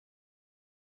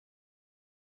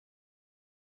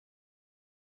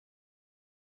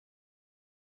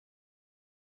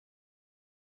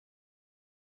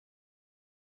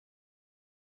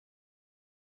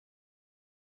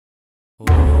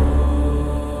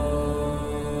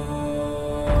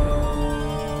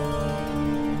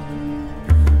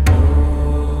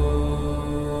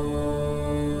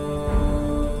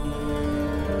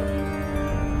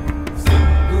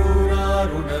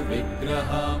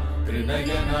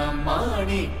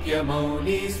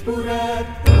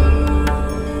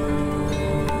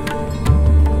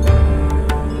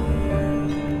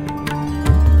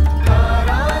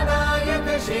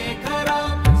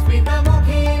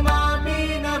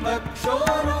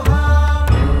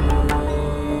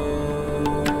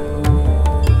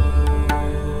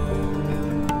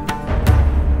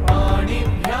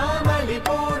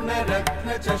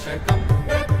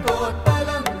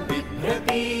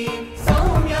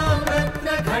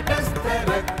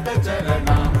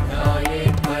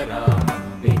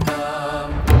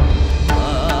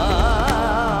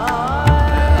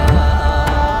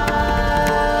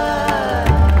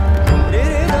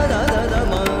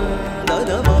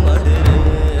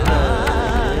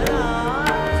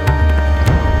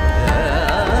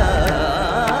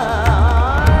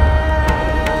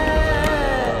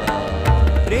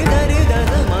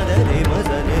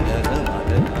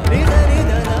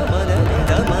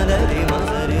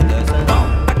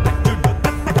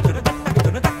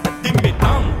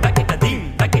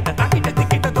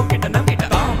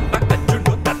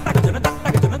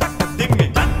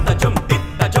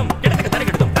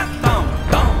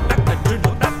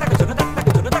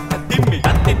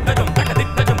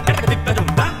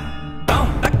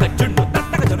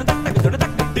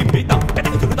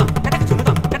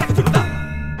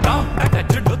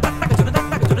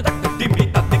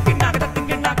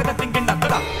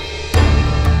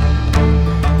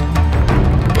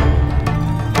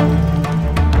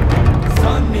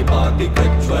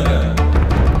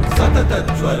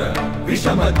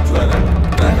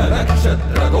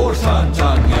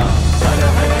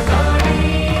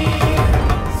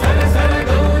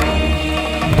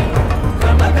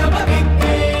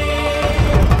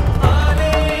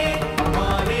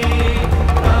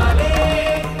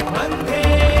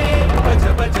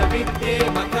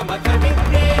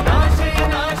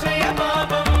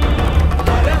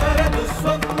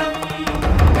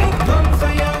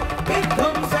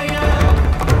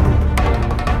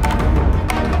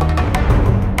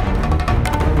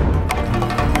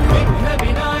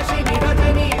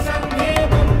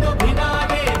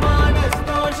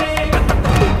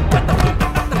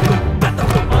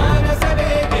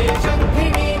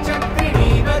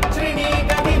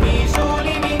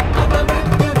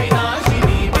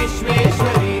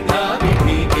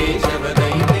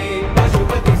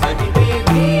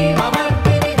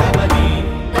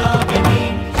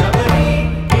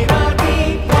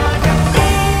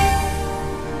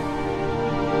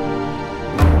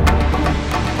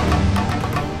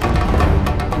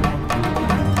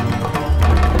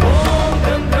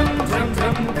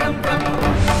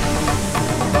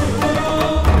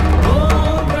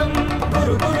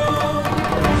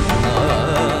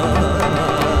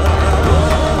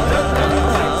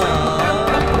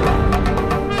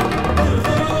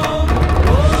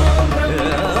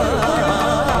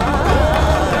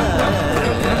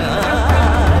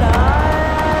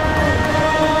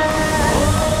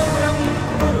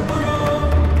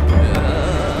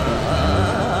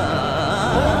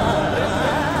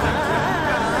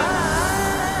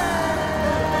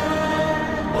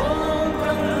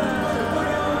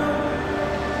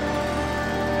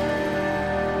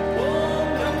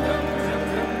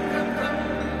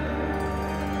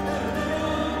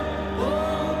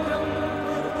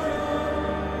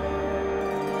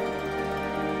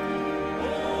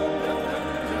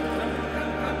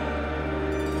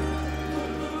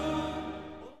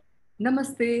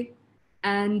Namaste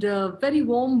and a very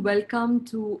warm welcome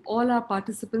to all our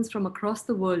participants from across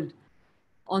the world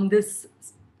on this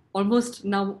almost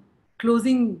now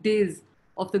closing days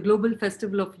of the Global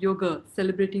Festival of Yoga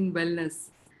celebrating wellness.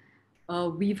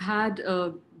 We've had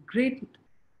a great,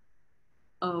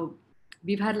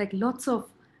 we've had like lots of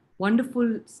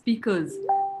wonderful speakers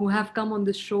who have come on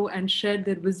this show and shared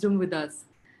their wisdom with us.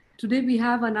 Today we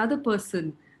have another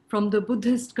person from the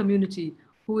Buddhist community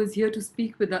who is here to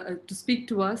speak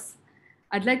to us.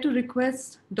 I'd like to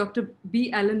request Dr.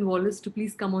 B. Alan Wallace to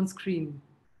please come on screen.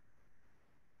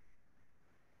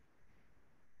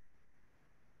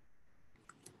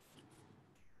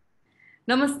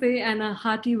 Namaste and a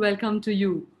hearty welcome to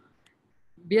you.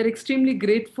 We are extremely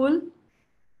grateful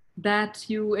that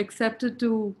you accepted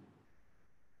to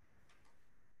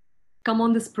come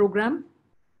on this program,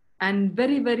 and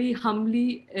very, very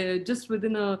humbly, just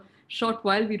within a short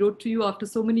while, we wrote to you after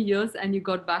so many years and you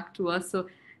got back to us. So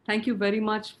Thank you very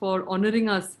much for honoring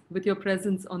us with your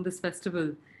presence on this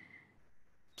festival.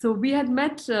 So we had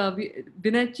met,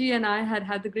 Vinetji and I had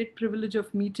had the great privilege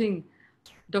of meeting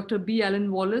Dr. B.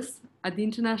 Alan Wallace at the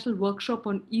International Workshop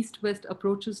on East-West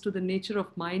Approaches to the Nature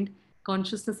of Mind,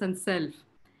 Consciousness and Self.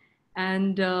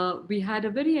 And we had a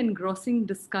very engrossing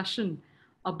discussion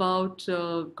about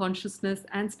consciousness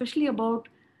and especially about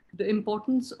the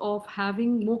importance of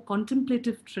having more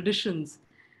contemplative traditions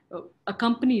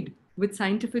accompanied with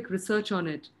scientific research on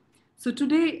it. So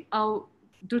today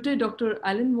Dr.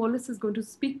 Alan Wallace is going to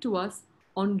speak to us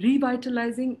on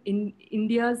revitalizing in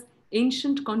India's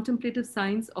ancient contemplative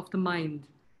science of the mind.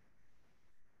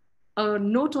 A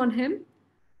note on him: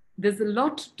 there's a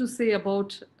lot to say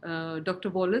about Dr.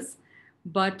 Wallace,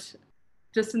 but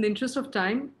just in the interest of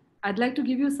time, I'd like to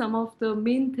give you some of the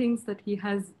main things that he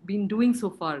has been doing so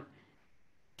far.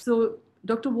 So,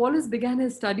 Dr. Wallace began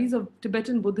his studies of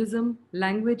Tibetan Buddhism,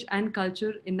 language, and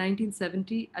culture in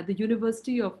 1970 at the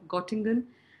University of Göttingen,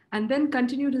 and then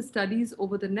continued his studies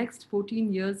over the next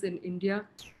 14 years in India,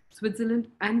 Switzerland,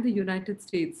 and the United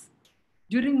States.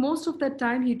 During most of that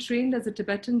time, he trained as a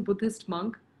Tibetan Buddhist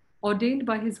monk, ordained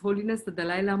by His Holiness the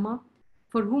Dalai Lama,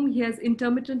 for whom he has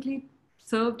intermittently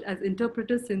served as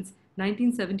interpreter since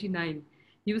 1979.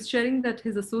 He was sharing that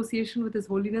his association with His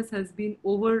Holiness has been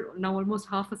over now almost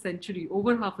over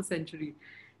half a century.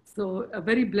 So a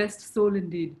very blessed soul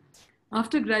indeed.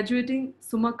 After graduating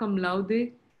summa cum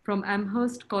laude from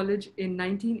Amherst College in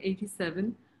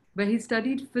 1987, where he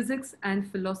studied physics and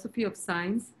philosophy of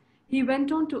science, he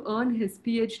went on to earn his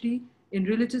PhD in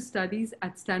religious studies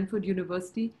at Stanford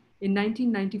University in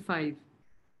 1995.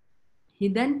 He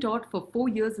then taught for 4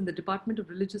 years in the Department of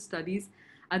Religious Studies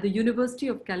at the University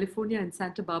of California in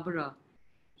Santa Barbara.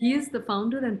 He is the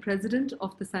founder and president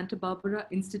of the Santa Barbara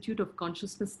Institute of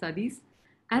Consciousness Studies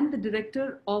and the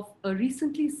director of a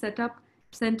recently set up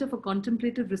Center for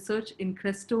Contemplative Research in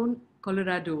Crestone,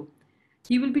 Colorado.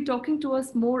 He will be talking to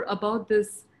us more about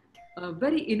this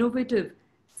very innovative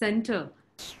center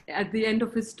at the end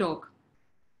of his talk.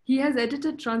 He has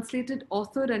edited, translated,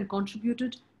 authored, and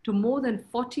contributed to more than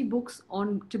 40 books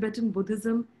on Tibetan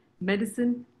Buddhism,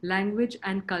 medicine, language,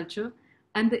 and culture,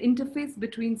 and the interface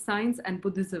between science and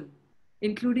Buddhism,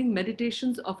 including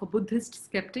Meditations of a Buddhist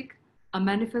Skeptic, a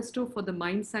manifesto for the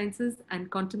mind sciences and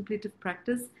contemplative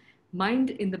practice, Mind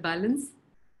in the Balance,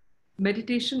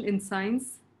 Meditation in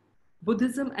Science,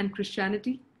 Buddhism and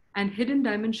Christianity, and Hidden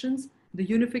Dimensions, the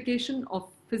Unification of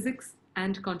Physics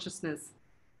and Consciousness.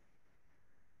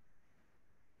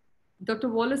 Dr.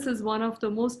 Wallace is one of the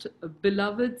most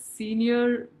beloved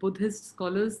senior Buddhist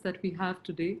scholars that we have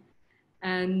today.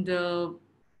 And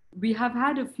we have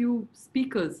had a few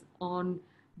speakers on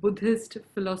Buddhist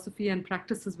philosophy and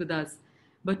practices with us.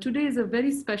 But today is a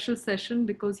very special session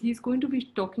because he's going to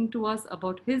be talking to us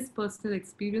about his personal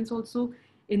experience also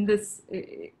in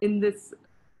this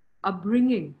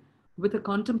upbringing with a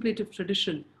contemplative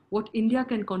tradition, what India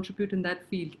can contribute in that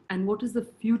field, and what is the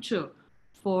future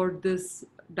for this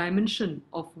dimension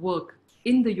of work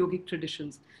in the yogic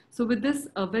traditions. So with this,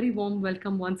 a very warm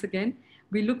welcome once again.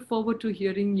 We look forward to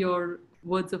hearing your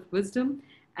words of wisdom,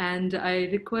 and I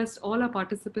request all our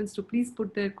participants to please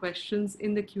put their questions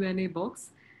in the Q&A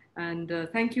box. And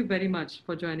thank you very much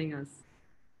for joining us.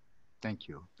 Thank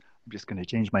you. I'm just going to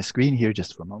change my screen here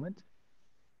just for a moment.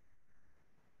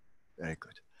 Very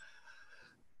good.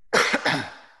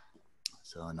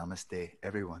 So namaste,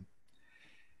 everyone.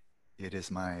 It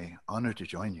is my honor to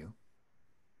join you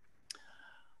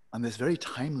on this very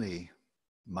timely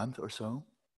month or so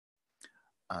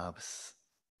of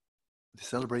the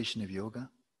celebration of yoga,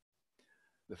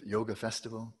 the yoga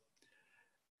festival,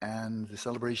 and the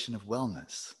celebration of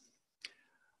wellness.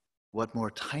 What more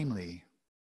timely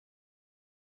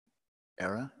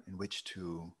era in which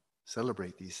to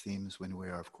celebrate these themes when we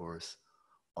are, of course,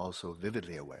 also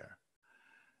vividly aware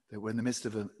that we're in the midst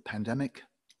of a pandemic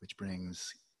which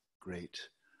brings great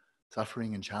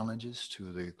suffering and challenges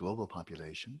to the global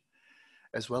population,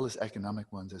 as well as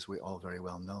economic ones, as we all very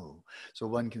well know. So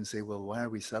one can say, well, why are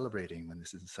we celebrating when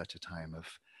this is such a time of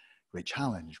great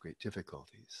challenge, great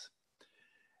difficulties?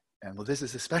 And well, this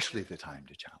is especially the time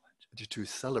to challenge, to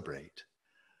celebrate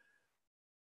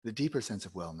the deeper sense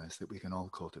of wellness that we can all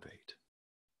cultivate.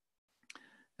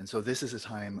 And so this is a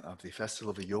time of the festival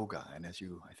of yoga. And as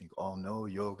you, I think, all know,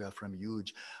 yoga from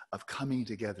yuj, of coming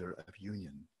together, of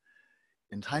union.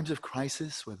 In times of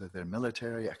crisis, whether they're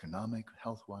military, economic,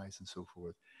 health-wise, and so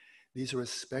forth, these are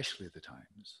especially the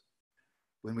times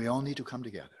when we all need to come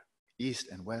together, East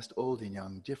and West, old and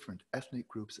young, different ethnic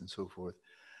groups, and so forth,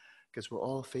 because we're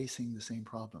all facing the same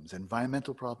problems.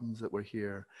 Environmental problems that were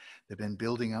here, they've been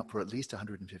building up for at least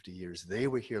 150 years. They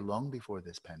were here long before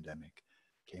this pandemic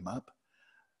came up.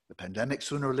 The pandemic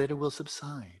sooner or later will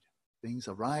subside. Things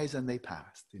arise and they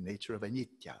pass, the nature of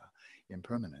anitya,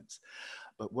 impermanence.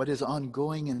 But what is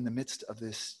ongoing in the midst of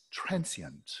this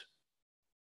transient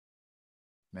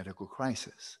medical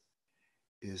crisis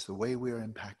is the way we are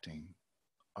impacting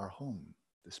our home,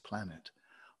 this planet,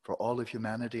 for all of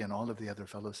humanity and all of the other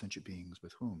fellow sentient beings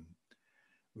with whom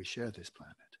we share this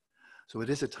planet. So it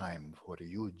is a time for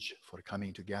yuj, for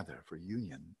coming together, for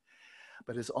union,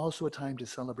 but it's also a time to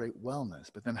celebrate wellness.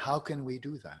 But then how can we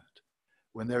do that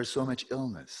when there's so much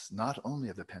illness, not only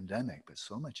of the pandemic, but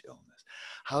so much illness?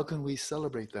 How can we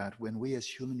celebrate that when we as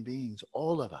human beings,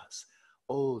 all of us,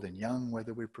 old and young,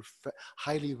 whether we're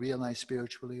highly realized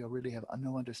spiritually or really have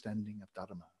no understanding of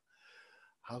Dharma?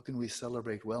 How can we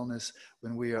celebrate wellness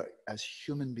when we are, as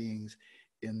human beings,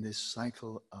 in this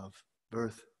cycle of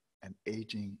birth and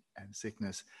aging and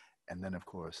sickness, and then, of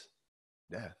course,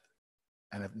 death?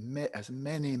 And as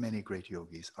many, many great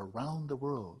yogis around the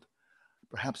world,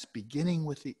 perhaps beginning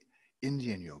with the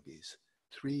Indian yogis,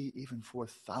 3,000, even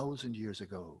 4,000 years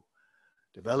ago,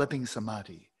 developing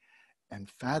samadhi and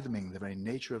fathoming the very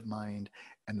nature of mind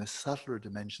and the subtler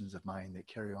dimensions of mind that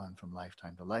carry on from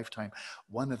lifetime to lifetime.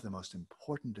 One of the most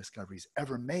important discoveries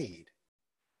ever made,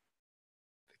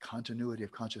 the continuity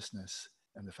of consciousness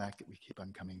and the fact that we keep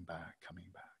on coming back.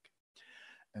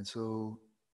 And so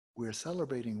we're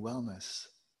celebrating wellness,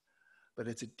 but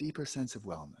it's a deeper sense of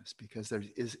wellness because there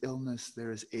is illness,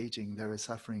 there is aging, there is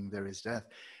suffering, there is death.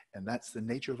 And that's the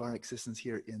nature of our existence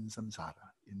here in samsara,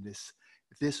 in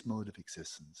this mode of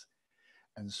existence.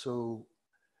 And so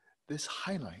this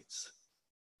highlights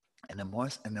an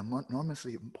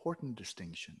enormously important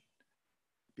distinction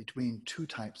between two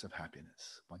types of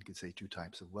happiness. One could say two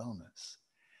types of wellness.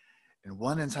 And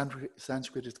one in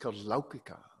Sanskrit is called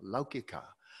laukika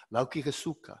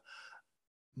sukha,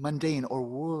 mundane or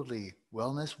worldly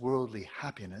wellness, worldly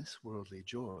happiness, worldly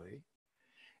joy.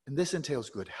 And this entails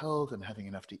good health and having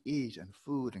enough to eat and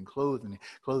food and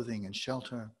clothing and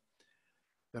shelter,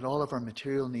 that all of our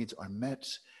material needs are met,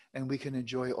 and we can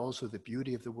enjoy also the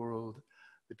beauty of the world,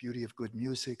 the beauty of good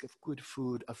music, of good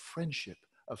food, of friendship,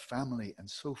 of family, and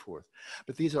so forth.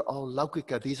 But these are all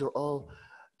laukika, these are all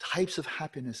types of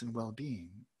happiness and well-being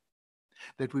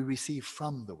that we receive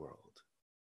from the world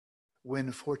when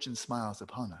fortune smiles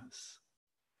upon us,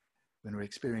 when we're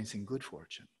experiencing good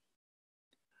fortune.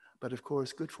 But of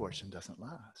course, good fortune doesn't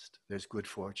last. There's good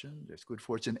fortune,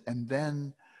 and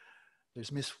then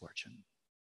there's misfortune.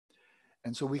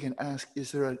 And so we can ask,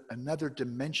 is there another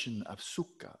dimension of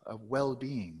sukha, of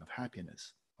well-being, of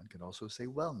happiness? One can also say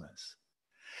wellness,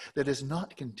 that is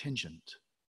not contingent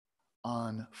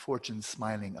on fortune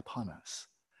smiling upon us.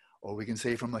 Or we can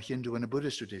say from a Hindu and a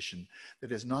Buddhist tradition,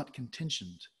 that is not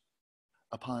contingent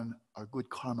upon our good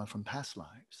karma from past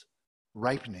lives,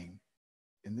 ripening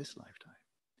in this lifetime.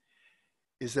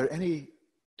 Is there any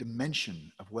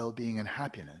dimension of well-being and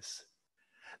happiness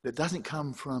that doesn't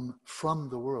come from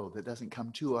the world, that doesn't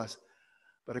come to us,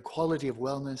 but a quality of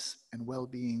wellness and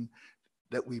well-being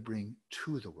that we bring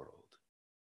to the world?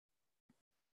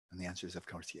 And the answer is, of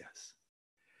course, yes.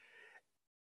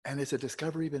 And it's a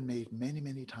discovery been made many,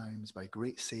 many times by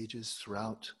great sages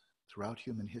throughout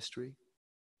human history.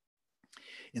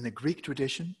 In the Greek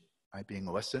tradition, I being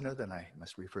a Westerner, then I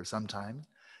must refer sometime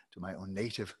to my own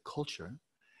native culture.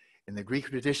 In the Greek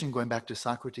tradition, going back to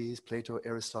Socrates, Plato,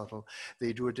 Aristotle,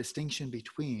 they drew a distinction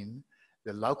between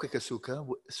the laukika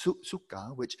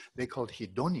sukha, which they called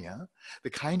hedonia, the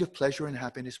kind of pleasure and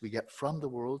happiness we get from the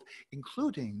world,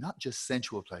 including not just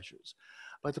sensual pleasures,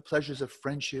 but the pleasures of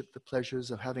friendship, the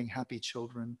pleasures of having happy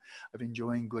children, of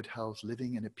enjoying good health,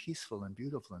 living in a peaceful and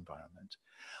beautiful environment.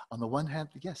 On the one hand,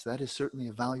 yes, that is certainly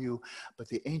a value, but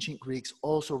the ancient Greeks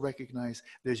also recognized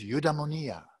there's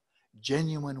eudaimonia,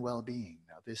 genuine well-being.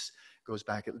 Now this goes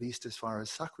back at least as far as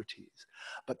Socrates.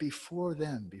 But before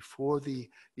then, before the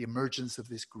emergence of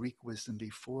this Greek wisdom,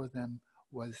 before them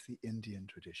was the Indian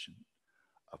tradition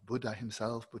of Buddha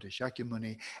himself, Buddha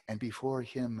Shakyamuni, and before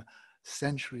him,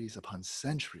 centuries upon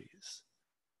centuries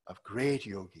of great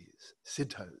yogis,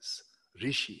 siddhas,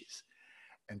 rishis.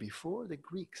 And before the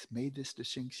Greeks made this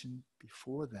distinction,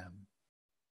 before them,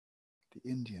 the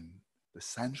Indian, the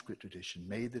Sanskrit tradition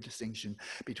made the distinction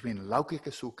between laukika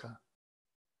sukha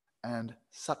and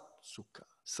sat sukha,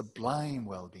 sublime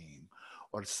well-being,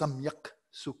 or samyak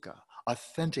sukha,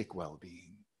 authentic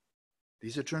well-being.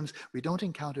 These are terms we don't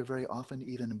encounter very often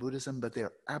even in Buddhism, but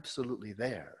they're absolutely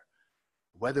there.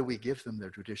 Whether we give them their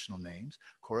traditional names,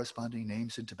 corresponding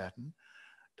names in Tibetan,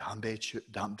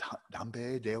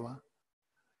 Dambe Dewa,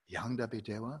 Yangdabe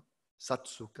Dewa,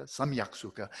 Satsukha,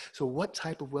 Samyaksukha. So what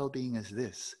type of well-being is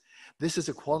this? This is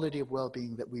a quality of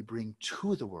well-being that we bring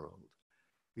to the world.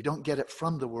 We don't get it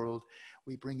from the world,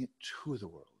 we bring it to the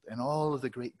world. And all of the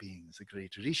great beings, the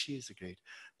great rishis,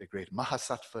 the great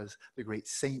mahasattvas, the great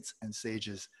saints and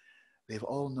sages, they've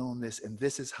all known this, and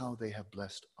this is how they have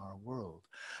blessed our world.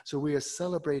 So we are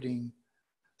celebrating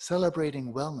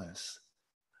wellness,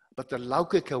 but the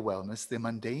laukika wellness, the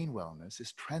mundane wellness,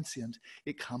 is transient.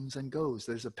 It comes and goes.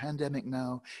 There's a pandemic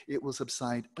now, it will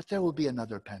subside, but there will be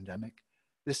another pandemic.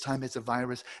 This time it's a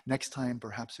virus. Next time,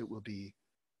 perhaps it will be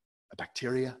a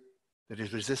bacteria that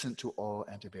is resistant to all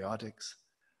antibiotics.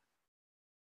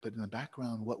 But in the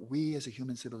background, what we as a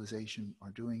human civilization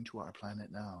are doing to our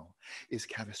planet now is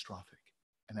catastrophic.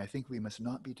 And I think we must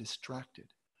not be distracted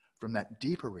from that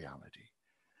deeper reality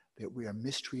that we are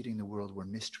mistreating the world, we're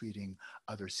mistreating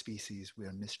other species, we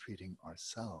are mistreating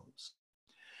ourselves.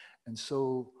 And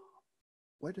so,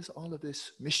 where does all of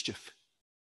this mischief,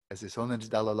 as His Holiness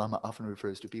Dalai Lama often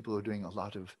refers to people who are doing a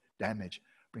lot of damage,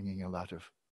 bringing a lot of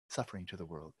suffering to the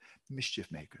world, mischief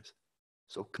makers,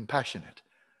 so compassionate,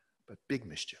 but big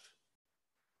mischief.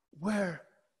 Where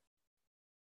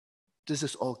does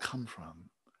this all come from?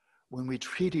 When we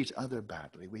treat each other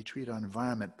badly, we treat our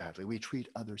environment badly, we treat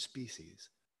other species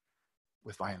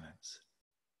with violence.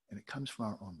 And it comes from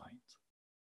our own minds.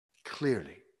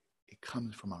 Clearly, it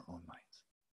comes from our own minds.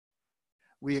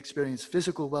 We experience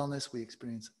physical wellness, we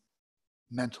experience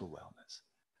mental wellness.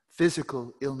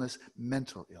 Physical illness,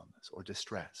 mental illness, or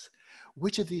distress.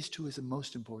 Which of these two is the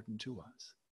most important to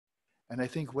us? And I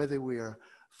think whether we are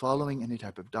following any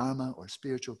type of dharma or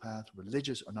spiritual path,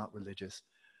 religious or not religious,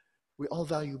 we all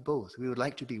value both. We would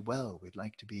like to be well. We'd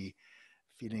like to be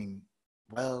feeling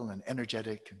well and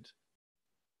energetic and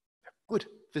good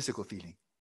physical feeling.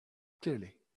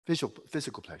 Clearly,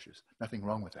 physical pleasures. Nothing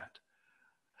wrong with that.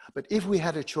 But if we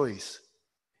had a choice,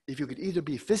 if you could either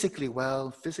be physically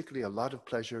well, physically a lot of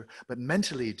pleasure, but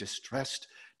mentally distressed,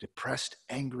 depressed,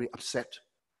 angry, upset,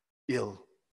 ill,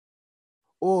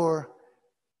 or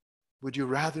would you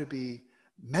rather be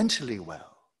mentally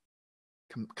well,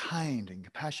 kind and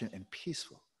compassionate and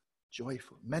peaceful,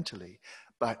 joyful, mentally,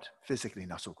 but physically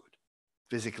not so good,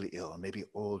 physically ill, maybe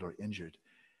old or injured?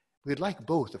 We'd like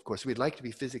both, of course. We'd like to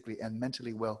be physically and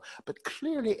mentally well, but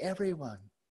clearly everyone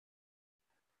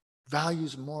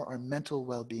values more our mental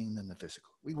well-being than the physical.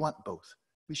 We want both.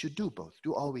 We should do both,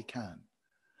 do all we can.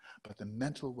 But the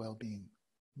mental well-being,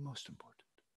 most important,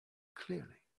 clearly.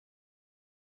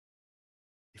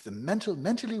 If the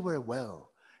mentally we're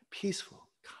well, peaceful,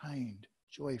 kind,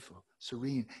 joyful,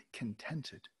 serene,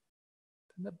 contented,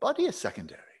 then the body is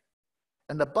secondary.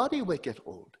 And the body will get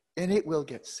old, and it will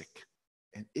get sick,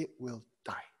 and it will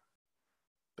die.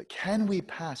 But can we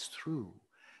pass through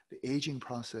the aging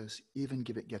process, even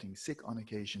getting sick on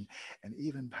occasion, and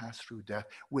even pass through death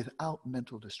without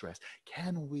mental distress?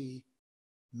 Can we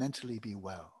mentally be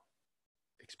well,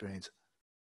 experience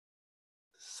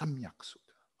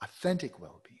samyaksukha, authentic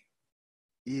well-being,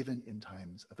 even in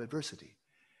times of adversity?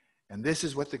 And this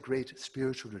is what the great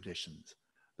spiritual traditions,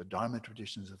 the Dharma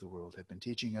traditions of the world, have been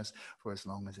teaching us for as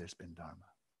long as there's been Dharma.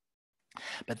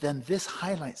 But then this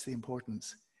highlights the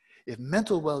importance, if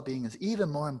mental well-being is even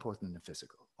more important than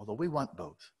physical, although we want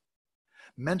both,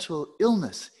 mental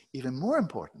illness even more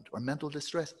important, or mental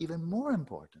distress even more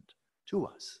important to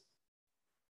us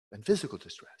than physical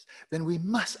distress, then we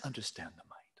must understand the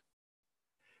mind.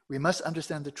 We must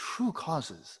understand the true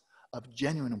causes of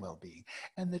genuine well-being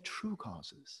and the true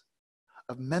causes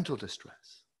of mental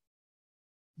distress.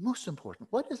 Most important,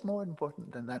 what is more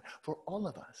important than that for all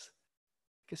of us?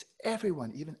 Because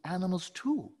everyone, even animals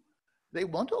too, they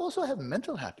want to also have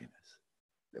mental happiness.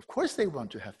 Of course they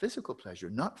want to have physical pleasure,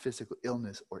 not physical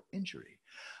illness or injury,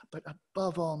 but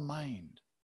above all mind,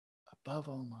 above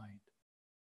all mind.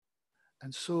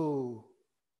 And so,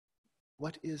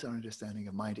 what is our understanding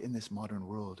of mind in this modern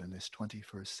world, in this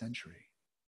 21st century?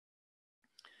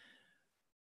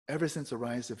 Ever since the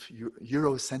rise of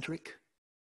Eurocentric,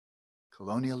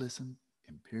 colonialism,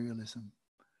 imperialism,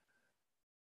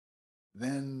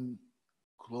 then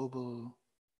global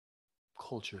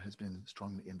culture has been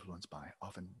strongly influenced by,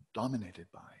 often dominated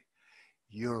by,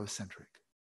 Eurocentric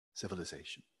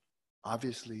civilization.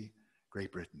 Obviously,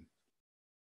 Great Britain,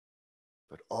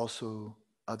 but also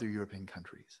other European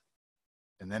countries.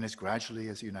 And then as gradually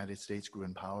as the United States grew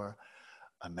in power,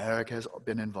 America has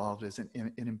been involved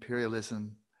in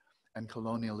imperialism and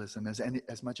colonialism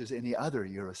as much as any other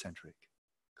Eurocentric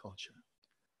culture.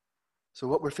 So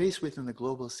what we're faced with in the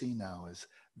global scene now is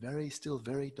still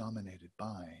very dominated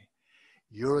by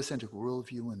Eurocentric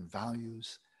worldview and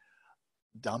values,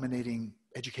 dominating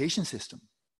education system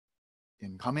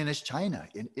in communist China,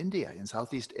 in India, in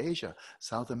Southeast Asia,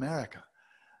 South America.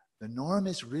 The norm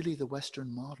is really the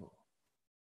Western model.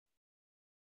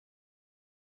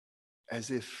 As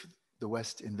if the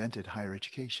West invented higher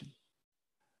education.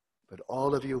 But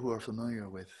all of you who are familiar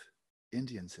with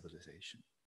Indian civilization,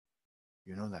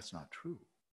 you know that's not true.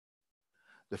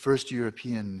 The first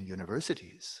European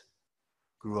universities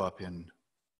grew up in,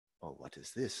 oh, what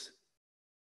is this?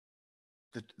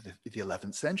 The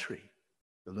 11th century.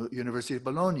 The University of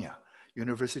Bologna,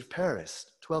 University of Paris,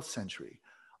 12th century.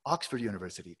 Oxford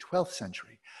University, 12th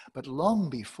century. But long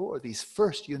before these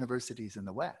first universities in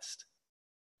the West,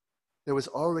 there was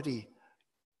already,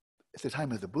 at the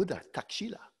time of the Buddha,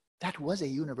 Takshila. That was a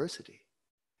university.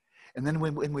 And then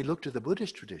when we look to the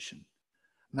Buddhist tradition,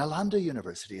 Nalanda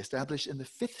University, established in the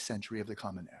 5th century of the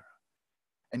Common Era,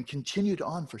 and continued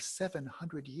on for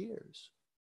 700 years,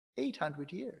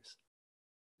 800 years,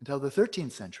 until the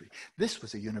 13th century. This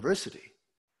was a university.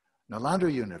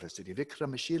 Nalanda University,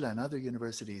 Vikramashila, and other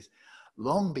universities,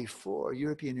 long before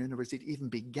European university even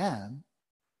began,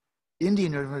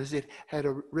 Indian universities had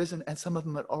arisen, and some of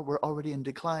them were already in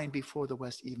decline before the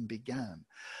West even began.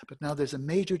 But now there's a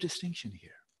major distinction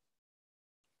here.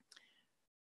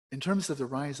 In terms of the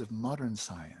rise of modern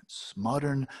science,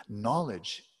 modern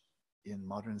knowledge in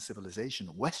modern civilization,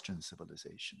 Western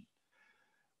civilization,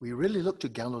 we really look to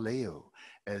Galileo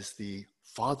as the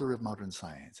father of modern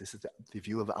science. This is the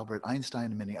view of Albert Einstein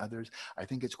and many others. I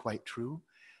think it's quite true.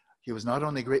 He was not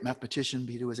only a great mathematician,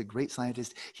 but he was a great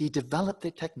scientist. He developed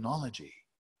the technology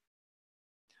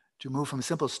to move from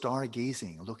simple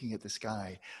stargazing, looking at the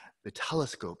sky, the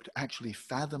telescope, to actually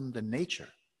fathom the nature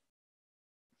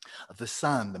of the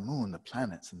sun, the moon, the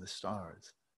planets, and the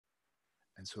stars.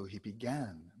 And so he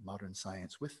began modern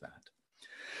science with that.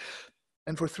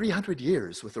 And for 300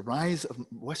 years, with the rise of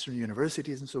Western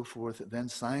universities and so forth, then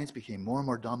science became more and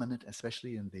more dominant,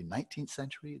 especially in the 19th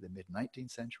century, the mid-19th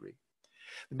century.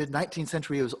 The mid-19th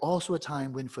century was also a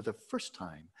time when, for the first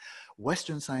time,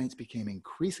 Western science became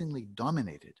increasingly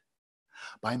dominated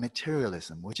by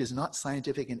materialism, which is not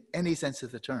scientific in any sense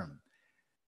of the term.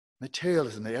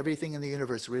 Materialism, that everything in the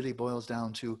universe really boils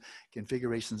down to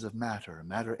configurations of matter,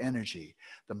 matter energy.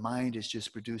 The mind is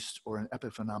just produced, or an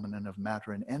epiphenomenon of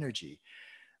matter and energy.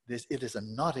 It is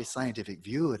not a scientific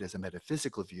view, it is a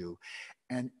metaphysical view.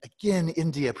 And again,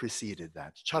 India preceded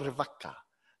that. Charvaka.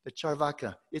 The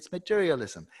Charvaka, it's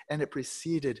materialism, and it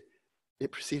preceded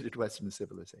Western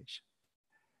civilization.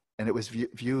 And it was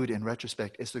viewed in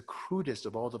retrospect as the crudest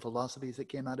of all the philosophies that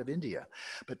came out of India.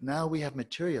 But now we have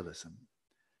materialism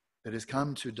that has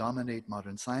come to dominate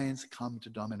modern science, come to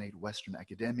dominate Western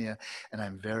academia, and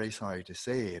I'm very sorry to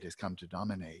say it has come to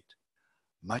dominate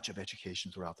much of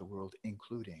education throughout the world,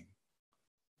 including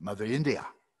Mother India.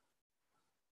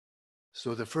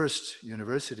 So the first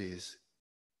universities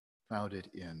founded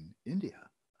in India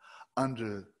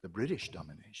under the British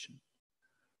domination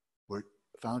were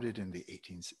founded in the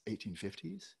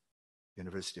 1850s,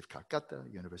 University of Calcutta,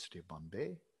 University of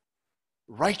Bombay,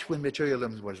 right when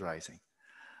materialism was rising.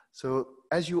 So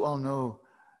as you all know,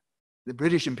 the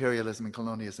British imperialism and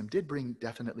colonialism did bring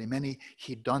definitely many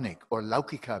hedonic or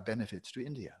laukika benefits to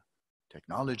India.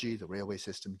 Technology, the railway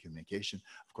system, communication,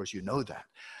 of course you know that.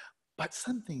 But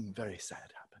something very sad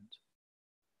happened.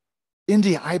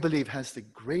 India, I believe, has the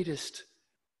greatest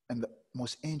and the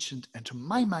most ancient, and to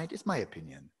my mind, it's my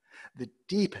opinion, the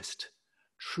deepest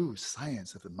true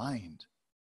science of the mind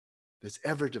that's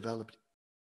ever developed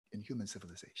in human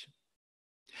civilization.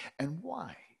 And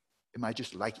why? Am I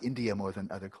just like India more than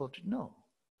other cultures? No.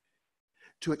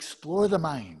 To explore the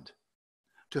mind,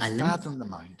 to fathom the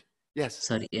mind. Yes?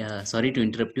 Sorry to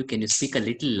interrupt you. Can you speak a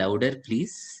little louder,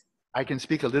 please? I can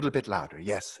speak a little bit louder,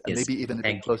 yes. And Yes, maybe even a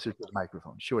bit closer to the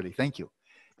microphone. Surely, thank you.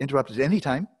 Interrupt at any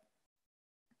time.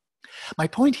 My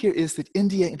point here is that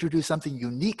India introduced something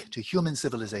unique to human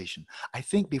civilization, I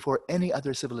think before any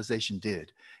other civilization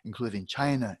did, including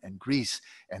China and Greece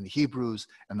and the Hebrews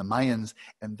and the Mayans,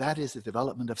 and that is the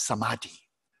development of samadhi.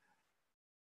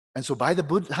 And so by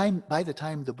the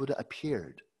time the Buddha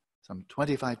appeared, some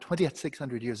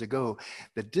 2,600 years ago,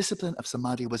 the discipline of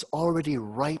samadhi was already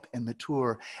ripe and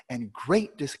mature, and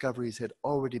great discoveries had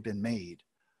already been made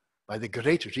by the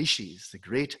great rishis, the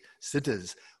great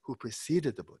siddhas who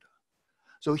preceded the Buddha.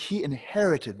 So he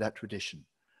inherited that tradition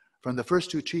from the first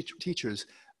two teachers,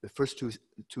 the first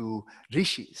two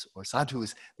rishis or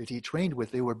sadhus that he trained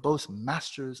with. They were both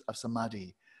masters of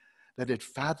samadhi that had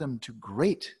fathomed to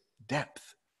great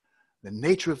depth the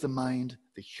nature of the mind,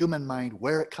 the human mind,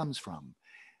 where it comes from.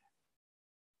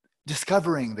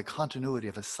 discovering the continuity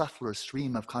of a subtler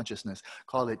stream of consciousness.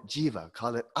 Call it jiva,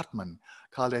 call it atman,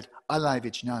 call it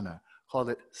alayvijnana, call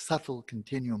it subtle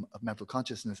continuum of mental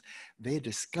consciousness. They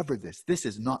discovered this. This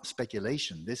is not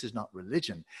speculation. This is not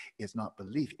religion. It's not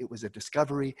belief. It was a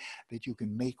discovery that you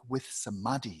can make with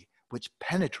samadhi, which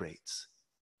penetrates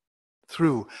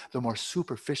through the more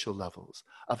superficial levels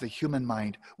of the human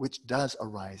mind, which does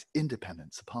arise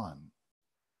independence upon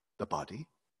the body,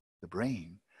 the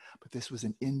brain. But this was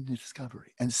an Indian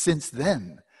discovery. And since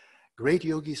then, great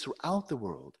yogis throughout the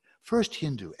world, first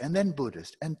Hindu and then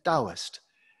Buddhist and Taoist,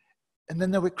 and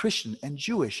then there were Christian and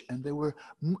Jewish, and there were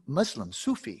Muslim,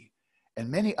 Sufi, and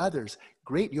many others,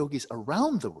 great yogis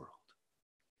around the world,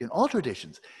 in all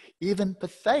traditions. Even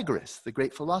Pythagoras, the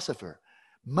great philosopher,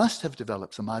 must have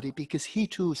developed samadhi because he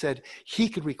too said he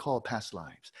could recall past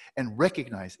lives and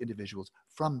recognize individuals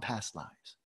from past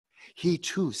lives. He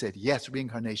too said, yes,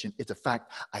 reincarnation, it's a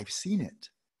fact, I've seen it.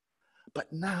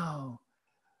 But now,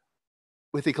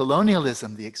 with the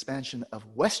colonialism, the expansion of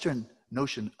Western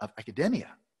notion of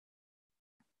academia,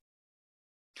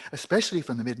 especially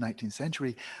from the mid-19th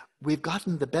century, we've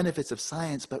gotten the benefits of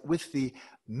science, but with the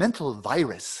mental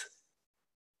virus,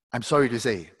 I'm sorry to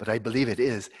say, but I believe it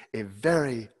is a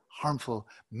very harmful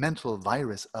mental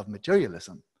virus of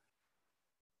materialism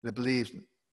that believes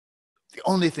the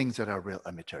only things that are real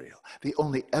are material. The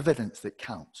only evidence that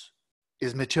counts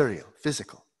is material,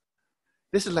 physical.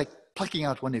 This is like plucking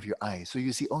out one of your eyes, so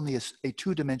you see only a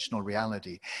two-dimensional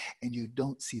reality, and you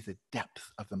don't see the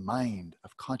depth of the mind,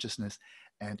 of consciousness,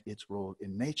 and its role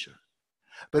in nature.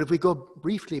 But if we go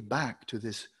briefly back to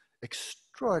this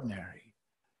extraordinary,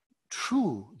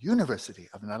 true university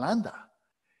of Nalanda,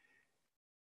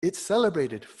 it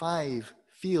celebrated 5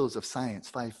 fields of science,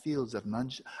 5 fields of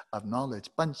knowledge,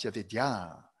 pancha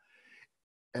vidya.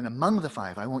 And among the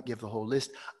 5, I won't give the whole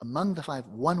list, among the 5,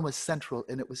 one was central,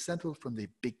 and it was central from the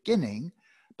beginning,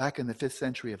 back in the 5th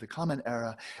century of the Common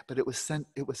Era, but it was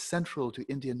central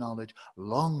to Indian knowledge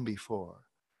long before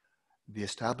the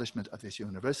establishment of this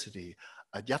university.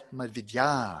 Adhyatma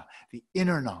vidya, the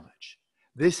inner knowledge.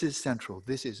 This is central,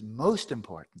 this is most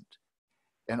important.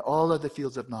 And all of the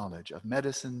fields of knowledge, of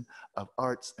medicine, of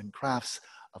arts and crafts,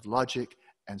 of logic,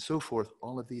 and so forth,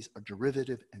 all of these are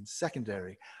derivative and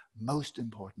secondary. Most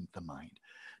important, the mind.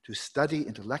 To study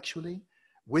intellectually,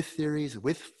 with theories,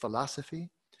 with philosophy,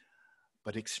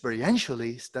 but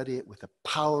experientially study it with the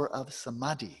power of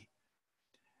samadhi.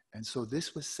 And so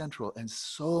this was central, and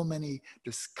so many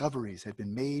discoveries had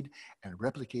been made and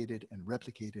replicated and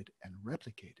replicated and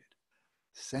replicated,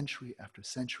 century after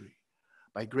century,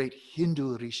 by great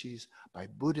Hindu rishis, by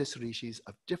Buddhist rishis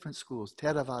of different schools,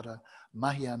 Theravada,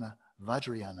 Mahayana,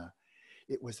 Vajrayana.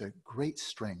 It was a great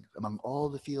strength among all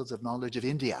the fields of knowledge of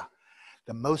India.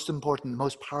 The most important,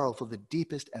 most powerful, the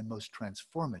deepest and most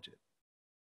transformative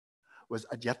was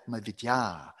Adhyatma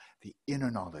Vidya, the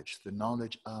inner knowledge, the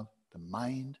knowledge of the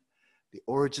mind, the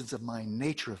origins of mind,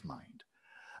 nature of mind,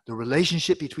 the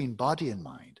relationship between body and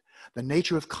mind, the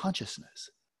nature of consciousness.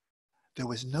 There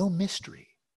was no mystery.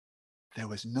 There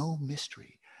was no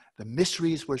mystery. The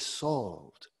mysteries were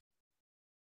solved.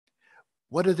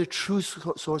 What are the true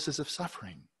sources of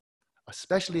suffering,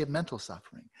 especially of mental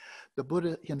suffering? The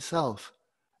Buddha himself,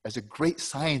 as a great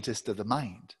scientist of the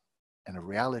mind and of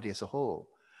reality as a whole,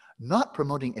 not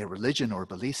promoting a religion or a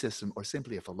belief system or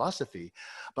simply a philosophy,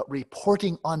 but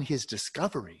reporting on his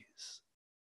discoveries,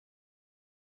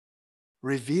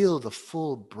 reveal the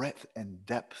full breadth and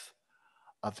depth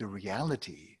of the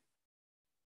reality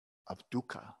of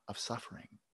dukkha, of suffering,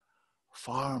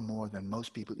 far more than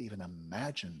most people even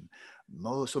imagine.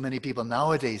 So many people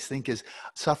nowadays think is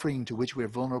suffering to which we're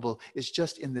vulnerable is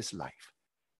just in this life,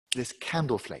 this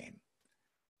candle flame,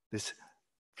 this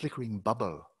flickering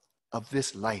bubble of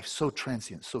this life, so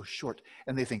transient, so short.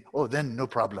 And they think, oh, then no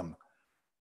problem.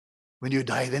 When you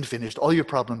die, then finished, all your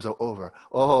problems are over.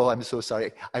 Oh, I'm so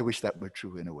sorry. I wish that were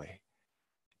true in a way.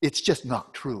 It's just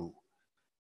not true.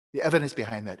 The evidence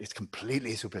behind that is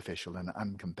completely superficial and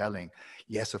uncompelling.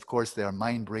 Yes, of course, there are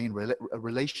mind-brain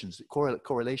relations,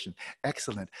 correlation,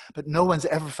 excellent. But no one's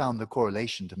ever found the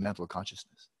correlation to mental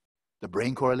consciousness. The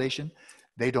brain correlation,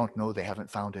 they don't know, they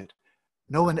haven't found it.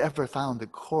 No one ever found the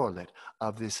correlate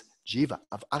of this jiva,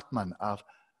 of atman, of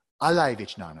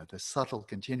alayvijnana, the subtle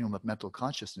continuum of mental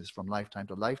consciousness from lifetime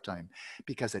to lifetime,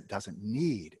 because it doesn't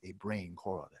need a brain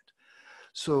correlate.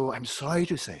 So I'm sorry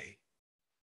to say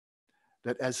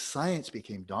that as science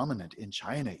became dominant in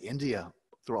China, India,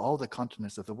 through all the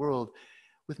continents of the world,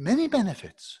 with many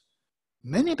benefits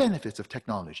of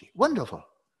technology, wonderful,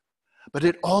 but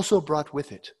it also brought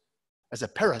with it, as a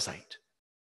parasite,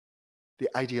 the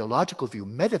ideological view,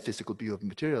 metaphysical view of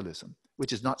materialism,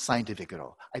 which is not scientific at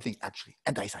all. I think actually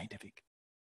anti-scientific.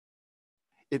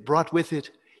 It brought with it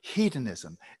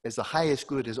hedonism. As the highest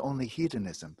good is only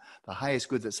hedonism. The highest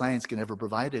good that science can ever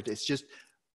provide it. It's just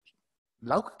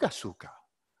laukika sukha.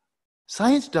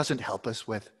 Science doesn't help us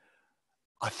with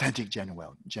authentic,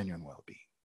 genuine well-being.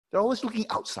 They're always looking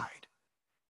outside.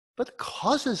 But the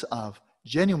causes of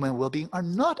genuine well-being are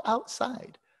not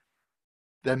outside.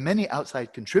 There are many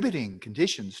outside contributing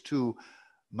conditions to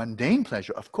mundane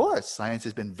pleasure. Of course, science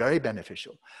has been very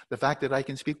beneficial. The fact that I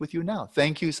can speak with you now,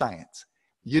 thank you, science.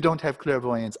 You don't have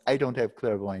clairvoyance, I don't have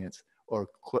clairvoyance or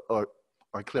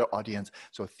clairaudience.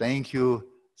 So thank you,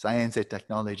 science and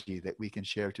technology, that we can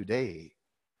share today.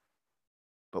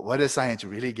 But what has science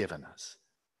really given us?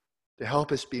 To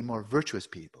help us be more virtuous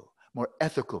people, more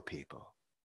ethical people,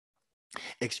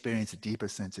 experience a deeper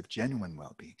sense of genuine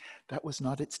well-being. That was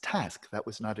not its task, that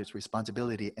was not its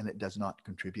responsibility, and it does not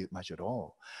contribute much at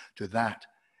all to that.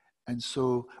 And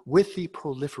so with the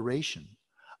proliferation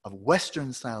of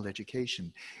Western-style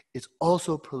education, it's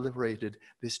also proliferated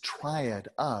this triad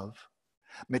of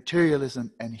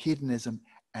materialism and hedonism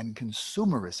and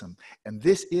consumerism. And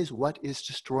this is what is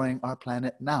destroying our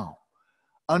planet now,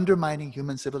 undermining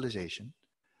human civilization,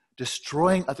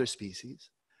 destroying other species,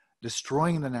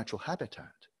 destroying the natural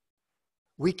habitat.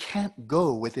 We can't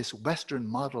go with this Western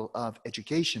model of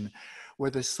education where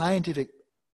the scientific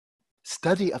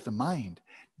study of the mind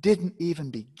didn't even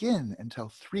begin until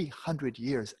 300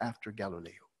 years after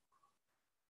Galileo,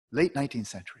 late 19th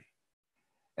century.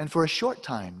 And for a short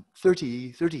time,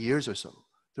 30 years or so,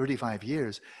 35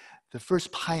 years, the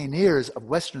first pioneers of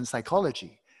Western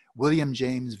psychology, William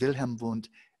James, Wilhelm Wundt,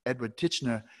 Edward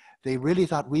Titchener, they really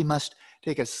thought we must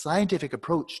take a scientific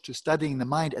approach to studying the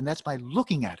mind, and that's by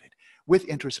looking at it with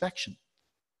introspection.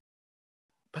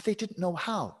 But they didn't know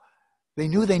how. They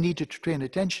knew they needed to train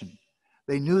attention.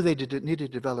 They knew they needed to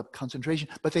develop concentration,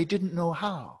 but they didn't know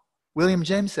how. William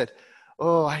James said,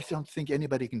 "Oh, I don't think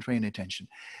anybody can train attention."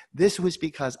 This was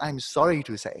because, I'm sorry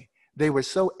to say, they were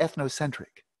so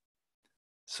ethnocentric,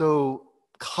 so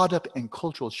caught up in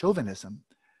cultural chauvinism,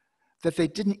 that they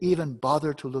didn't even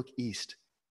bother to look east.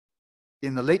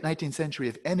 In the late 19th century,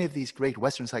 if any of these great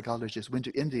Western psychologists went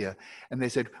to India and they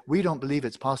said, "We don't believe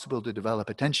it's possible to develop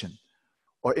attention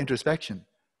or introspection,"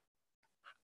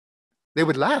 they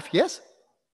would laugh. "Yes,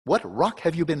 what rock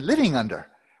have you been living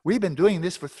under? We've been doing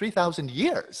this for 3,000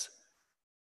 years.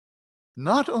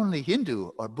 Not only Hindu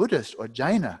or Buddhist or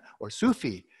Jaina or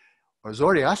Sufi or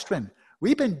Zoroastrian,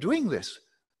 we've been doing this.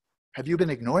 Have you been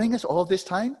ignoring us all this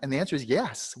time?" And the answer is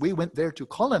yes. We went there to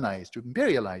colonize, to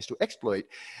imperialize, to exploit.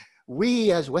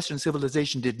 We as Western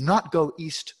civilization did not go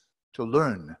east to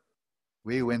learn.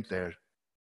 We went there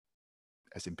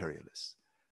as imperialists.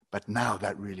 But now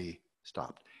that really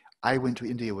stopped. I went to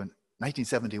India in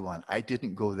 1971. I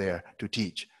didn't go there to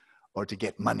teach or to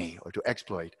get money or to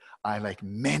exploit. I, like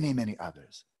many, many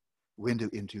others, went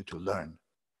into to learn.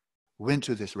 Went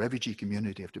to this refugee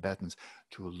community of Tibetans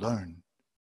to learn.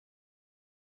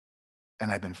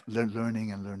 And I've been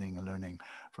learning and learning and learning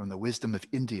from the wisdom of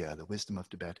India, the wisdom of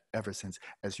Tibet, ever since.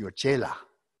 As your chela,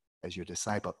 as your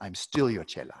disciple, I'm still your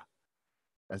chela.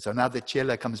 And so now the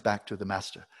chela comes back to the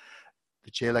master. The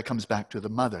chela comes back to the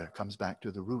mother, comes back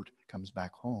to the root, comes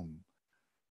back home.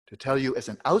 To tell you as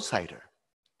an outsider,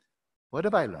 what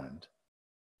have I learned?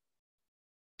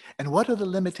 And what are the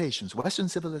limitations? Western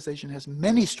civilization has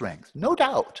many strengths, no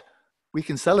doubt. We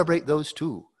can celebrate those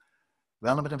too.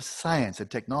 Development of science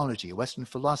and technology, Western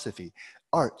philosophy,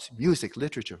 arts, music,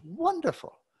 literature,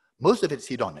 wonderful. Most of it's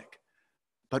hedonic.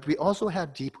 But we also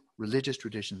have deep religious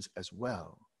traditions as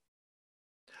well.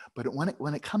 But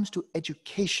when it comes to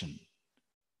education,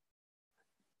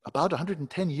 about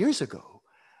 110 years ago,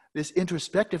 this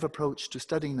introspective approach to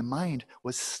studying the mind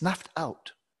was snuffed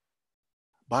out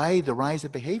by the rise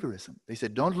of behaviorism. They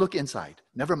said, don't look inside,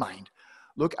 never mind.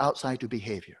 Look outside to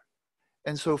behavior.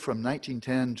 And so from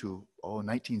 1910 to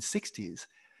 1960s,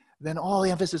 then all the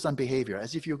emphasis on behavior,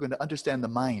 as if you're going to understand the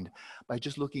mind by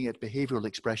just looking at behavioral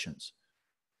expressions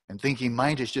and thinking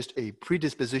mind is just a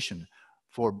predisposition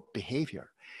for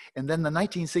behavior. And then the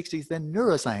 1960s, then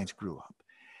neuroscience grew up.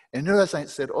 And neuroscience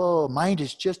said, oh, mind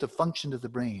is just a function of the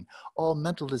brain. All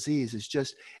mental disease is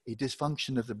just a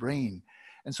dysfunction of the brain.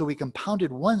 And so we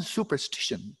compounded one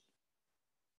superstition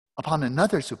upon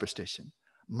another superstition.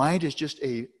 Mind is just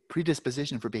a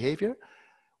predisposition for behavior.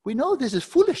 We know this is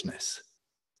foolishness.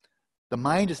 The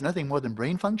mind is nothing more than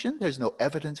brain function. There's no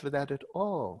evidence for that at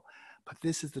all. But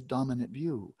this is the dominant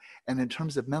view. And in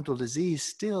terms of mental disease,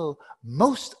 still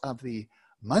most of the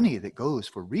money that goes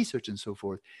for research and so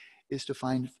forth is to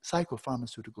find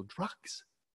psychopharmaceutical drugs.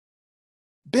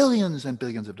 Billions and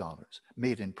billions of dollars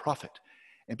made in profit.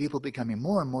 And people becoming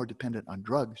more and more dependent on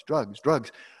drugs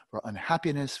for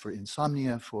unhappiness, for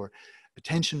insomnia, for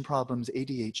attention problems,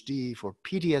 ADHD, for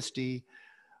PTSD,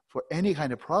 for any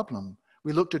kind of problem.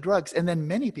 We look to drugs. And then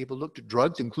many people look to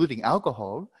drugs, including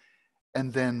alcohol,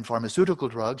 and then pharmaceutical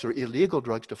drugs or illegal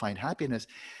drugs to find happiness.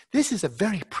 This is a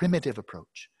very primitive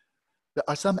approach. There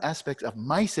are some aspects of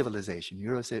my civilization,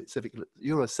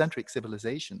 Eurocentric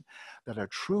civilization, that are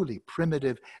truly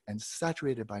primitive and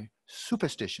saturated by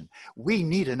superstition. We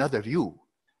need another view.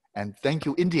 And thank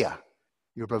you, India.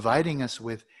 You're providing us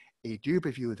with a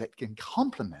deeper view that can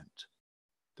complement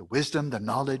the wisdom, the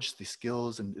knowledge, the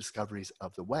skills, and discoveries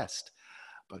of the West.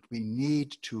 But we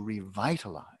need to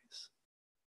revitalize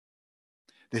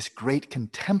this great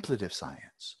contemplative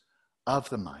science of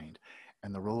the mind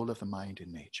and the role of the mind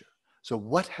in nature. So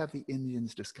what have the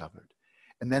Indians discovered?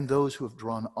 And then those who have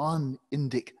drawn on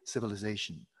Indic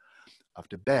civilization of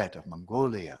Tibet, of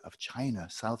Mongolia, of China,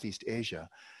 Southeast Asia,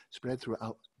 spread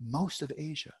throughout most of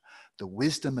Asia, the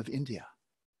wisdom of India.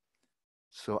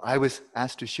 So I was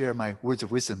asked to share my words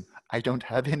of wisdom. I don't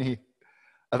have any.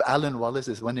 Of Alan Wallace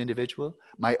as one individual,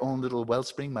 my own little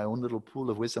wellspring, my own little pool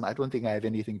of wisdom, I don't think I have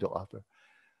anything to offer.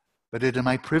 But it is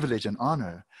my privilege and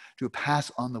honor to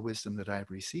pass on the wisdom that I have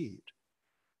received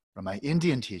from my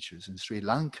Indian teachers and Sri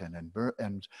Lankan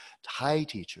and Thai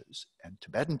teachers and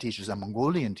Tibetan teachers and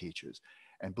Mongolian teachers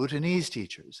and Bhutanese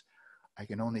teachers. I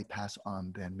can only pass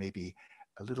on then maybe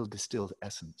a little distilled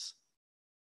essence.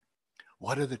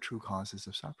 What are the true causes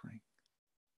of suffering?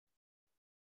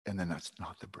 And then that's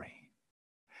not the brain.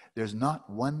 There's not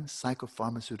one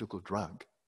psychopharmaceutical drug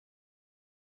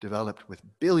developed with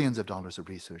billions of dollars of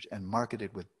research and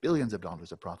marketed with billions of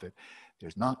dollars of profit.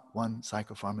 There's not one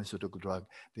psychopharmaceutical drug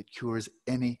that cures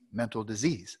any mental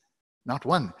disease. Not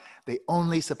one. They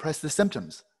only suppress the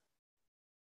symptoms.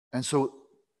 And so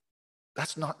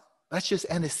that's just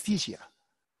anesthesia.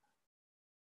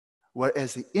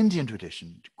 Whereas the Indian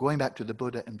tradition, going back to the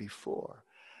Buddha and before,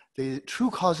 the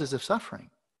true causes of suffering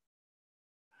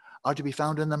are to be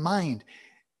found in the mind.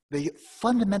 They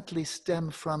fundamentally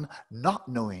stem from not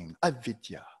knowing,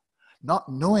 avidya, not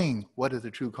knowing what are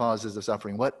the true causes of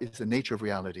suffering, what is the nature of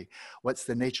reality, what's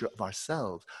the nature of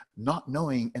ourselves, not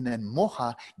knowing, and then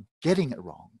moha, getting it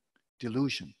wrong,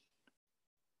 delusion.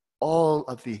 All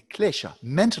of the klesha,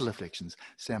 mental afflictions,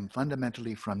 stem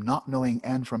fundamentally from not knowing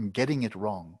and from getting it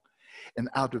wrong. And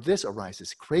out of this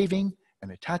arises craving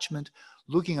and attachment,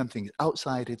 looking on things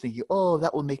outside and thinking, oh,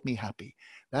 that will make me happy.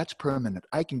 That's permanent.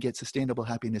 I can get sustainable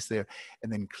happiness there.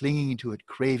 And then clinging to it,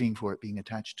 craving for it, being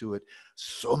attached to it.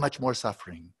 So much more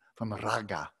suffering from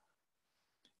raga.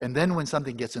 And then when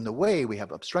something gets in the way, we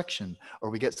have obstruction, or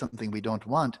we get something we don't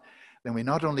want, then we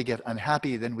not only get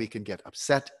unhappy, then we can get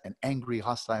upset and angry,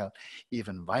 hostile,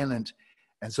 even violent.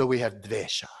 And so we have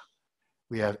dvesha.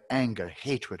 We have anger,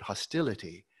 hatred,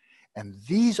 hostility. And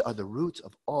these are the roots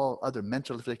of all other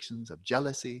mental afflictions, of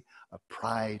jealousy, of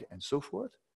pride, and so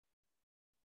forth.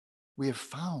 We have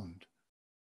found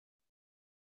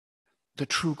the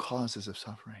true causes of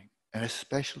suffering, and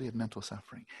especially of mental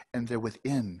suffering. And they're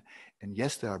within. And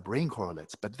yes, there are brain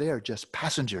correlates, but they are just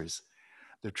passengers.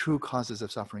 The true causes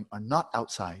of suffering are not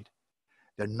outside.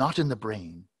 They're not in the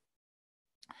brain.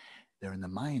 They're in the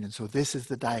mind. And so this is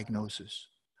the diagnosis.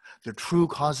 The true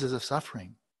causes of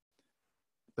suffering.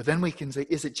 But then we can say,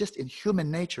 is it just in human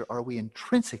nature? Are we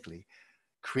intrinsically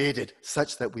created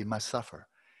such that we must suffer?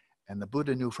 And the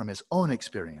Buddha knew from his own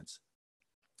experience,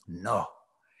 no.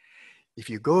 If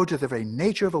you go to the very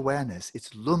nature of awareness,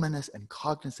 its luminous and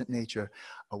cognizant nature,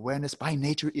 awareness by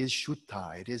nature is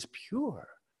shuddha, it is pure.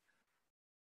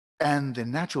 And the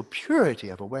natural purity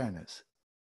of awareness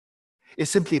is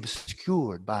simply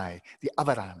obscured by the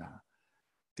avarana,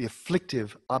 the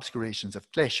afflictive obscurations of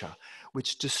klesha,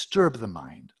 which disturb the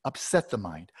mind, upset the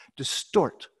mind,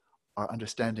 distort our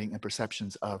understanding and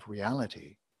perceptions of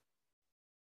reality.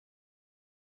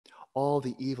 All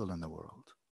the evil in the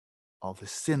world, all the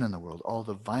sin in the world, all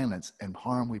the violence and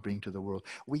harm we bring to the world,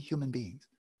 we human beings,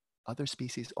 other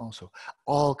species also,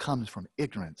 all comes from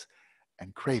ignorance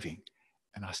and craving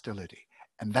and hostility.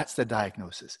 And that's the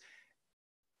diagnosis.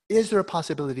 Is there a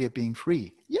possibility of being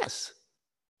free? Yes.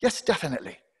 Yes,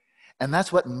 definitely. And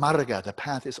that's what marga, the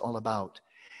path, is all about.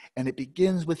 And it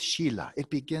begins with shila. It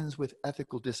begins with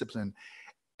ethical discipline.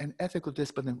 And ethical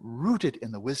discipline rooted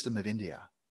in the wisdom of India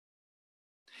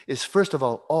is first of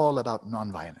all about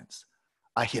nonviolence,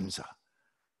 ahimsa.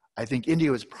 I think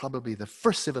India was probably the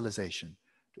first civilization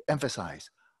to emphasize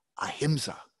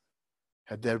ahimsa.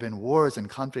 Had there been wars and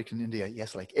conflict in India?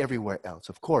 Yes, like everywhere else,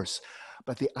 of course.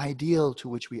 But the ideal to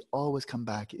which we always come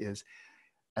back is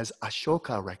as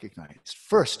Ashoka recognized,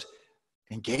 first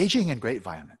engaging in great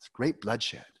violence, great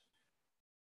bloodshed,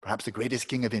 perhaps the greatest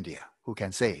king of India, who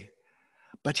can say,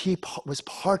 but he was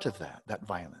part of that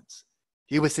violence.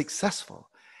 He was successful.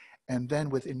 And then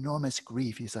with enormous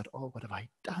grief, he said, oh, what have I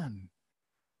done?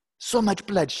 So much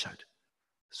bloodshed,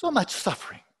 so much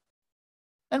suffering.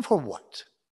 And for what?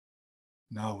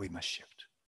 No, we must shift.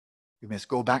 We must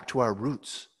go back to our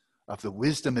roots of the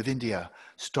wisdom of India,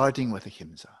 starting with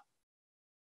ahimsa.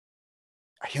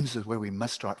 Ahimsa is where we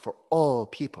must start for all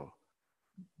people,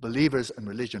 believers in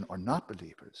religion or not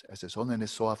believers, as His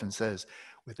Holiness so often says,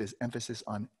 with his emphasis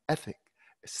on ethic,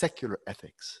 secular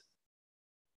ethics.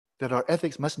 That our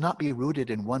ethics must not be rooted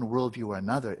in one worldview or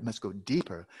another. It must go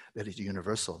deeper, that is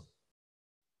universal.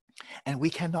 And we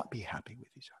cannot be happy with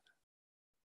each other.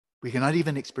 We cannot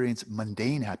even experience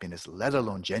mundane happiness, let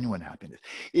alone genuine happiness,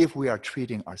 if we are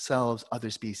treating ourselves,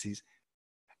 other species,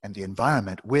 and the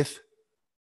environment with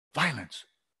violence.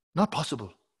 Not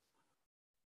possible.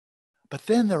 But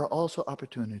then there are also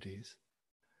opportunities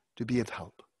to be of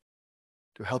help,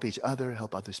 to help each other,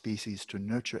 help other species, to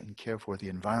nurture and care for the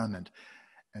environment.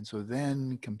 And so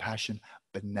then compassion,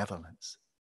 benevolence.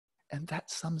 And that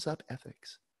sums up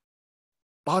ethics.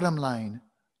 Bottom line,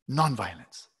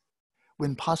 nonviolence.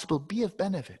 When possible, be of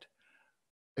benefit.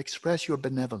 Express your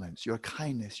benevolence, your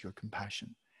kindness, your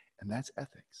compassion. And that's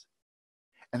ethics.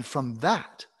 And from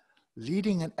that,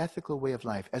 leading an ethical way of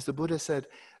life, as the Buddha said,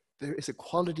 there is a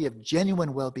quality of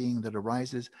genuine well-being that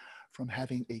arises from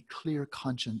having a clear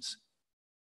conscience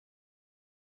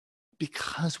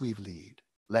because we've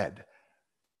led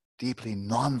deeply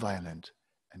nonviolent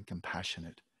and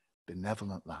compassionate,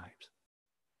 benevolent lives.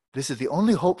 This is the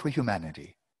only hope for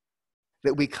humanity,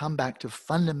 that we come back to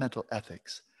fundamental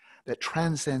ethics that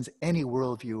transcends any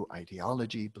worldview,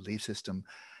 ideology, belief system,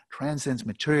 transcends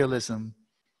materialism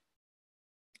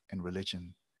and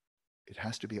religion. It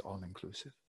has to be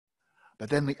all-inclusive. But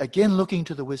then again, looking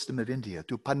to the wisdom of India,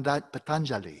 to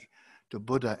Patanjali, to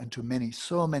Buddha, and to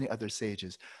so many other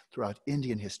sages throughout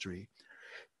Indian history,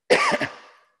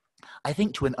 I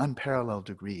think to an unparalleled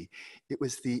degree, it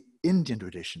was the Indian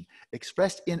tradition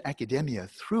expressed in academia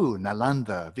through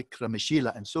Nalanda,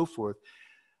 Vikramashila, and so forth,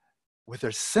 with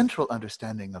their central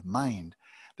understanding of mind,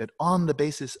 that on the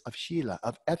basis of Shila,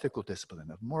 of ethical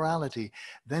discipline, of morality,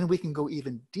 then we can go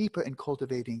even deeper in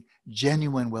cultivating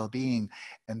genuine well-being.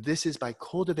 And this is by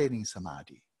cultivating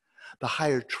samadhi, the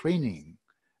higher training,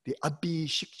 the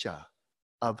abhishiksha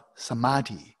of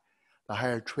samadhi, the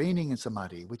higher training in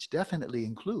samadhi, which definitely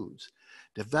includes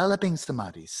developing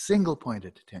samadhi,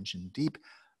 single-pointed attention, deep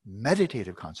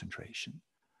meditative concentration,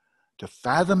 to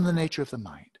fathom the nature of the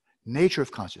mind, nature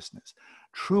of consciousness,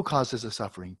 true causes of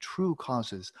suffering, true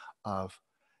causes of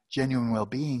genuine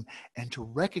well-being, and to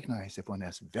recognize, if one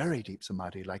has very deep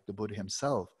samadhi, like the Buddha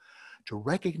himself, to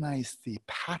recognize the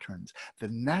patterns, the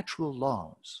natural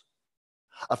laws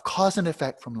of cause and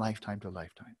effect from lifetime to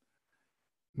lifetime.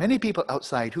 Many people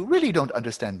outside who really don't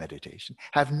understand meditation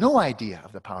have no idea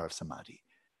of the power of samadhi.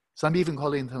 Some even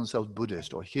calling themselves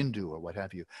Buddhist or Hindu or what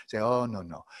have you, say, oh,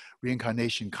 no,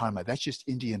 reincarnation, karma, that's just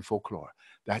Indian folklore.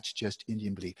 That's just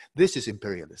Indian belief. This is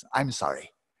imperialism. I'm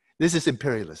sorry. This is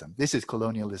imperialism. This is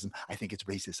colonialism. I think it's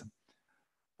racism.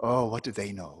 Oh, what do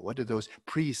they know? What do those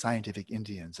pre-scientific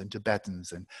Indians and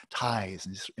Tibetans and Thais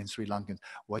and Sri Lankans,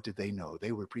 what did they know?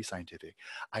 They were pre-scientific.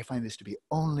 I find this to be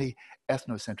only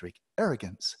ethnocentric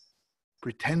arrogance,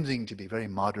 pretending to be very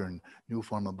modern, new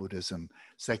form of Buddhism,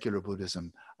 secular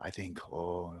Buddhism. I think,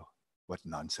 oh, what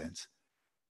nonsense.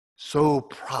 So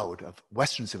proud of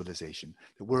Western civilization,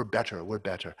 that we're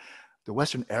better. The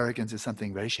Western arrogance is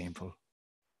something very shameful.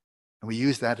 And we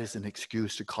use that as an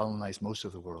excuse to colonize most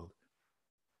of the world.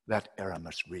 That era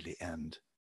must really end.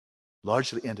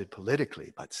 Largely ended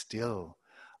politically, but still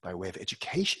by way of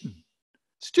education.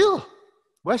 Still,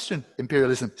 Western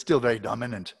imperialism, still very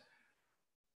dominant.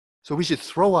 So we should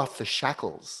throw off the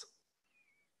shackles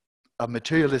of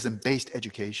materialism-based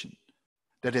education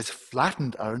that has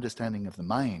flattened our understanding of the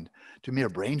mind to mere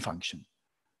brain function,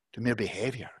 to mere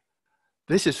behavior.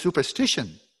 This is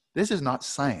superstition. This is not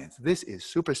science. This is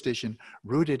superstition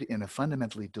rooted in a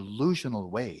fundamentally delusional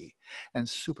way and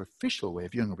superficial way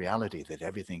of viewing reality, that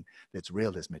everything that's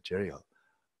real is material.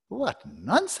 What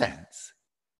nonsense!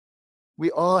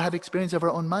 We all have experience of our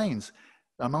own minds.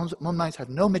 Our own minds have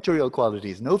no material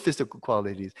qualities, no physical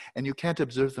qualities, and you can't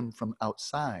observe them from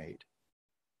outside.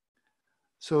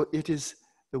 So it is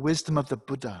the wisdom of the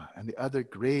Buddha and the other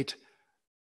great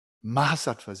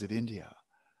Mahasattvas of India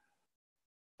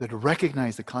that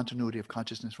recognize the continuity of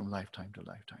consciousness from lifetime to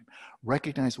lifetime.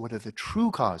 Recognize what are the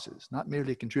true causes, not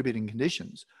merely contributing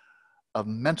conditions, of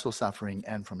mental suffering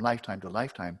and from lifetime to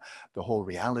lifetime, the whole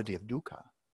reality of dukkha.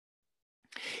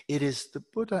 It is the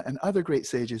Buddha and other great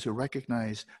sages who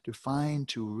recognize to find,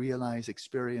 to realize,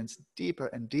 experience deeper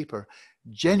and deeper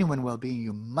genuine well-being.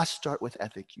 You must start with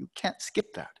ethics. You can't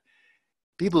skip that.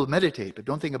 People meditate but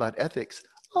don't think about ethics.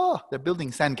 Oh, they're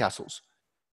building sandcastles.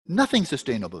 Nothing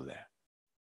sustainable there.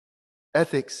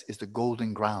 Ethics is the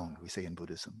golden ground, we say in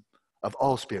Buddhism, of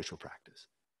all spiritual practice.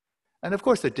 And of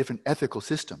course, there are different ethical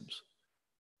systems.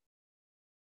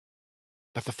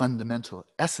 But the fundamental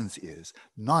essence is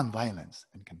nonviolence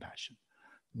and compassion,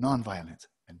 nonviolence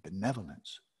and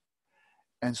benevolence.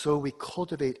 And so we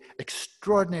cultivate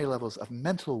extraordinary levels of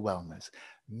mental wellness,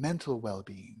 mental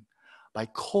well-being, by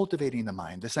cultivating the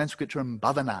mind. The Sanskrit term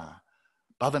bhavana,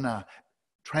 bhavana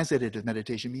translated as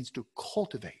meditation, means to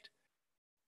cultivate.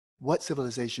 What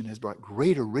civilization has brought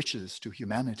greater riches to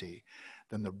humanity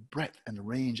than the breadth and the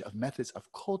range of methods of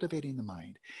cultivating the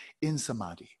mind in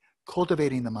samadhi,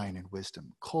 cultivating the mind in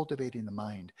wisdom, cultivating the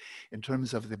mind in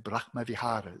terms of the Brahma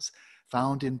Viharas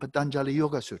found in Patanjali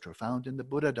Yoga Sutra, found in the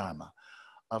Buddha Dharma,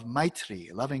 of Maitri,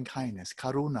 loving kindness,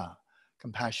 Karuna,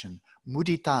 compassion,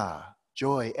 Mudita,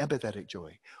 joy, empathetic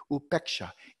joy,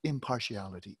 Upeksha,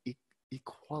 impartiality,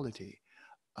 equality,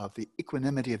 of the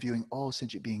equanimity of viewing all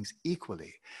sentient beings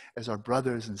equally as our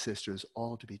brothers and sisters,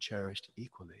 all to be cherished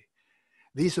equally.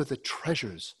 These are the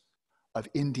treasures of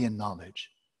Indian knowledge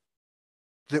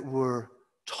that were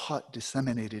taught,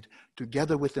 disseminated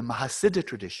together with the Mahasiddha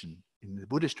tradition in the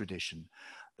Buddhist tradition,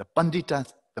 the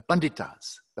Pandits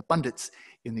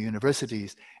in the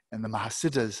universities, and the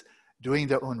Mahasiddhas doing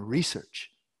their own research.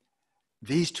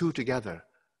 These two together,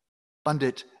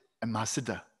 Pandit and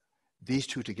Mahasiddha, these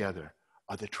two together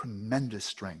are the tremendous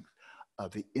strength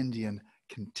of the Indian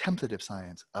contemplative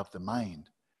science of the mind.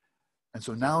 And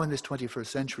so now in this 21st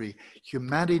century,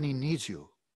 humanity needs you.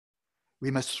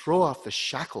 We must throw off the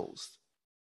shackles,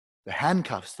 the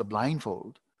handcuffs, the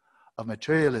blindfold of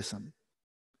materialism,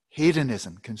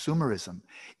 hedonism, consumerism.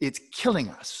 It's killing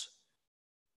us.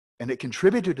 And it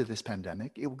contributed to this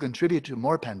pandemic. It will contribute to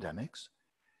more pandemics.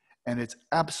 And it's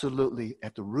absolutely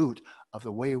at the root of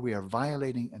the way we are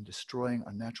violating and destroying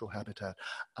our natural habitat,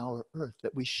 our earth,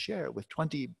 that we share with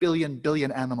 20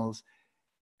 billion animals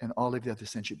and all of the other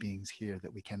sentient beings here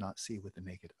that we cannot see with the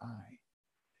naked eye.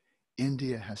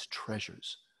 India has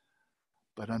treasures,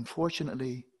 but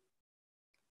unfortunately,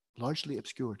 largely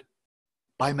obscured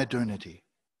by modernity,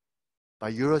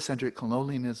 by Eurocentric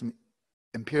colonialism,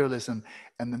 imperialism,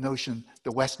 and the notion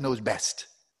the West knows best.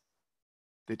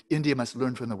 That India must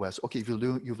learn from the West. Okay, if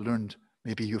you've learned,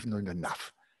 maybe you've learned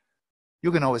enough.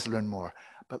 You can always learn more,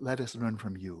 but let us learn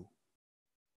from you.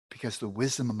 Because the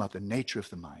wisdom about the nature of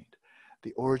the mind,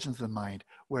 the origins of the mind,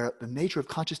 where the nature of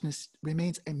consciousness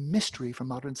remains a mystery for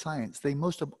modern science. They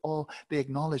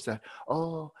acknowledge that,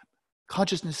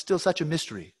 consciousness is still such a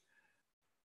mystery.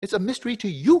 It's a mystery to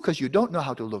you because you don't know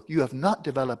how to look. You have not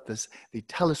developed the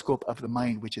telescope of the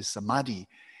mind, which is samadhi.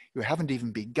 You haven't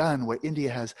even begun, where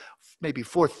India has maybe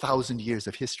 4,000 years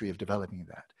of history of developing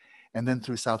that. And then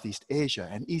through Southeast Asia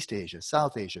and East Asia,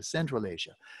 South Asia, Central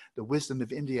Asia, the wisdom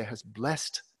of India has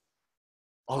blessed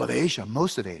all of Asia,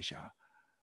 most of Asia,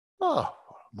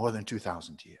 more than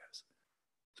 2,000 years.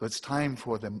 So it's time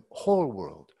for the whole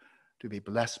world to be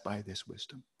blessed by this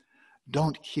wisdom.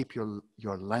 Don't keep your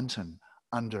lantern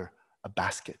under a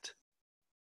basket.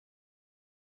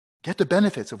 Get the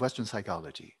benefits of Western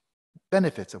psychology,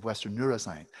 benefits of Western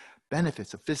neuroscience,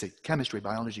 benefits of physics, chemistry,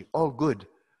 biology, all good.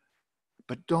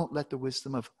 But don't let the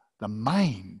wisdom of the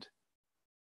mind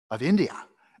of India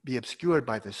be obscured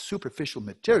by the superficial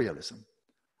materialism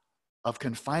of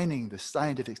confining the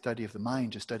scientific study of the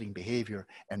mind to studying behavior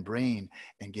and brain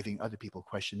and giving other people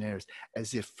questionnaires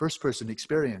as if first-person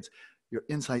experience, your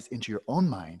insights into your own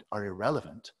mind are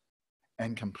irrelevant,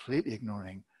 and completely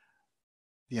ignoring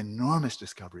the enormous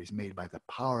discoveries made by the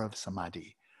power of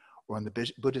samadhi, or in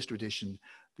the Buddhist tradition,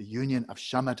 the union of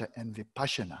shamatha and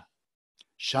vipassana.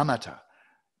 Shamatha,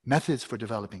 methods for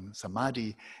developing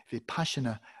samadhi;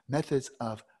 vipassana, methods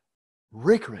of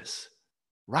rigorous,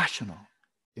 rational,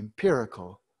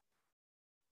 empirical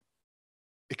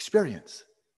experience,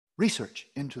 research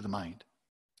into the mind,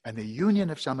 and the union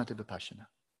of shamatha vipassana.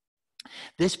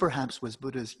 This perhaps was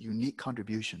Buddha's unique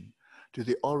contribution to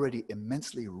the already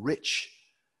immensely rich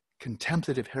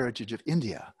contemplative heritage of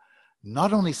India,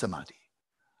 not only samadhi,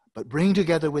 but bring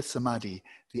together with samadhi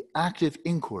the active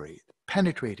inquiry,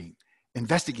 penetrating,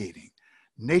 investigating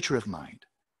nature of mind.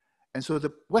 And so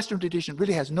the Western tradition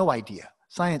really has no idea.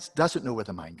 Science doesn't know where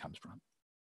the mind comes from,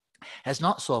 has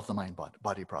not solved the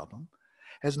mind-body problem,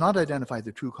 has not identified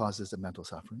the true causes of mental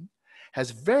suffering,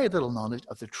 has very little knowledge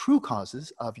of the true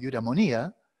causes of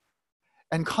eudaimonia,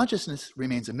 and consciousness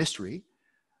remains a mystery.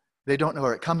 They don't know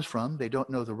where it comes from. They don't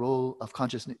know the role of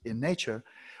consciousness in nature.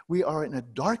 We are in a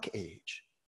dark age.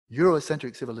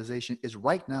 Eurocentric civilization is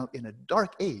right now in a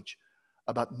dark age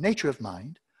about nature of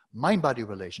mind, mind-body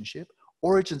relationship,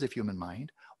 origins of human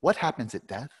mind, what happens at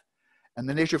death, and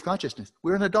the nature of consciousness.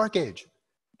 We're in a dark age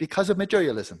because of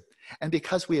materialism and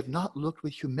because we have not looked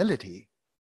with humility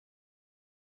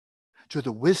to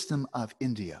the wisdom of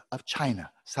India, of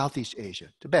China, Southeast Asia,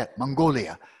 Tibet,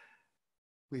 Mongolia.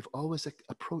 We've always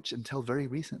approached, until very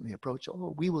recently,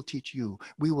 oh, we will teach you,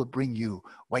 we will bring you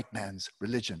white man's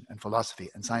religion and philosophy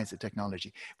and science and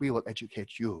technology. We will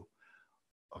educate you.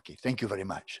 Okay, thank you very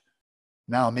much.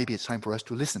 Now maybe it's time for us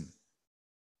to listen.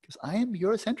 Because I am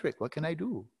Eurocentric, what can I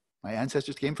do? My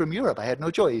ancestors came from Europe, I had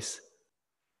no choice.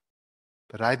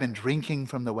 But I've been drinking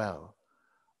from the well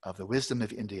of the wisdom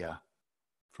of India,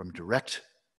 from direct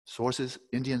sources,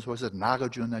 Indian sources,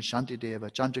 Nagarjuna, Shantideva,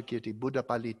 Chandrakirti, Buddha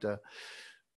Palita,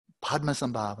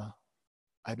 Padmasambhava.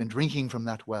 I've been drinking from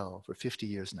that well for 50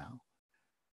 years now.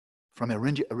 From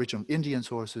original Indian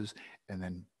sources, and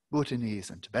then Bhutanese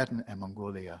and Tibetan and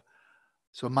Mongolia.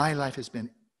 So my life has been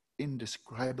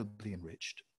indescribably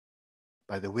enriched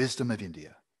by the wisdom of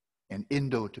India and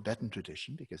Indo-Tibetan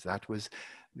tradition, because that was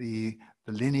the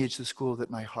lineage, the school that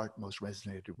my heart most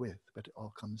resonated with. But it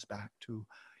all comes back to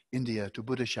India, to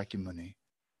Buddha Shakyamuni,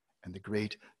 and the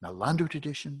great Nalanda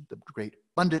tradition, the great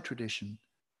Pandit tradition,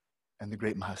 and the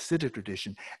great Mahasiddha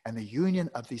tradition, and the union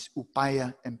of these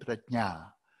upaya and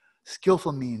prajna,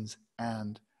 skillful means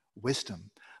and wisdom.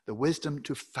 The wisdom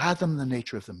to fathom the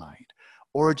nature of the mind,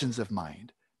 origins of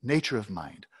mind, nature of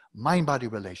mind, mind-body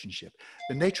relationship,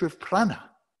 the nature of prana.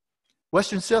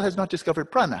 Western still has not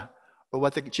discovered prana, or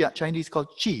what the Chinese call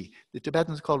qi, the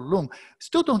Tibetans call lung.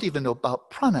 Still don't even know about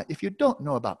prana. If you don't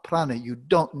know about prana, you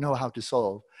don't know how to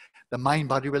solve the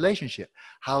mind-body relationship.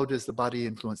 How does the body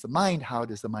influence the mind? How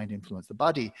does the mind influence the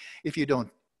body? If you don't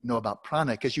know about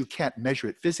prana, because you can't measure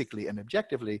it physically and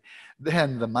objectively,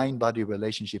 then the mind-body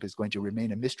relationship is going to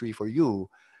remain a mystery for you,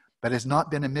 but has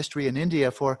not been a mystery in India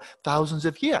for thousands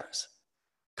of years.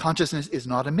 Consciousness is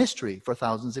not a mystery for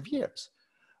thousands of years.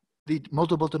 The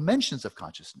multiple dimensions of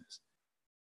consciousness,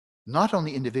 not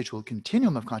only individual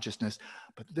continuum of consciousness,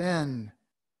 but then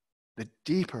the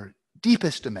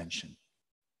deepest dimension.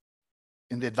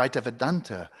 In the Advaita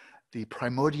Vedanta, the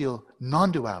primordial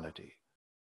non-duality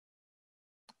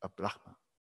of Brahma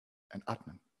and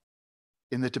Atman.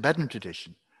 In the Tibetan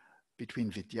tradition, between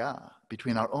Vidya,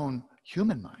 between our own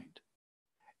human mind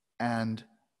and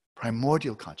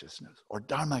primordial consciousness, or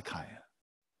Dharmakaya,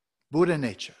 Buddha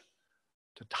nature,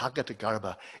 Tathagata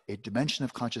Garbha, a dimension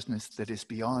of consciousness that is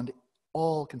beyond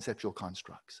all conceptual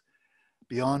constructs,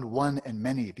 beyond one and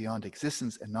many, beyond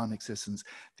existence and non-existence,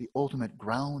 the ultimate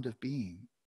ground of being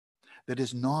that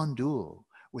is non-dual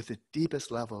with the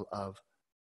deepest level of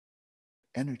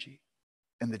energy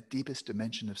and the deepest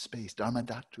dimension of space, Dharma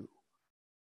Dhatu.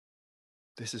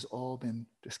 This has all been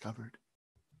discovered.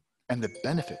 And the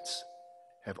benefits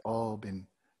have all been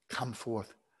come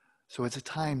forth. So it's a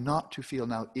time not to feel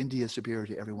now India is superior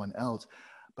to everyone else,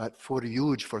 but for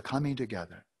huge, for coming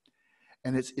together.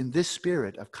 And it's in this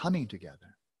spirit of coming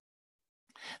together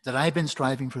that I've been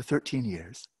striving for 13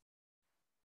 years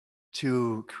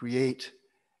to create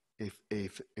a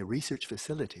research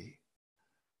facility,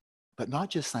 but not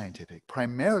just scientific,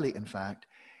 primarily, in fact,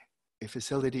 a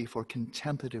facility for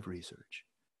contemplative research.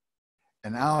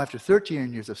 And now, after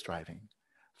 13 years of striving,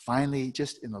 finally,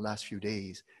 just in the last few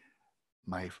days,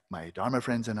 my Dharma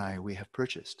friends and I, we have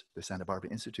purchased, the Santa Barbara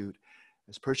Institute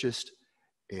has purchased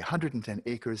 110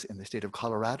 acres in the state of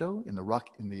Colorado, in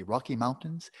the Rocky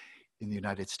Mountains, in the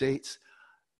United States,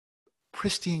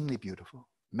 pristinely beautiful,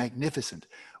 magnificent,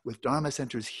 with Dharma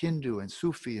centers, Hindu and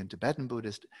Sufi and Tibetan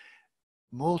Buddhist,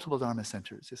 multiple Dharma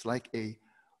centers. It's like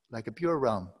a pure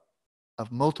realm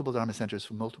of multiple Dharma centers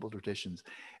from multiple traditions.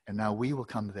 And now we will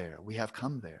come there. We have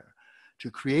come there to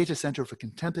create a center for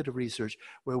contemplative research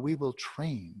where we will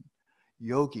train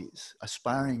yogis,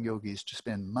 aspiring yogis, to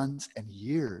spend months and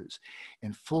years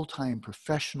in full-time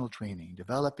professional training,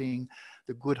 developing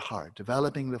the good heart,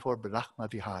 developing the four Brahma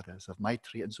Viharas of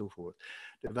Maitri and so forth,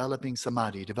 developing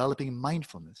samadhi, developing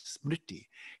mindfulness, smriti,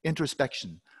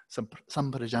 introspection,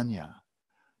 samprajanya,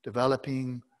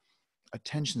 developing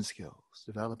attention skills,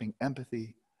 developing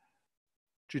empathy,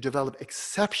 to develop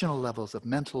exceptional levels of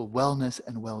mental wellness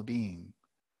and well-being,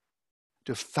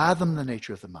 to fathom the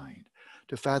nature of the mind,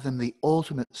 to fathom the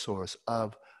ultimate source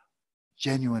of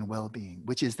genuine well-being,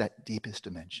 which is that deepest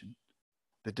dimension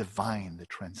the divine, the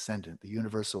transcendent, the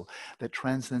universal, that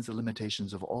transcends the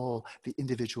limitations of all the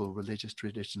individual religious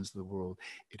traditions of the world.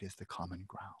 It is the common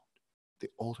ground, the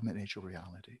ultimate nature of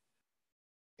reality,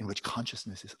 in which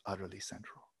consciousness is utterly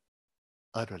central.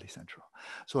 Utterly central.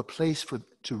 So a place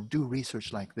to do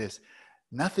research like this,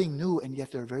 nothing new, and yet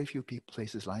there are very few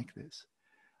places like this.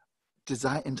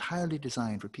 Entirely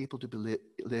designed for people to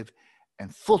live in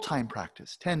full-time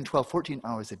practice, 10, 12, 14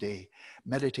 hours a day,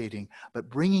 meditating, but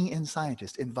bringing in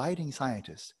scientists, inviting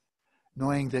scientists,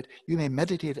 knowing that you may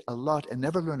meditate a lot and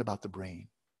never learn about the brain.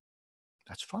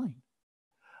 That's fine.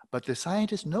 But the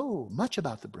scientists know much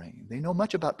about the brain. They know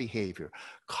much about behavior,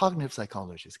 cognitive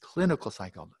psychologists, clinical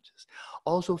psychologists,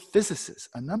 also physicists.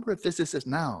 A number of physicists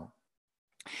now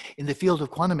in the field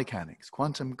of quantum mechanics,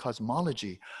 quantum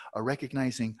cosmology, are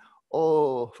recognizing,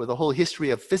 for the whole history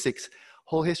of physics,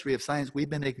 whole history of science, we've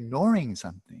been ignoring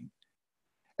something.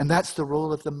 And that's the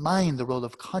role of the mind, the role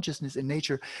of consciousness in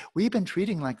nature. We've been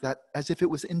treating like that as if it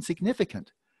was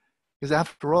insignificant. Because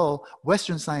after all,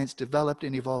 Western science developed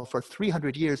and evolved for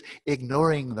 300 years,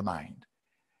 ignoring the mind.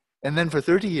 And then for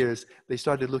 30 years, they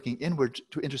started looking inward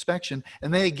to introspection,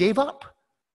 and they gave up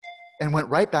and went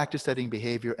right back to studying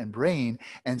behavior and brain,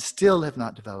 and still have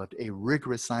not developed a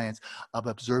rigorous science of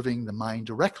observing the mind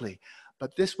directly.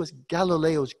 But this was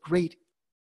Galileo's great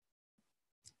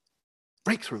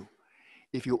breakthrough.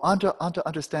 If you want to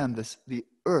understand this, the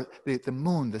earth, the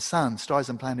moon, the sun, stars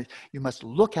and planets, you must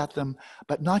look at them,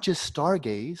 but not just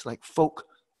stargaze, like folk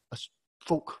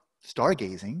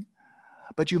stargazing,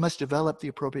 but you must develop the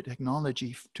appropriate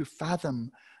technology to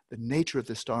fathom the nature of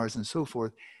the stars and so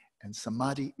forth. And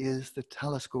samadhi is the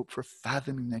telescope for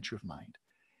fathoming the nature of mind.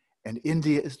 And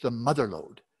India is the mother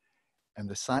lode. And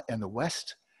the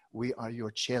West, we are your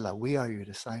chela, we are your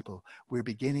disciple. We're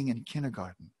beginning in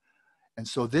kindergarten. And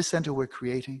so this center we're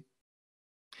creating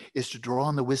is to draw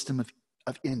on the wisdom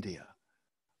of India,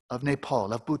 of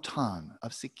Nepal, of Bhutan,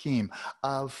 of Sikkim,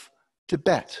 of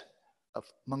Tibet, of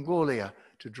Mongolia,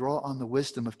 to draw on the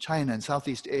wisdom of China and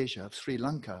Southeast Asia, of Sri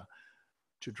Lanka,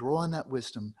 to draw on that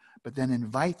wisdom, but then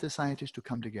invite the scientists to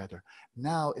come together.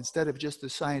 Now, instead of just the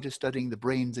scientists studying the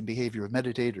brains and behavior of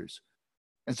meditators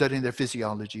and studying their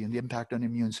physiology and the impact on the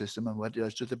immune system and what it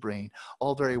does to the brain,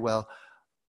 all very well.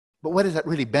 But what has that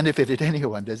really benefited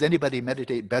anyone? Does anybody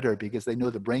meditate better because they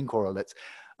know the brain correlates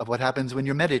of what happens when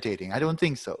you're meditating? I don't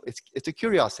think so. It's a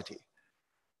curiosity.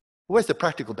 Where's the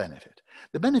practical benefit?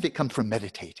 The benefit comes from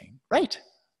meditating, right?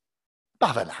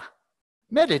 Bhavana.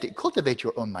 Meditate, cultivate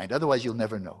your own mind, otherwise you'll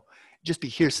never know. Just be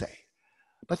hearsay.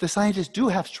 But the scientists do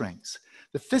have strengths.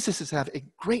 The physicists have a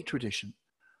great tradition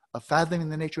of fathoming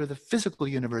the nature of the physical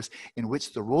universe, in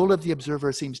which the role of the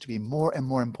observer seems to be more and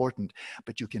more important.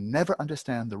 But you can never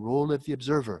understand the role of the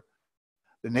observer,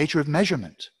 the nature of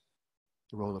measurement,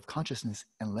 the role of consciousness,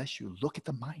 unless you look at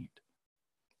the mind.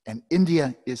 And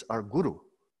India is our guru.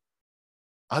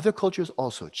 Other cultures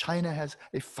also. China has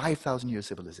a 5,000-year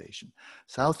civilization.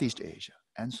 Southeast Asia,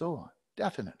 and so on,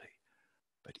 definitely.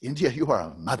 But India, you are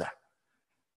a mother.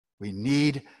 We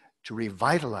need to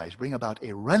revitalize, bring about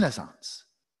a renaissance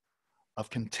of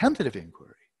contemplative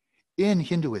inquiry in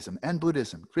Hinduism and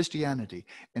Buddhism, Christianity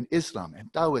and Islam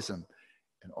and Taoism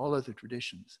and all other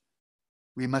traditions.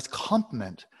 We must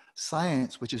complement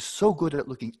science, which is so good at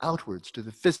looking outwards to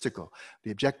the physical,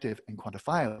 the objective and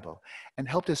quantifiable, and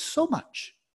helped us so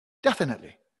much,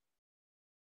 definitely,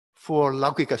 for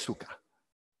Laukika Sukha.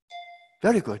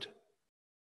 Very good.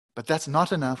 But that's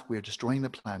not enough. We are destroying the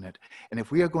planet. And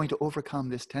if we are going to overcome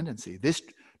this tendency, this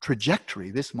trajectory,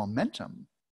 this momentum,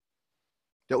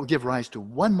 that will give rise to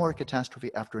one more catastrophe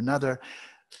after another,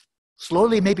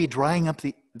 slowly maybe drying up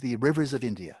the rivers of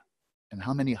India. And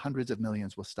how many hundreds of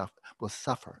millions will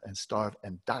suffer and starve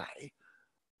and die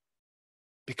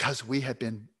because we have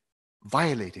been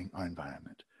violating our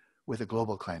environment with a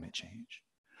global climate change.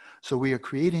 So we are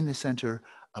creating the center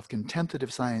of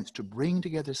contemplative science to bring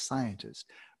together scientists,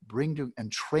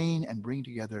 and train and bring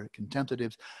together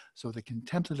contemplatives, so the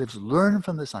contemplatives learn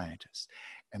from the scientists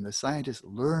and the scientists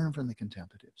learn from the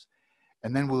contemplatives.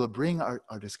 And then we'll bring our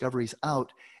discoveries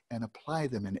out and apply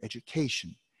them in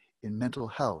education, in mental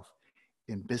health,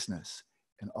 in business,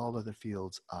 in all other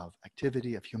fields of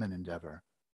activity, of human endeavor,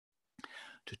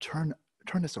 to turn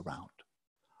us around,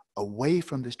 away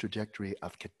from this trajectory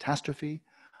of catastrophe,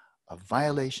 of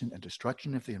violation and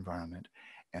destruction of the environment,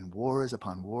 and wars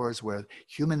upon wars where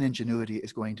human ingenuity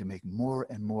is going to make more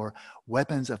and more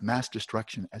weapons of mass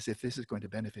destruction, as if this is going to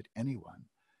benefit anyone.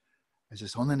 As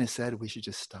His Holiness said, we should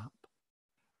just stop.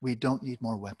 We don't need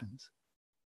more weapons.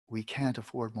 We can't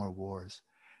afford more wars.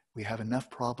 We have enough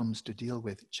problems to deal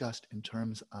with just in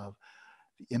terms of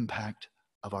the impact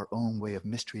of our own way of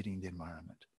mistreating the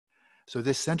environment. So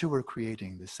this center we're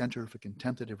creating, the Center for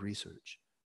Contemplative Research,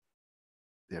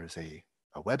 there's a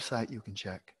website you can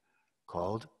check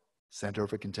called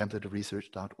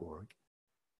centerforcontemplativeresearch.org.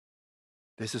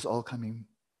 This is all coming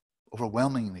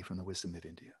overwhelmingly from the wisdom of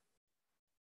India.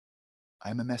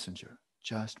 I'm a messenger,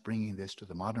 just bringing this to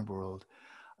the modern world.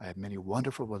 I have many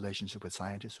wonderful relationships with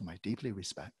scientists whom I deeply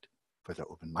respect for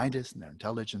their open-mindedness and their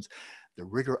intelligence, the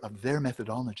rigor of their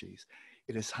methodologies.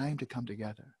 It is time to come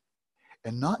together.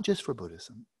 And not just for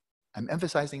Buddhism. I'm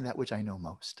emphasizing that which I know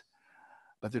most.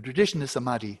 But the tradition of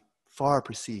samadhi far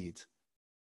precedes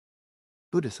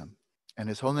Buddhism. And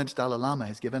His Holiness Dalai Lama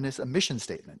has given us a mission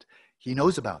statement. He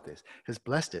knows about this, has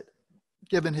blessed it,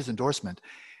 given his endorsement.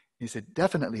 He said,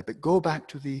 definitely, but go back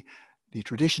to the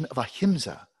tradition of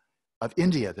ahimsa of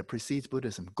India that precedes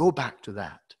Buddhism. Go back to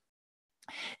that.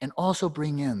 And also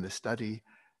bring in the study,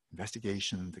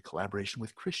 investigation, the collaboration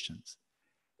with Christians.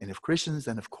 And if Christians,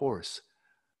 then of course,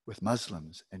 with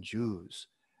Muslims and Jews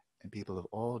and people of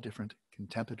all different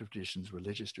contemplative traditions,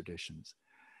 religious traditions.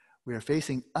 We are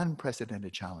facing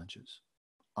unprecedented challenges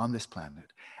on this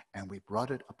planet, and we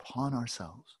brought it upon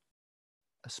ourselves.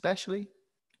 Especially,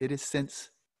 it is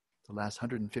since the last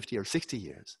 150 or 60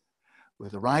 years,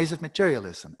 with the rise of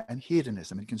materialism and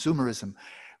hedonism and consumerism,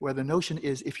 where the notion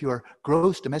is if your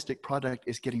gross domestic product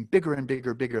is getting bigger and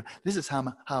bigger, this is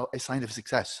how a sign of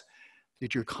success,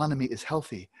 that your economy is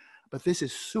healthy. But this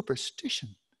is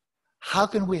superstition. How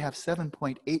can we have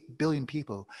 7.8 billion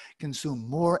people consume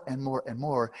more and more and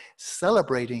more,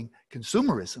 celebrating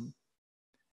consumerism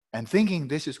and thinking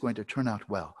this is going to turn out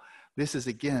well? This is,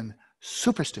 again,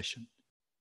 superstition.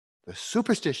 The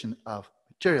superstition of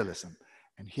materialism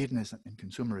and hedonism and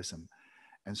consumerism.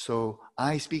 And so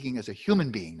I, speaking as a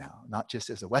human being now, not just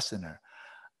as a Westerner,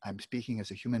 I'm speaking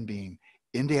as a human being.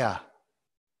 India,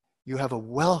 you have a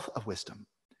wealth of wisdom.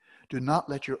 Do not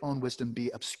let your own wisdom be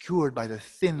obscured by the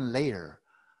thin layer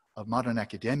of modern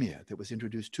academia that was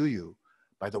introduced to you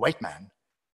by the white man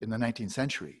in the 19th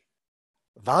century.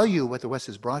 Value what the West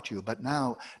has brought you, but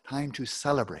now time to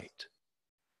celebrate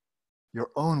your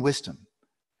own wisdom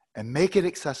and make it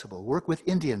accessible. Work with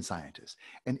Indian scientists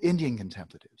and Indian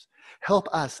contemplatives. Help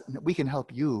us, and we can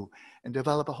help you, and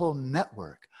develop a whole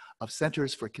network of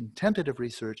centers for contemplative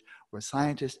research where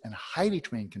scientists and highly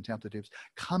trained contemplatives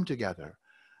come together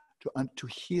to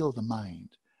heal the mind,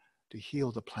 to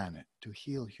heal the planet, to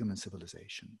heal human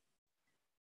civilization.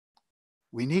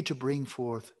 We need to bring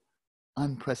forth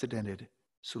unprecedented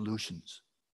solutions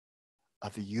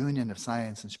of the union of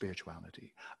science and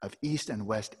spirituality, of East and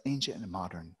West, ancient and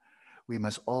modern. We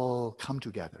must all come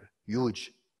together,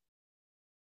 huge,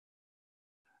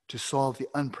 to solve the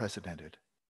unprecedented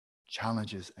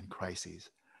challenges and crises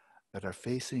that are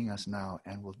facing us now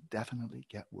and will definitely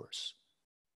get worse.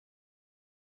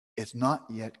 It's not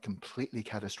yet completely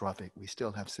catastrophic. We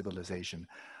still have civilization,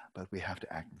 but we have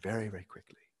to act very, very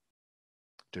quickly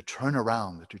to turn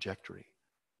around the trajectory,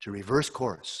 to reverse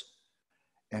course,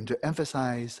 and to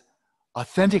emphasize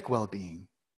authentic well-being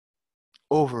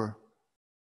over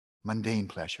mundane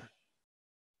pleasure,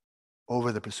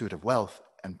 over the pursuit of wealth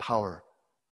and power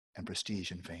and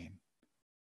prestige and fame.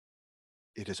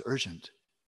 It is urgent,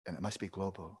 and it must be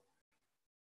global.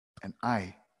 And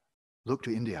I look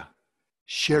to India.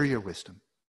 Share your wisdom.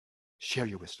 Share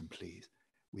your wisdom, please.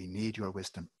 We need your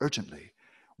wisdom urgently.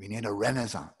 We need a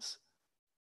renaissance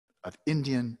of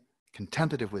Indian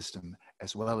contemplative wisdom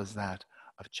as well as that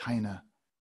of China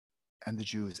and the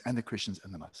Jews and the Christians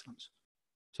and the Muslims.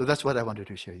 So that's what I wanted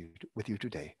to share with you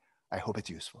today. I hope it's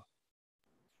useful.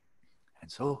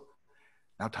 And so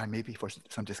now time maybe for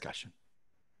some discussion.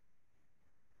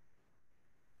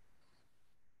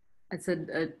 I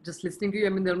said, just listening to you, I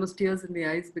mean, there are almost tears in the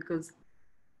eyes because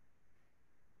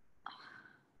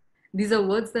these are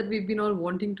words that we've been all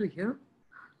wanting to hear.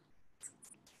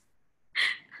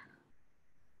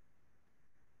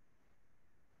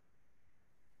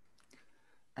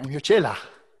 I'm your chela.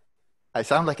 I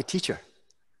sound like a teacher.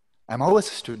 I'm always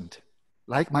a student,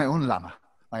 like my own Lama,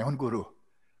 my own Guru.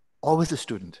 Always a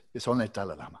student, His Holiness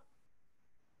Dalai Lama.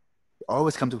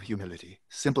 Always come to humility,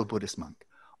 simple Buddhist monk,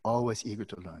 always eager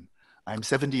to learn. I'm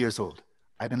 70 years old.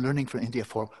 I've been learning from India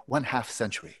for 1/2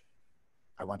 century.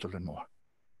 I want to learn more.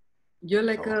 You're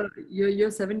like you're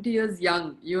 70 years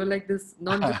young. You're like this,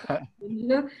 not just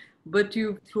here, but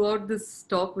you, throughout this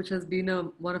talk, which has been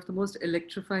one of the most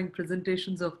electrifying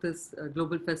presentations of this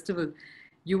global festival,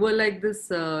 you were like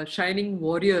this shining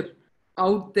warrior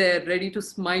out there, ready to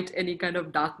smite any kind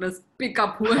of darkness, pick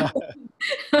up whoever,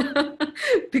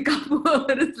 pick up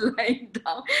whoever is lying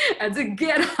down and say,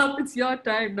 get up, it's your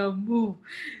time, now move.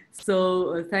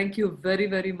 So thank you very,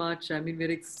 very much. I mean,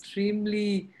 we're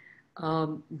extremely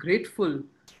grateful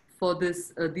for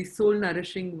this these soul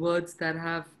nourishing words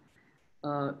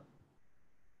uh,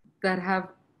 that have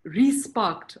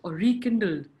re-sparked or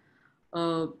rekindled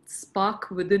a spark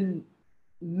within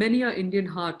many a Indian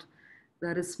heart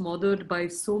that is smothered by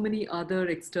so many other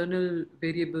external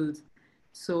variables.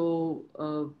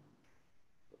 So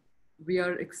we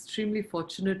are extremely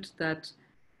fortunate that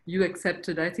you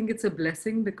accepted. I think it's a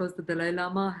blessing because the Dalai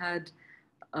Lama had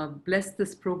blessed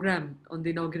this program on the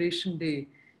inauguration day.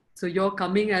 So your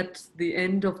coming at the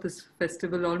end of this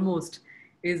festival almost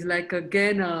is like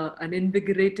again an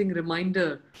invigorating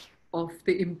reminder of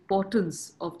the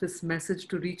importance of this message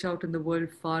to reach out in the world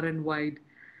far and wide.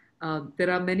 There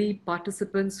are many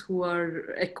participants who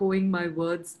are echoing my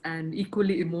words and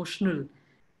equally emotional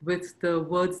with the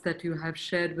words that you have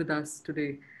shared with us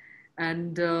today.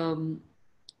 And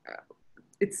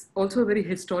it's also a very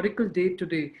historical day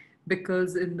today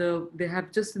because they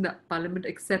have just in the parliament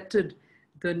accepted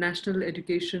the national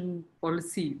education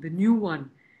policy, the new one,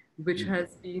 which has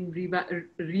been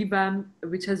revamped,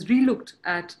 which has relooked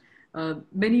at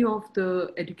many of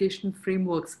the education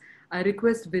frameworks. I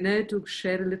request Vinay to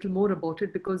share a little more about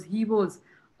it because he was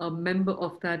a member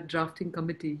of that drafting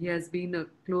committee. He has been a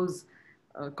close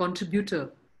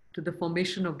contributor to the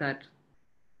formation of that.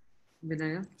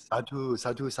 Vinaya? Sadhu,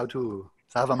 sadhu, sadhu.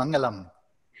 Savamangalam.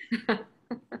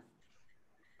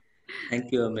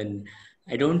 Thank you, Amin.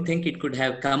 I don't think it could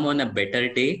have come on a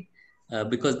better day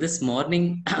because this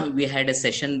morning we had a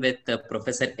session with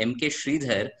Professor M.K.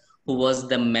 Sridhar, who was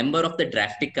the member of the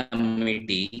drafting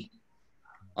committee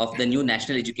of the new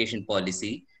national education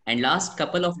policy. And last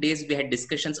couple of days, we had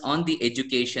discussions on the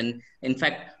education. In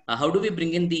fact, how do we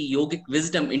bring in the yogic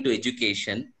wisdom into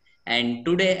education? And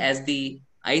today, as the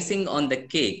icing on the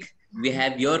cake, we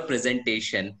have your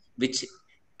presentation, which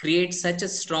creates such a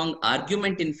strong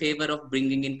argument in favor of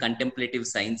bringing in contemplative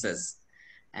sciences.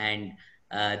 And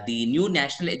the new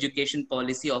national education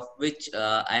policy, of which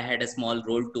I had a small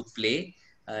role to play,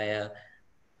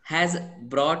 has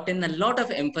brought in a lot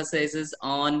of emphasis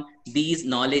on these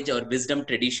knowledge or wisdom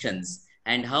traditions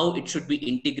and how it should be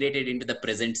integrated into the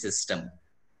present system.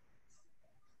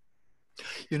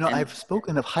 You know, I've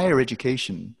spoken of higher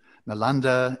education,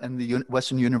 Nalanda and the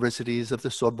Western universities of the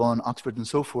Sorbonne, Oxford, and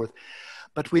so forth.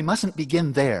 But we mustn't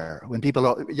begin there when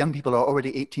young people are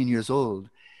already 18 years old.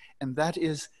 And that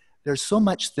is, there's so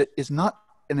much that is not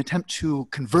an attempt to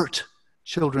convert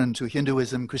children to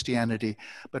Hinduism, Christianity,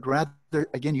 but rather,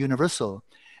 again, universal.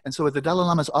 And so the Dalai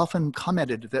Lama has often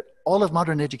commented that all of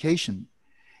modern education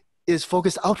is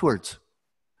focused outwards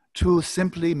to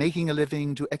simply making a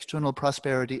living, to external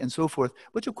prosperity and so forth,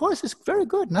 which of course is very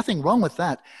good, nothing wrong with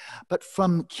that. But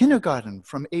from kindergarten,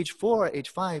 from age 4, age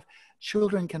 5,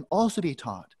 children can also be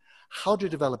taught how to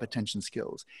develop attention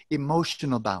skills,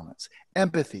 emotional balance,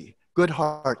 empathy, good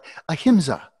heart,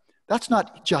 ahimsa. That's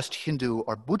not just Hindu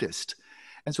or Buddhist.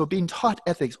 And so being taught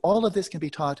ethics, all of this can be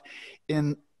taught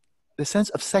in the sense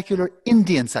of secular,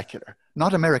 Indian secular,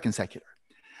 not American secular.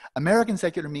 American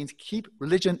secular means keep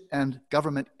religion and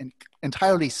government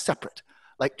entirely separate,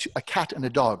 like a cat and a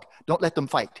dog. Don't let them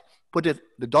fight. Put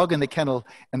the dog in the kennel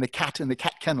and the cat in the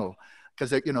cat kennel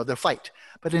because they're fight.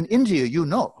 But in India,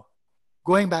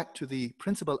 going back to the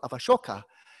principle of Ashoka,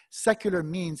 secular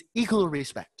means equal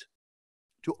respect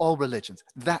to all religions.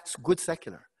 That's good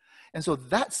secular. And so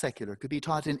that secular could be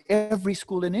taught in every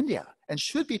school in India and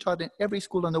should be taught in every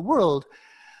school in the world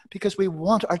because we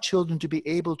want our children to be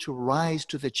able to rise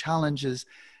to the challenges,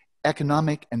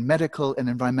 economic and medical and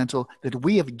environmental, that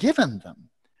we have given them.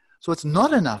 So it's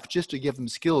not enough just to give them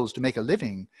skills to make a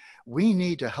living. We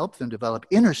need to help them develop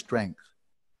inner strength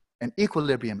and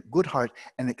equilibrium, good heart,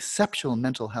 and exceptional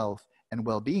mental health and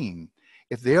well-being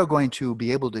if they are going to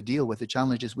be able to deal with the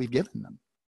challenges we've given them.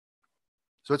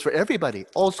 So it's for everybody,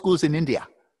 all schools in India.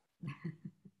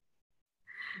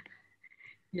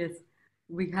 Yes,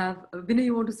 we have, Vinay,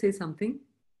 you want to say something?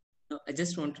 No, I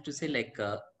just wanted to say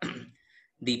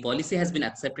the policy has been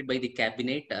accepted by the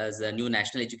cabinet as a new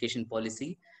national education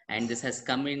policy. And this has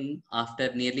come in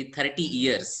after nearly 30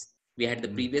 years. We had the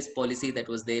previous policy that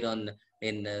was there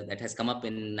that has come up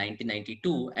in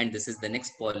 1992. And this is the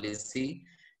next policy.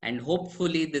 And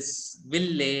hopefully this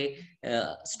will lay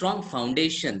strong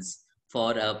foundations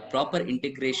for a proper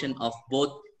integration of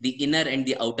both the inner and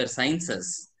the outer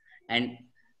sciences. And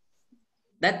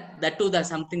that too, that's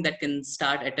something that can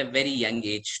start at a very young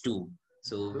age too.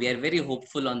 So we are very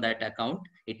hopeful on that account.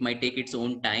 It might take its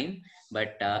own time,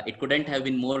 but it couldn't have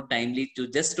been more timely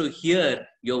to hear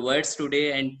your words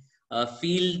today and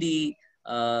feel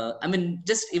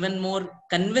just even more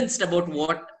convinced about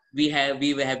what we have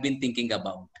been thinking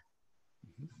about.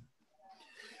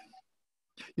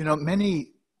 You know,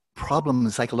 many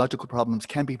problems, psychological problems,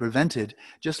 can be prevented,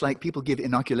 just like people give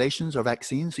inoculations or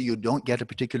vaccines so you don't get a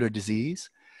particular disease.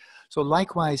 So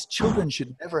likewise, children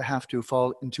should never have to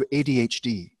fall into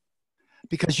ADHD,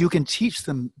 because you can teach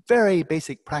them very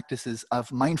basic practices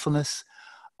of mindfulness,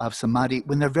 of samadhi,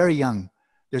 when they're very young.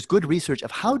 There's good research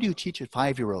of how do you teach a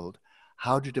 5-year-old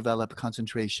how to develop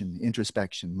concentration,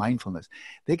 introspection, mindfulness.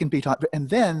 They can be taught, and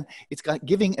then it's got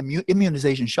giving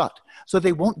immunization shot, so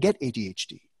they won't get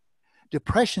ADHD.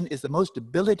 Depression is the most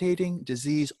debilitating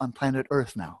disease on planet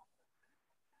Earth now.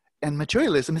 And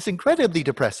materialism is incredibly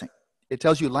depressing. It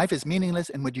tells you life is meaningless,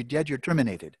 and when you're dead, you're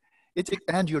terminated.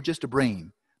 And you're just a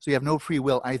brain, so you have no free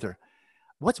will either.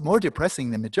 What's more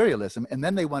depressing than materialism? And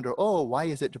then they wonder, oh, why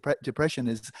is it depression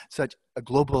is such a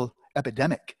global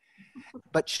epidemic?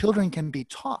 But children can be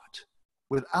taught,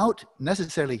 without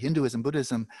necessarily Hinduism,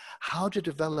 Buddhism, how to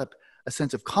develop a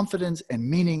sense of confidence and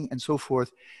meaning and so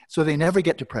forth, so they never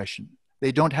get depression.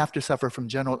 They don't have to suffer from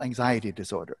general anxiety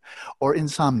disorder or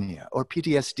insomnia or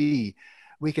PTSD.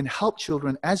 We can help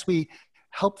children as we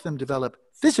help them develop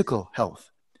physical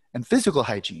health and physical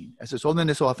hygiene. As His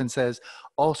Holiness often says,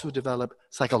 also develop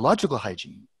psychological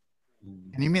hygiene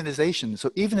and immunization. So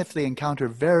even if they encounter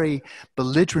very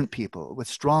belligerent people with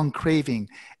strong craving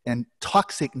and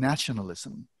toxic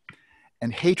nationalism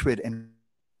and hatred and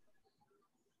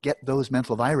get those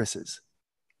mental viruses,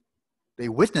 they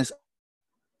witness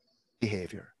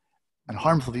behavior and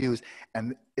harmful views,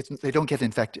 and they don't get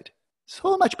infected.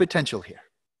 So much potential here.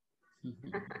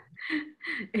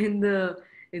 In the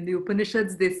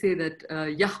Upanishads, they say that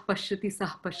yah pashyati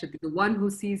sah pashyati, the one who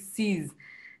sees, sees.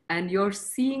 And your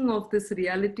seeing of this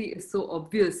reality is so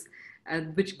obvious,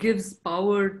 and which gives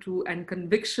power to and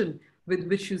conviction with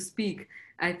which you speak.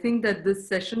 I think that this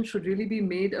session should really be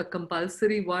made a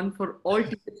compulsory one for all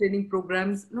teacher training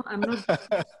programs. No, I'm not.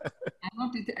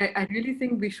 I really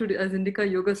think we should, as Indica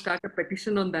Yoga, start a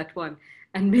petition on that one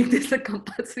and make this a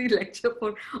compulsory lecture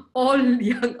for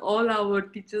all our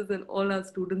teachers and all our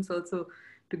students also,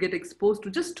 to get exposed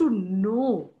to, just to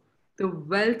know the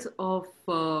wealth of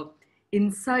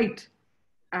insight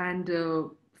and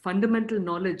fundamental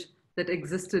knowledge that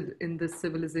existed in this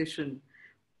civilization,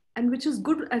 and which is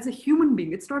good as a human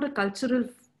being. It's not a cultural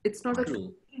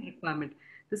requirement.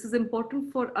 This is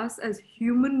important for us as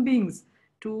human beings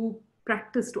to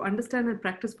practice, to understand and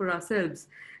practice for ourselves.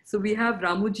 So we have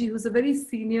Ramuji, who's a very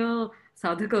senior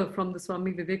sadhaka from the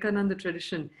Swami Vivekananda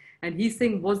tradition. And he's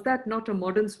saying, was that not a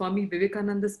modern Swami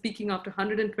Vivekananda speaking after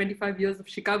 125 years of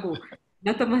Chicago?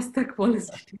 Natamastak Wallace.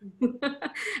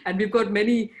 And we've got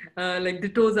many like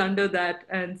dittos under that,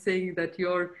 and saying that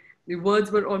the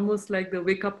words were almost like the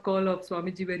wake-up call of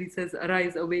Swamiji, where he says,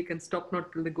 arise, awake, and stop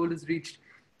not till the goal is reached.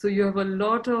 So you have a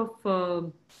lot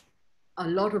of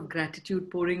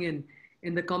gratitude pouring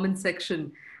in the comment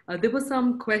section. There were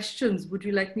some questions. Would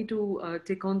you like me to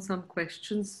take on some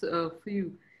questions for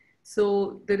you?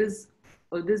 So there's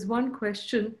one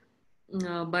question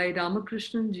by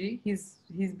Ramakrishnan ji. He's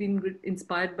been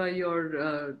inspired by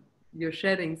your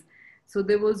sharings. So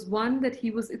there was one that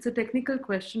it's a technical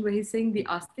question where he's saying the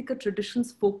Astika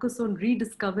traditions focus on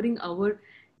rediscovering our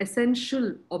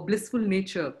essential or blissful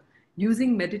nature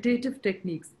using meditative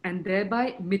techniques and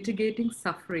thereby mitigating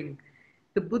suffering.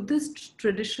 The Buddhist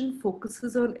tradition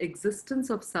focuses on existence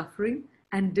of suffering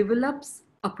and develops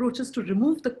approaches to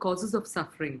remove the causes of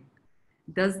suffering.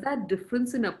 Does that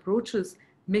difference in approaches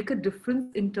make a difference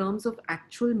in terms of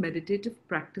actual meditative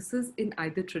practices in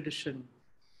either tradition?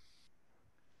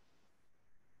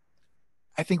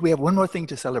 I think we have one more thing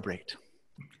to celebrate.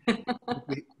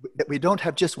 That we don't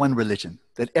have just one religion,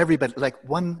 that everybody, like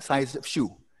one size of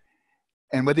shoe.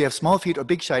 And whether you have small feet or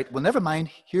big feet, well, never mind,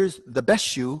 here's the best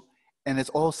shoe, and it's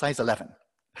all size 11.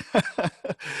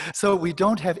 So we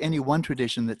don't have any one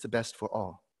tradition that's the best for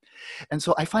all. And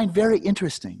so I find very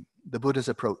interesting the Buddha's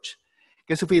approach.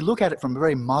 Because if we look at it from a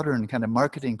very modern kind of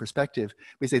marketing perspective,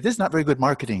 we say, this is not very good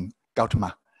marketing,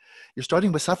 Gautama. You're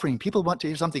starting with suffering. People want to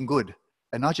hear something good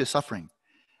and not just suffering.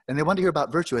 And they want to hear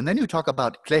about virtue. And then you talk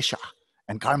about klesha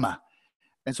and karma.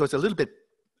 And so it's a little bit,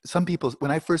 some people,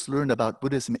 when I first learned about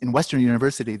Buddhism in Western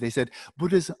University, they said,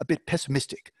 Buddha's a bit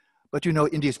pessimistic. But you know,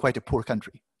 India is quite a poor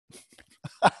country.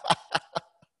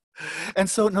 And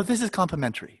so, no, this is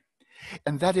complementary.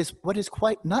 And that is what is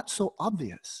quite not so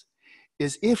obvious,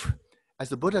 is if, as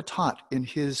the Buddha taught in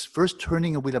his first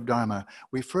turning of wheel of Dharma,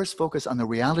 we first focus on the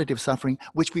reality of suffering,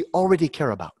 which we already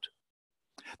care about.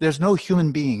 There's no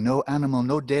human being, no animal,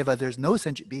 no deva, there's no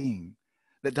sentient being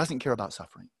that doesn't care about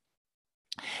suffering.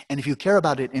 And if you care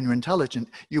about it and you're intelligent,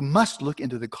 you must look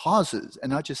into the causes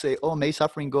and not just say, oh, may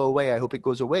suffering go away, I hope it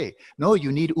goes away. No,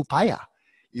 you need upaya.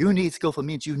 You need skillful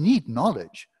means. You need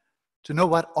knowledge to know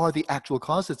what are the actual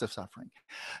causes of suffering.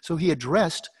 So he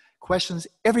addressed questions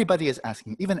everybody is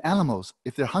asking. Even animals,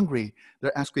 if they're hungry,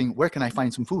 they're asking, where can I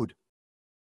find some food?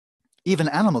 Even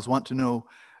animals want to know,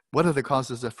 what are the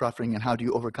causes of suffering and how do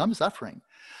you overcome suffering?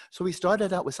 So we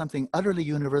started out with something utterly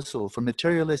universal for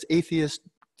materialists, atheists,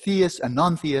 theists, and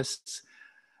non-theists.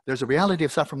 There's a reality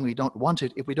of suffering. We don't want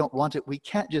it. If we don't want it, we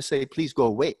can't just say, please go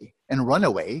away and run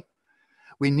away.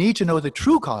 We need to know the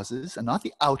true causes and not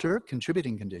the outer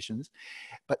contributing conditions.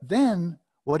 But then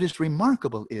what is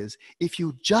remarkable is if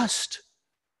you just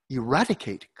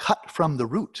eradicate, cut from the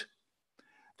root,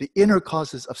 the inner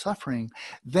causes of suffering,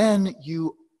 then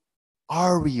you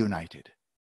are reunited.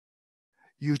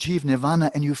 You achieve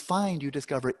nirvana and you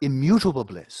discover immutable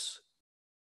bliss,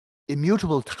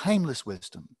 immutable, timeless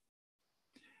wisdom.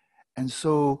 And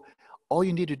so all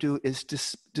you need to do is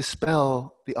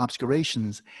dispel the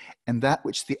obscurations, and that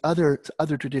which the other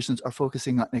traditions are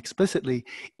focusing on explicitly,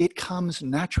 it comes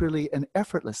naturally and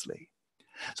effortlessly.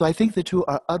 So I think the two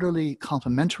are utterly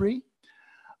complementary,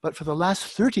 but for the last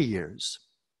 30 years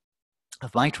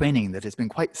of my training that has been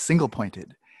quite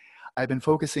single-pointed, I've been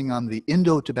focusing on the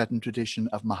Indo-Tibetan tradition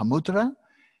of Mahamudra,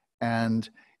 and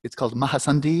it's called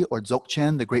Mahasandhi or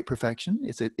Dzogchen, the Great Perfection.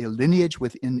 It's a lineage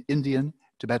within Indian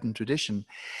Tibetan tradition.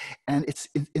 And it's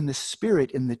in the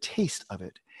spirit, in the taste of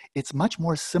it, it's much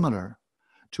more similar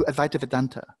to Advaita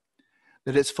Vedanta,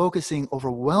 that it's focusing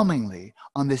overwhelmingly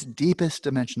on this deepest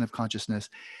dimension of consciousness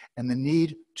and the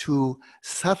need to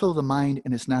settle the mind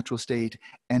in its natural state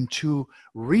and to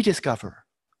rediscover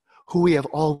who we have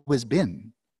always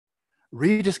been,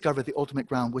 rediscover the ultimate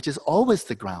ground, which is always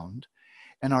the ground.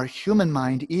 And our human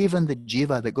mind, even the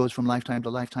jiva that goes from lifetime to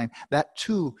lifetime, that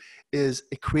too is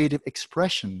a creative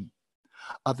expression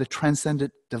of the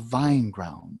transcendent divine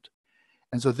ground.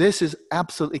 And so this has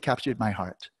absolutely captured my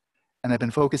heart. And I've been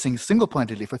focusing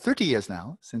single-pointedly for 30 years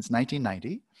now, since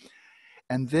 1990.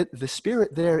 And the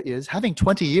spirit there is, having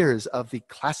 20 years of the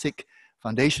classic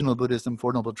foundational Buddhism,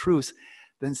 Four Noble Truths,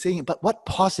 then saying, but what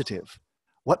positive,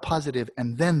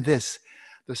 and then this,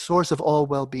 the source of all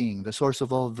well-being, the source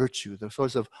of all virtue, the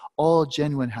source of all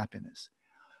genuine happiness,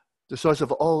 the source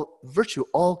of all virtue,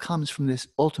 all comes from this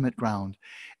ultimate ground.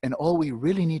 And all we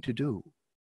really need to do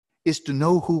is to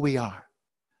know who we are.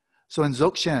 So in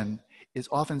Dzogchen, it's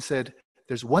often said,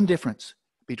 there's one difference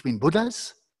between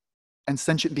Buddhas and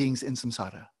sentient beings in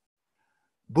samsara.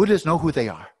 Buddhas know who they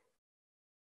are,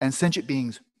 and sentient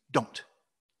beings don't.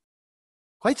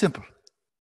 Quite simple.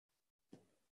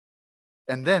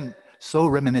 And then, so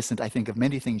reminiscent, I think, of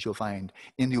many things you'll find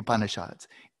in the Upanishads,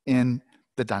 in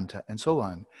Vedanta, and so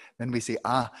on. Then we say,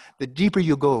 the deeper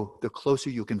you go, the closer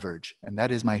you converge. And that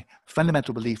is my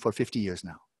fundamental belief for 50 years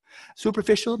now.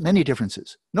 Superficial, many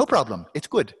differences. No problem, it's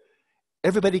good.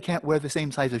 Everybody can't wear the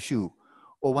same size of shoe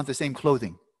or want the same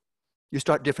clothing. You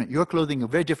start different. Your clothing is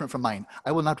very different from mine.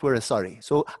 I will not wear a sari,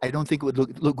 so I don't think it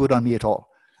would look good on me at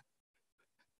all.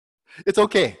 It's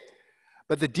okay.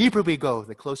 But the deeper we go,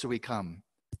 the closer we come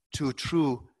to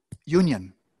true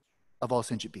union of all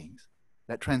sentient beings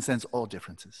that transcends all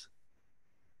differences.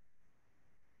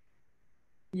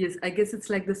 Yes, I guess it's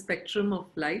like the spectrum of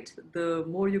light. The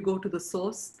more you go to the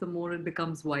source, the more it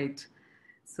becomes white.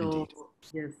 So, Indeed.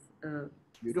 yes.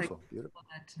 Beautiful, thank you beautiful. for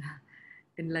that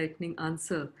enlightening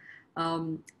answer.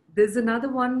 There's another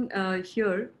one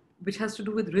here which has to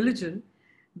do with religion,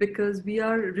 because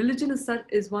religion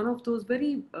is one of those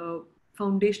very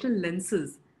foundational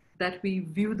lenses that we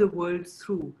view the world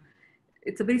through.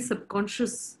 It's a very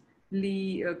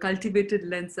subconsciously cultivated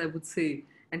lens, I would say,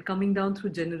 and coming down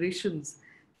through generations.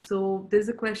 So there's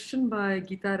a question by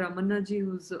Geeta Ramannaji,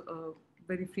 who's a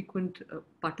very frequent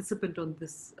participant on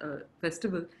this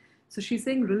festival. So she's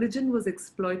saying religion was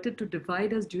exploited to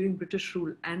divide us during British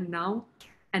rule, and now,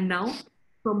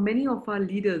 from many of our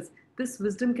leaders, this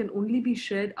wisdom can only be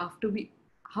shared after we.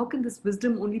 How can this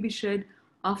wisdom only be shared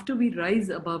after we rise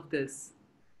above this?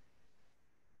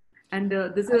 And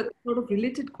there's a sort of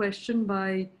related question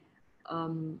by.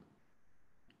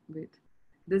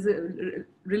 There's a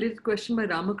related question by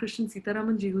Ramakrishnan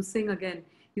Sitaramanji, who's saying again,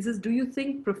 he says, do you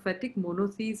think prophetic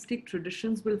monotheistic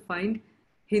traditions will find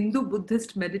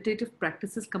Hindu-Buddhist meditative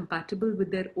practices compatible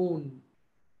with their own?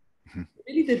 Mm-hmm.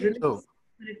 Really, the religious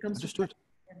when it comes understood.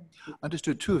 to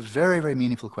Understood. Two very, very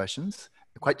meaningful questions,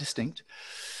 quite distinct.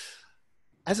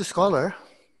 As a scholar,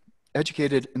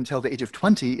 educated until the age of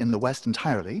 20 in the West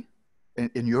entirely,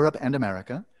 in Europe and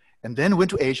America, and then went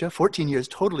to Asia, 14 years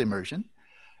total immersion,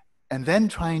 and then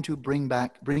trying to bring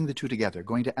the two together,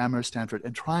 going to Amherst, Stanford,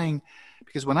 and trying,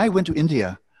 because when I went to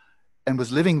India and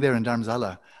was living there in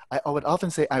Dharamsala, I would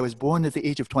often say I was born at the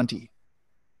age of 20,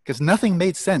 because nothing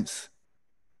made sense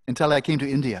until I came to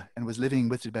India and was living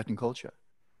with Tibetan culture.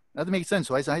 Nothing makes sense.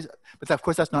 But of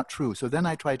course, that's not true. So then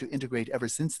I tried to integrate ever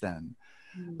since then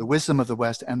the wisdom of the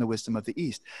West and the wisdom of the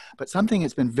East. But something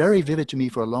that's been very vivid to me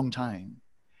for a long time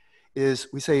is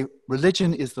we say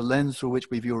religion is the lens through which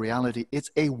we view reality. It's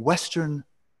a Western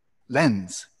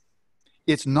lens.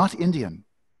 It's not Indian.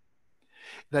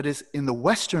 That is, in the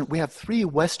Western, we have three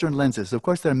Western lenses. Of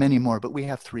course, there are many more, but we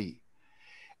have three.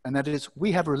 And that is,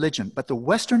 we have religion, but the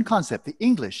Western concept, the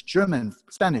English, German,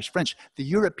 Spanish, French, the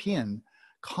European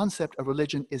concept of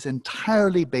religion is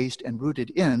entirely based and rooted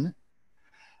in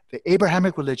the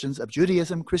Abrahamic religions of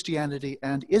Judaism, Christianity,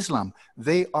 and Islam.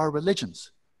 They are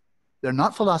religions. They're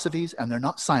not philosophies and they're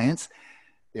not science.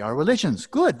 They are religions.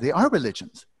 Good, they are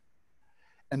religions.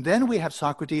 And then we have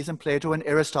Socrates and Plato and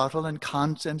Aristotle and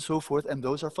Kant and so forth, and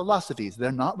those are philosophies.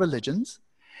 They're not religions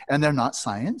and they're not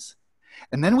science.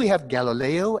 And then we have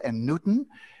Galileo and Newton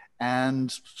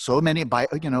and so many,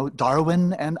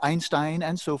 Darwin and Einstein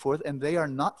and so forth, and they are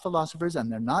not philosophers and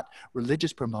they're not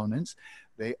religious proponents.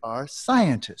 They are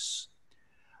scientists.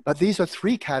 But these are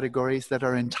three categories that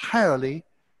are entirely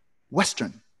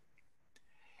Western.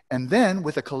 And then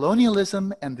with the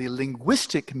colonialism and the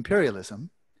linguistic imperialism,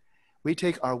 we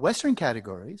take our Western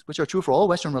categories, which are true for all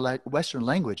Western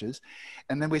languages,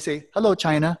 and then we say, hello,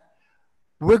 China,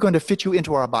 we're going to fit you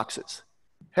into our boxes.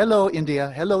 Hello,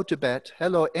 India. Hello, Tibet.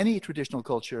 Hello, any traditional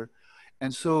culture.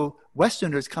 And so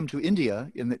Westerners come to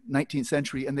India in the 19th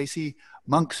century and they see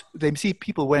monks, they see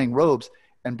people wearing robes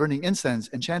and burning incense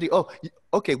and chanting, oh,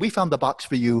 okay, we found the box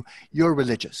for you. You're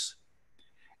religious.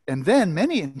 And then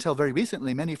until very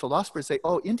recently, many philosophers say,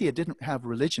 oh, India didn't have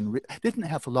religion, didn't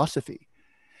have philosophy,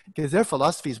 because their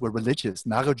philosophies were religious,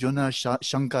 Nagarjuna,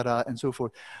 Shankara, and so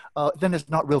forth. Then it's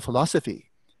not real philosophy,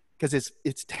 because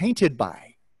it's tainted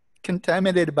by,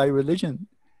 contaminated by religion.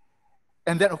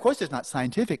 And then, of course, it's not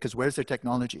scientific, because where's their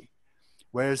technology?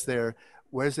 Where's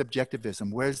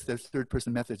objectivism? Where's their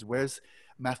third-person methods? Where's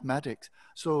mathematics?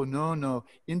 So no,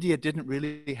 India didn't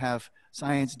really have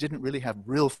science, didn't really have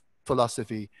real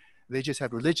philosophy. They just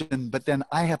had religion. But then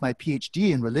I have my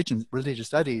PhD in religious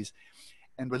studies.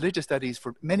 And religious studies,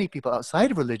 for many people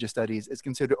outside of religious studies, is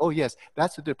considered, oh yes,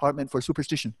 that's the department for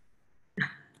superstition.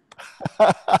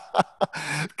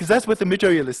 Because that's what the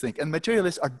materialists think. And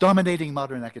materialists are dominating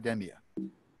modern academia.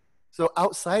 So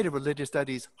outside of religious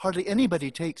studies, hardly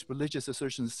anybody takes religious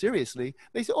assertions seriously.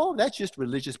 They say, oh, that's just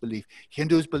religious belief.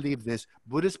 Hindus believe this,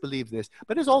 Buddhists believe this,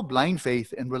 but it's all blind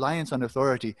faith and reliance on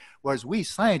authority. Whereas we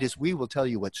scientists, we will tell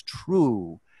you what's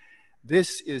true.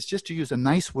 This is, just to use a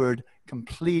nice word,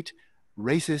 complete,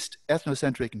 racist,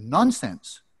 ethnocentric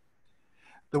nonsense.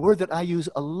 The word that I use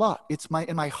a lot,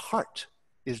 in my heart,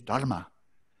 is Dharma.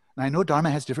 And I know Dharma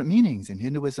has different meanings in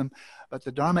Hinduism, but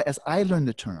the Dharma, as I learned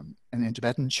the term, and in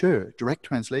Tibetan, Chö, direct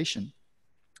translation,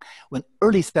 when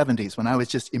early 70s, when I was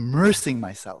just immersing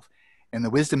myself in the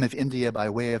wisdom of India by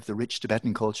way of the rich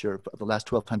Tibetan culture of the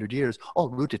last 1,200 years, all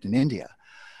rooted in India,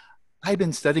 I'd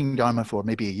been studying Dharma for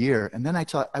maybe a year, and then I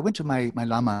went to my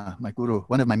Lama, my guru,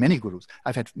 one of my many gurus.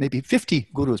 I've had maybe 50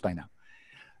 gurus by now.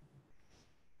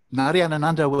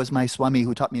 Naryanananda was my Swami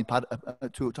who taught me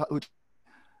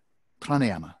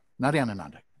pranayama.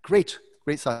 Naryanananda, great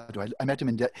sadhu. I met him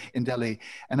in Delhi,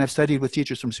 and I've studied with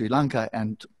teachers from Sri Lanka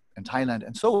and Thailand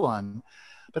and so on.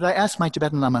 But I asked my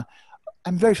Tibetan Lama,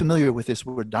 I'm very familiar with this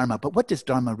word Dharma, but what does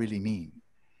Dharma really mean?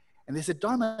 And they said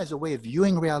Dharma is a way of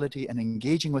viewing reality and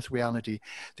engaging with reality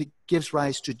that gives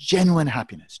rise to genuine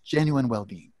happiness, genuine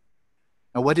well-being.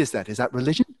 Now, what is that? Is that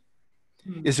religion?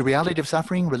 Is the reality of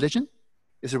suffering religion?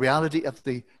 Is the reality of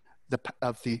the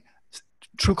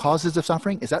true causes of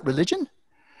suffering, is that religion?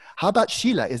 How about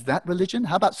Shila? Is that religion?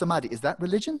 How about Samadhi? Is that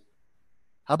religion?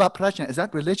 How about Prajna? Is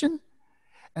that religion?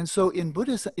 And so in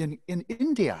Buddhism, in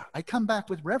India, I come back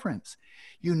with reverence.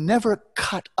 You never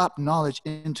cut up knowledge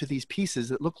into these pieces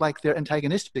that look like they're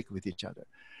antagonistic with each other.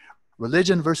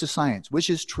 Religion versus science, which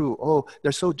is true? Oh,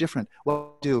 they're so different.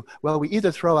 What do? Well, we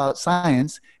either throw out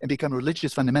science and become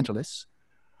religious fundamentalists,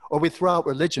 or we throw out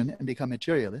religion and become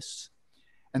materialists.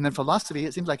 And then philosophy,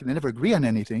 it seems like they never agree on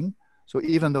anything. So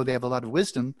even though they have a lot of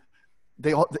wisdom,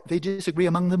 they disagree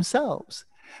among themselves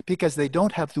because they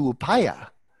don't have the upaya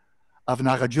of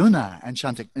Nagarjuna and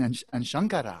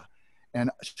Shankara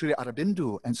and Sri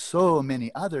Aurobindo and so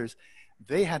many others.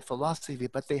 They had philosophy,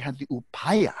 but they had the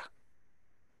upaya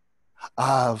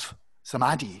of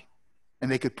samadhi.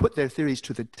 And they could put their theories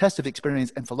to the test of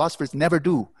experience, and philosophers never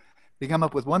do. They come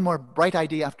up with one more bright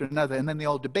idea after another, and then they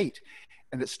all debate.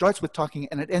 And it starts with talking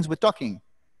and it ends with talking.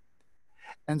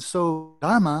 And so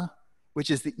Dharma, which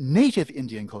is the native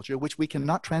Indian culture, which we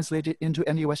cannot translate it into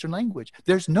any Western language.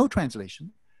 There's no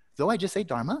translation, though I just say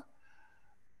Dharma,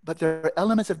 but there are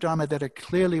elements of Dharma that are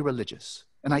clearly religious,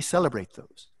 and I celebrate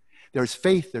those. There's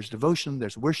faith, there's devotion,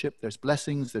 there's worship, there's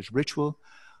blessings, there's ritual.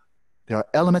 There are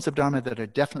elements of Dharma that are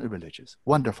definitely religious.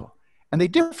 Wonderful. And they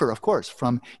differ, of course,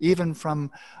 even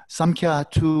from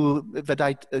Samkhya to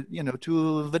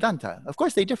Vedanta. Of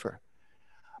course, they differ.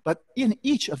 But in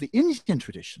each of the Indian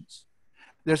traditions,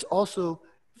 there's also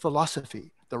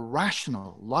philosophy, the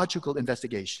rational, logical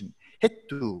investigation,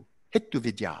 hitu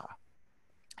vidya.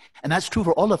 And that's true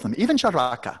for all of them. Even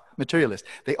Charaka, materialists,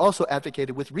 they also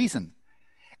advocated with reason.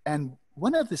 And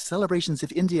one of the celebrations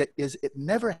of India is it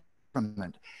never had a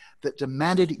government that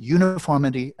demanded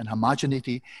uniformity and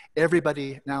homogeneity.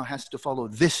 Everybody now has to follow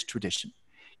this tradition.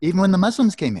 Even when the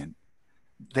Muslims came in,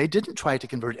 they didn't try to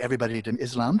convert everybody to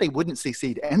Islam. They wouldn't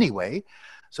succeed anyway.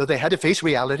 So they had to face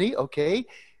reality. Okay,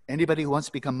 anybody who wants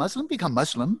to become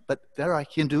Muslim, but there are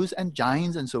Hindus and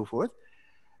Jains and so forth.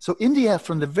 So India,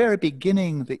 from the very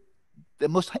beginning, the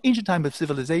most ancient time of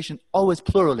civilization, always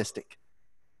pluralistic,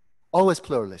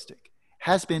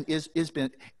 has been,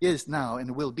 is now,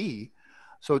 and will be.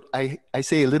 So I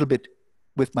say a little bit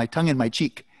with my tongue in my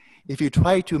cheek, if you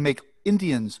try to make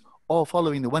Indians all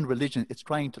following the one religion, it's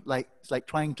like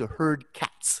trying to herd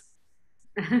cats.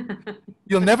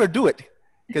 You'll never do it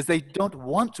because they don't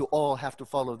want to all have to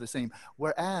follow the same.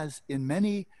 Whereas in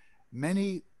many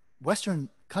Western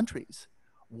countries,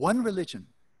 one religion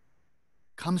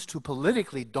comes to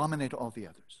politically dominate all the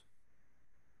others.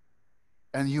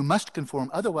 And you must conform,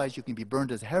 otherwise you can be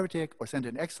burned as a heretic or sent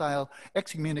in exile,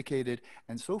 excommunicated,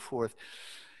 and so forth.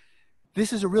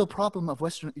 This is a real problem of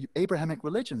Western Abrahamic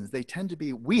religions. They tend to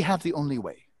be, we have the only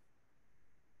way.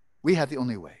 We have the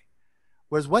only way.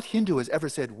 Whereas what Hindu has ever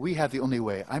said, we have the only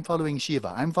way. I'm following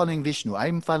Shiva, I'm following Vishnu,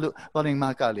 I'm following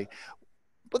Mahakali.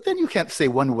 But then you can't say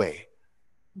one way.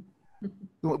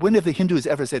 When have the Hindus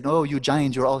ever said, oh, you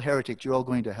Jains, you're all heretics, you're all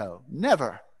going to hell?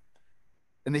 Never.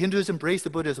 And the Hindus embrace the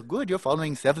Buddha as, good, you're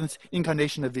following seventh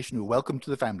incarnation of Vishnu. Welcome to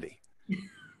the family.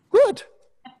 Good.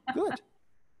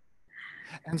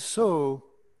 And so,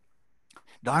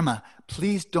 Dharma,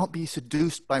 please don't be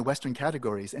seduced by Western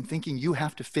categories and thinking you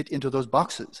have to fit into those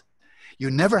boxes. You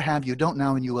never have, you don't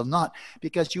now, and you will not,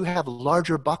 because you have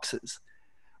larger boxes.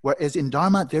 Whereas in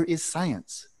Dharma, there is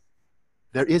science.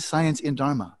 There is science in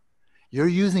Dharma. You're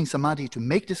using samadhi to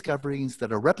make discoveries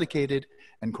that are replicated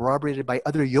and corroborated by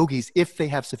other yogis if they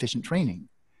have sufficient training.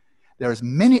 There's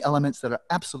many elements that are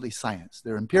absolutely science.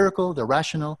 They're empirical, they're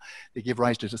rational, they give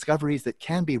rise to discoveries that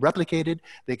can be replicated.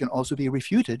 They can also be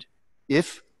refuted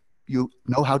if you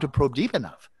know how to probe deep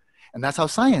enough. And that's how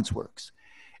science works.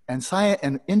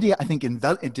 And India, I think,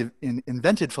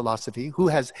 invented philosophy, who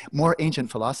has more ancient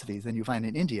philosophies than you find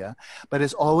in India, but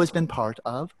has always been part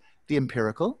of the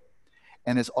empirical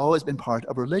and has always been part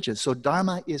of religious. So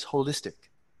Dharma is holistic.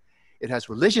 It has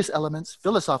religious elements,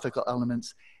 philosophical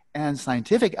elements, and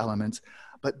scientific elements,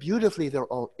 but beautifully they're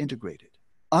all integrated.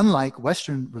 Unlike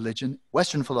Western religion,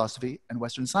 Western philosophy, and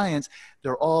Western science,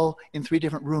 they're all in 3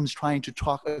 different rooms trying to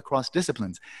talk across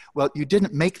disciplines. Well, you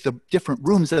didn't make the different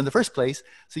rooms in the first place,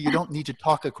 so you don't need to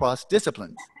talk across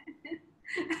disciplines.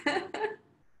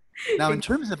 Now, in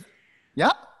terms of,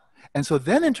 and so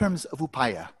then in terms of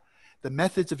upaya, the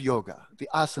methods of yoga, the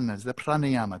asanas, the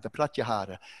pranayama, the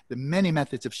pratyahara, the many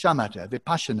methods of shamatha,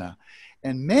 vipassana,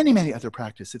 and many, many other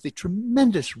practices, the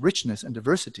tremendous richness and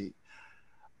diversity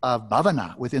of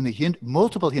bhavana within the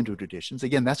multiple Hindu traditions.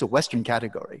 Again, that's a Western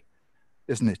category,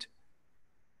 isn't it?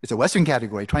 It's a Western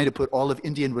category, trying to put all of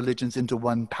Indian religions into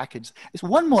one package. It's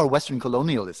one more Western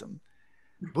colonialism.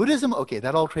 Buddhism, okay,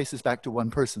 that all traces back to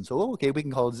one person. So, okay, we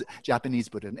can call it Japanese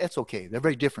Buddha, and it's okay. They're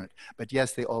very different. But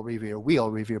yes, we all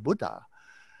revere Buddha.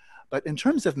 But in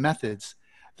terms of methods,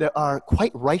 there are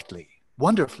quite rightly,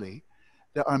 wonderfully,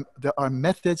 there are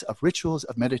methods of rituals,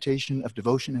 of meditation, of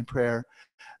devotion and prayer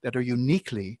that are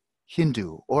uniquely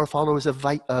Hindu or followers of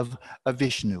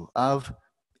Vishnu, of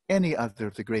any other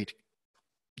of the great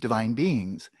divine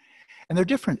beings. And they're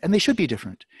different, and they should be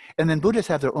different. And then Buddhists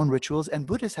have their own rituals, and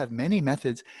Buddhists have many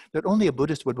methods that only a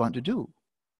Buddhist would want to do.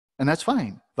 And that's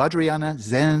fine. Vajrayana,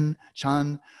 Zen,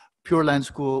 Chan, Pure Land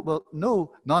School. Well,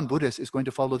 no non-Buddhist is going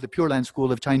to follow the Pure Land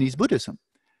School of Chinese Buddhism.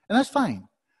 And that's fine.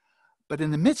 But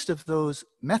in the midst of those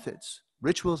methods,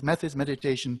 rituals, methods,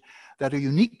 meditation, that are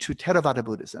unique to Theravada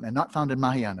Buddhism and not found in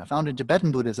Mahayana, found in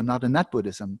Tibetan Buddhism, not in that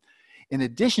Buddhism, in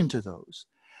addition to those,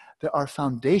 there are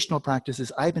foundational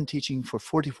practices I've been teaching for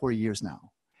 44 years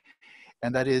now.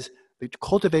 And that is the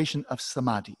cultivation of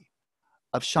samadhi,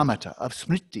 of shamatha, of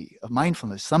smriti, of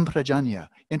mindfulness, samprajanya,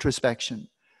 introspection.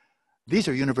 These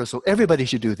are universal. Everybody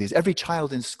should do these. Every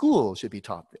child in school should be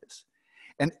taught this.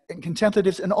 And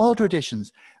contemplatives in all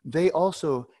traditions, they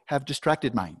also have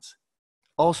distracted minds.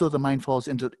 Also, the mind falls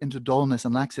into dullness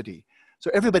and laxity. So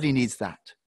everybody needs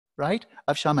that, right?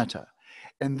 Of shamatha.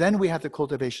 And then we have the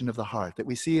cultivation of the heart that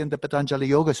we see in the Patanjali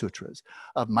Yoga Sutras,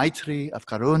 of Maitri, of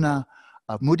Karuna,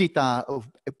 of Mudita, of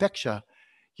Upeksha.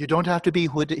 You don't have to be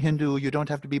Hindu, you don't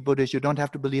have to be Buddhist, you don't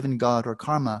have to believe in God or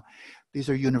karma. These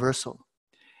are universal.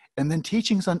 And then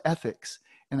teachings on ethics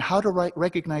and how to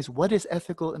recognize what is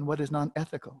ethical and what is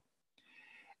non-ethical.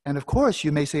 And of course,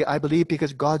 you may say, I believe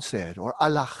because God said, or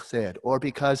Allah said, or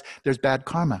because there's bad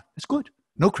karma. It's good,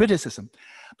 no criticism.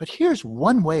 But here's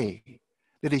one way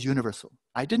that is universal.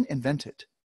 I didn't invent it.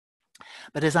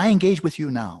 But as I engage with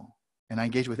you now, and I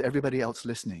engage with everybody else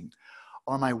listening,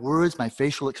 are my words, my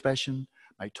facial expression,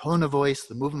 my tone of voice,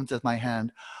 the movements of my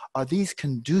hand, are these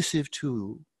conducive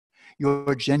to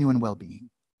your genuine well-being?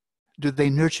 Do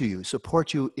they nurture you,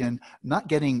 support you in not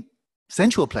getting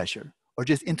sensual pleasure or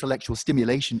just intellectual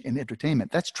stimulation and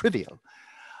entertainment? That's trivial.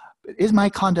 But is my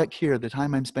conduct here, the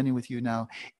time I'm spending with you now,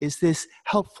 is this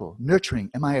helpful,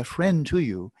 nurturing? Am I a friend to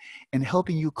you in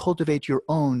helping you cultivate your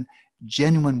own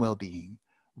genuine well-being,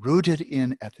 rooted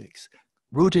in ethics,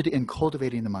 rooted in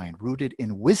cultivating the mind, rooted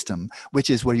in wisdom, which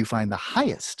is where you find the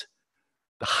highest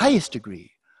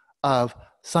degree of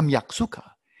samyak sukha,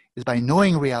 is by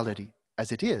knowing reality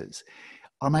as it is.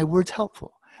 Are my words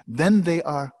helpful? Then they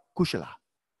are kushala.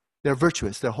 They're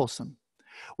virtuous, they're wholesome.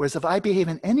 Whereas if I behave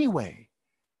in any way,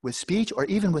 with speech or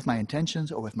even with my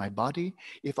intentions or with my body,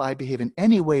 if I behave in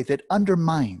any way that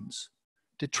undermines,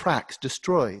 detracts,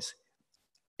 destroys,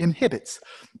 inhibits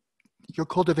your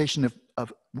cultivation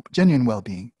of genuine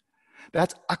well-being,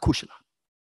 that's akushala.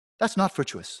 That's not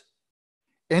virtuous.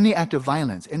 Any act of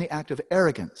violence, any act of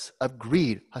arrogance, of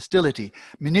greed, hostility,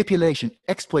 manipulation,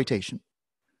 exploitation,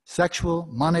 sexual,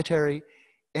 monetary,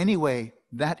 any way,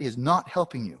 that is not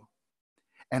helping you.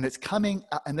 And it's coming,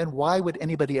 and then why would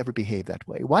anybody ever behave that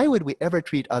way? Why would we ever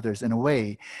treat others in a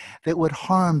way that would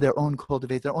harm their own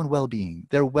cultivate, their own well-being,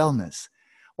 their wellness?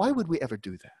 Why would we ever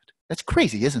do that? That's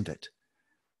crazy, isn't it?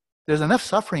 There's enough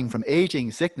suffering from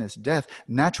aging, sickness, death,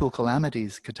 natural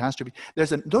calamities, catastrophe.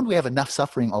 Don't we have enough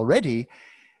suffering already?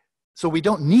 So we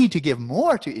don't need to give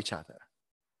more to each other.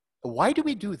 Why do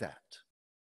we do that?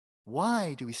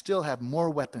 Why do we still have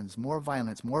more weapons, more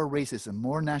violence, more racism,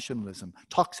 more nationalism,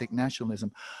 toxic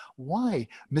nationalism? Why?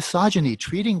 Misogyny,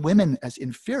 treating women as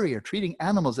inferior, treating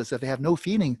animals as if they have no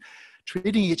feeling,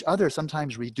 treating each other,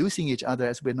 sometimes reducing each other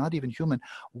as we're not even human.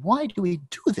 Why do we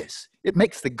do this? It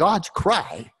makes the gods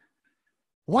cry.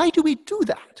 Why do we do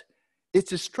that? It's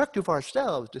destructive to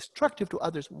ourselves, destructive to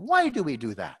others. Why do we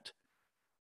do that?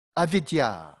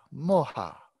 Avidya,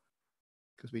 moha,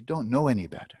 because we don't know any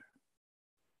better.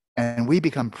 And we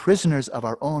become prisoners of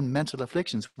our own mental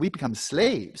afflictions. We become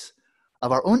slaves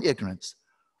of our own ignorance,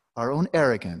 our own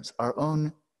arrogance, our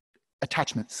own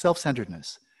attachment,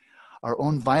 self-centeredness, our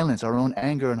own violence, our own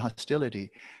anger and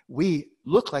hostility. We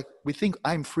look like, we think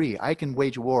I'm free. I can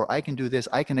wage war. I can do this.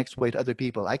 I can exploit other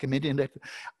people. I can manipulate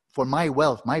for my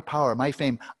wealth, my power, my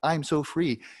fame. I'm so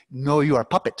free. No, you are a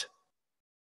puppet.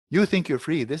 You think you're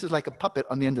free. This is like a puppet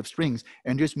on the end of strings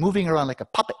and just moving around like a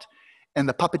puppet. And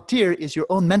the puppeteer is your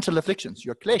own mental afflictions,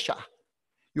 your klesha.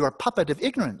 You're a puppet of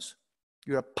ignorance.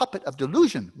 You're a puppet of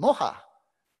delusion, moha.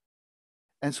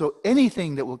 And so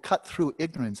anything that will cut through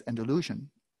ignorance and delusion,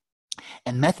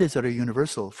 and methods that are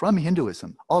universal from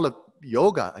Hinduism, all of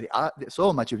yoga,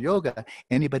 so much of yoga,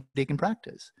 anybody can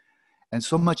practice. And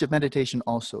so much of meditation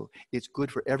also. It's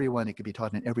good for everyone. It can be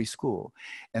taught in every school.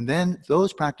 And then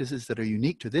those practices that are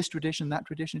unique to this tradition, that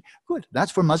tradition, good.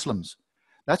 That's for Muslims.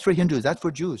 That's for Hindus. That's for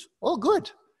Jews. All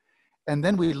good. And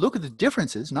then we look at the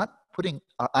differences, not putting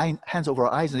our hands over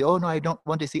our eyes and say, oh no, I don't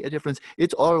want to see a difference.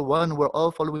 It's all one. We're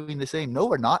all following the same. No,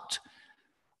 we're not.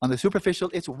 On the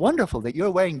superficial, it's wonderful that you're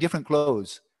wearing different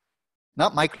clothes.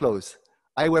 Not my clothes.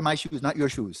 I wear my shoes, not your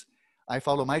shoes. I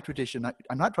follow my tradition.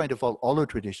 I'm not trying to follow all our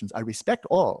traditions. I respect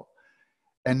all.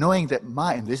 And knowing that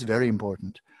and this is very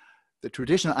important, the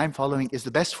tradition I'm following is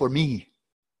the best for me.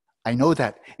 I know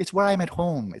that. It's where I'm at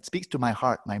home. It speaks to my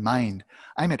heart, my mind.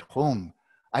 I'm at home.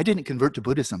 I didn't convert to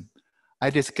Buddhism. I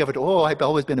discovered, oh, I've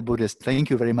always been a Buddhist. Thank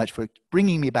you very much for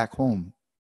bringing me back home.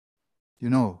 You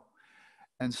know.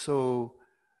 And so,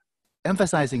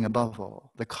 emphasizing above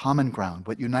all, the common ground,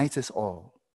 what unites us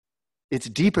all. It's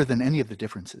deeper than any of the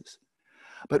differences.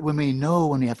 But when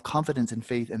we have confidence and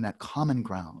faith in that common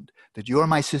ground, that you're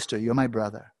my sister, you're my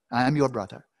brother, I'm your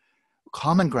brother,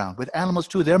 common ground with animals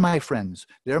too. They're my friends.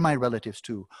 They're my relatives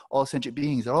too. All sentient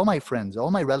beings are all my friends,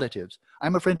 all my relatives.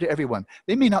 I'm a friend to everyone.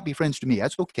 They may not be friends to me.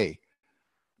 That's okay.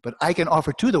 But I can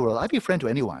offer to the world. I'd be a friend to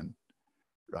anyone,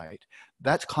 right?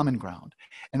 That's common ground.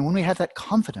 And when we have that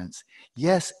confidence,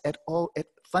 yes, at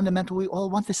fundamental, we all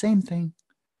want the same thing.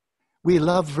 We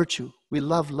love virtue. We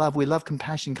love love. We love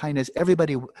compassion, kindness.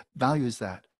 Everybody values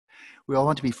that. We all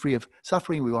want to be free of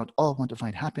suffering. We all want to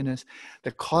find happiness.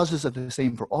 The causes are the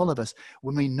same for all of us.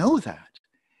 When we know that,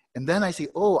 and then I say,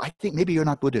 oh, I think maybe you're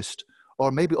not Buddhist.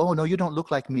 Or maybe, oh, no, you don't look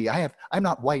like me. I'm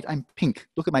not white. I'm pink.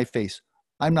 Look at my face.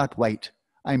 I'm not white.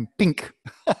 I'm pink.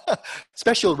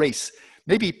 Special race.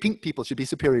 Maybe pink people should be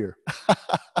superior.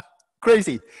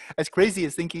 Crazy. As crazy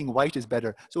as thinking white is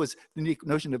better. So it's the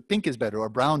notion of pink is better, or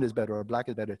brown is better, or black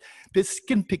is better. This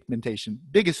skin pigmentation,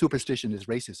 biggest superstition is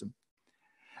racism.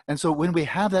 And so when we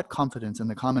have that confidence in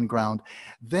the common ground,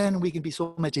 then we can be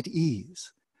so much at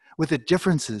ease with the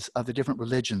differences of the different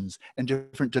religions and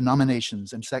different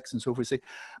denominations and sects and so forth.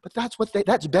 But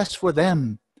that's best for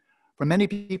them. For many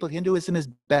people, Hinduism is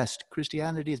best.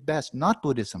 Christianity is best, not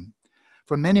Buddhism.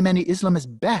 For many, many, Islam is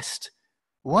best.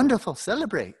 Wonderful,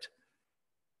 celebrate.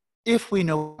 If we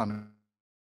know.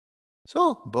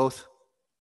 So, both.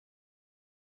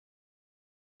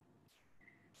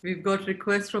 We've got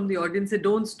requests from the audience. Say,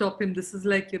 don't stop him. This is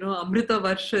like, Amrita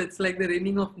Varsha. It's like the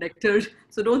raining of nectar.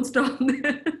 So don't stop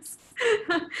this.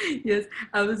 Yes,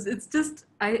 it's just,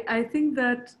 I think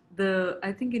that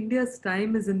I think India's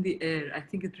time is in the air. I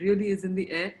think it really is in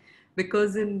the air,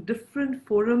 because in different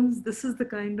forums, this is the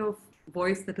kind of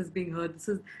voice that is being heard.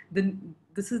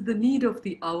 This is the need of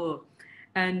the hour.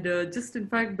 And just in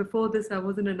fact, before this, I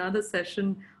was in another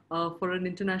session for an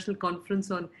international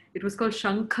conference it was called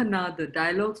Shankhanada,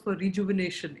 Dialogues for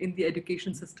Rejuvenation in the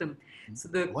Education System. So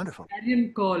the Wonderful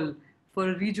clarion call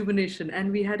for rejuvenation.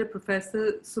 And we had a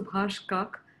professor, Subhash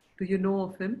Kak. Do you know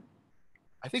of him?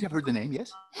 I think I've heard the name,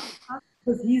 yes.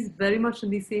 Because he's very much in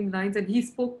the same lines, and he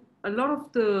spoke a lot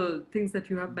of the things that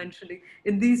you have mentioned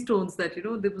in these tones, that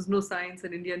there was no science,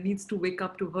 and India needs to wake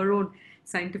up to her own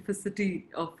scientificity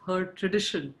of her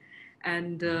tradition.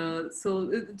 And so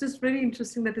it's just very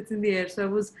interesting that it's in the air. So I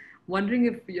was wondering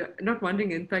if you're not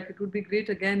wondering, in fact, it would be great,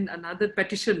 again, another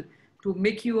petition to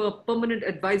make you a permanent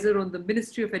advisor on the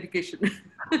Ministry of Education.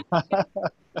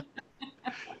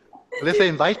 Well, if they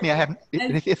invite me,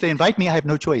 if they invite me, I have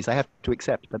no choice. I have to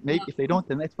accept. But maybe if they don't,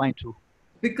 then that's fine too.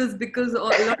 Because a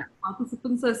lot of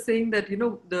participants are saying that,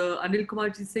 the Anil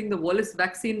Kumarji is saying the Wallace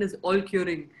vaccine is all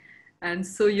curing. And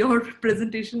so your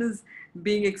presentation is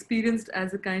being experienced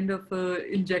as a kind of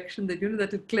injection that,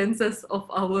 that will cleanse us of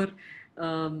our,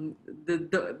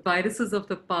 the viruses of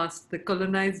the past, the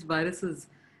colonized viruses.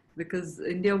 Because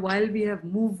India, while we have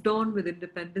moved on with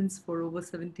independence for over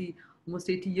 70, almost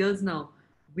 80 years now,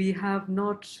 we have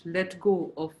not let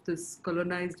go of this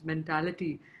colonized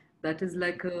mentality that is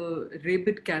like a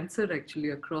rabid cancer actually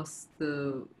across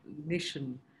the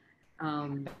nation.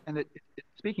 And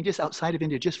speaking just outside of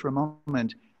India, just for a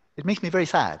moment, it makes me very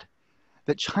sad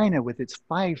that China, with its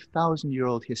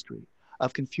 5,000-year-old history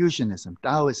of Confucianism,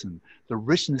 Taoism, the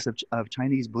richness of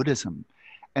Chinese Buddhism,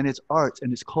 and its arts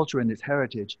and its culture and its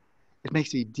heritage, it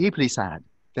makes me deeply sad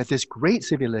that this great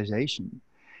civilization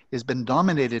has been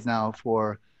dominated now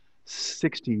for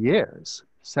 60 years,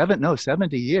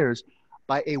 70 years,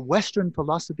 by a Western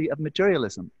philosophy of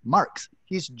materialism. Marx,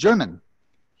 he's German.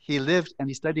 He lived and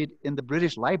he studied in the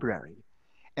British Library.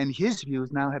 And his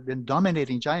views now have been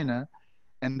dominating China,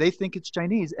 and they think it's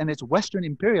Chinese, and it's Western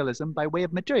imperialism by way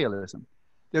of materialism.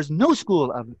 There's no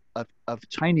school of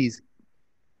Chinese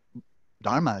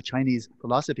Dharma, Chinese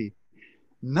philosophy.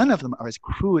 None of them are as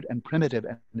crude and primitive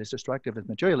and as destructive as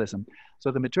materialism.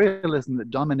 So the materialism that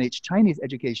dominates Chinese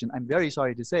education, I'm very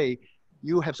sorry to say,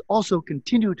 you have also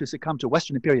continued to succumb to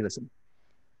Western imperialism.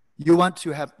 You want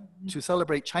to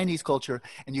celebrate Chinese culture,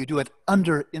 and you do it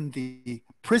in the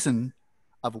prison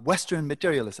of Western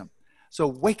materialism. So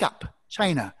wake up,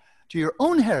 China, to your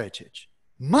own heritage,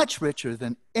 much richer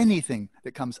than anything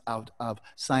that comes out of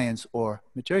science or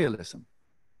materialism.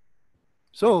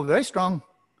 So very strong.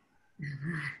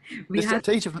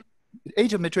 The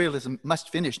age of materialism must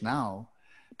finish now,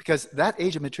 because that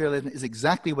age of materialism is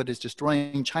exactly what is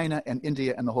destroying China and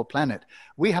India and the whole planet.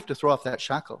 We have to throw off that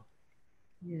shackle.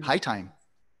 Yeah. High time.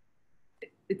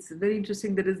 It's very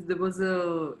interesting. There was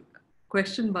a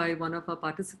question by one of our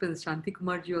participants, Shanti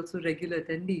Kumarji, also regular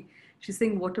attendee. She's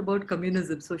saying, what about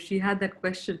communism? So she had that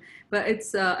question. But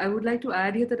I would like to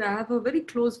add here that I have a very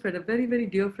close friend, a very, very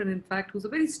dear friend, in fact, who's a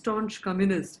very staunch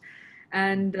communist.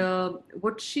 And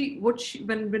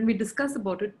when we discuss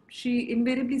about it, she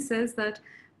invariably says that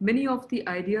many of the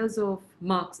ideas of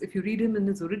Marx, if you read him in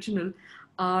his original,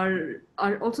 are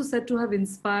also said to have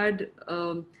inspired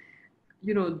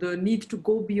the need to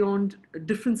go beyond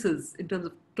differences in terms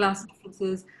of class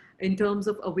differences, in terms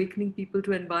of awakening people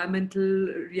to environmental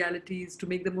realities, to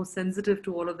make them more sensitive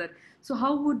to all of that. So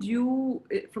how would you,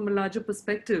 from a larger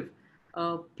perspective,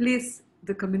 place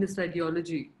the communist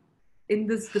ideology in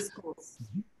this discourse?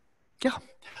 Yeah.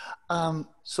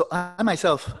 So I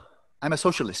myself, I'm a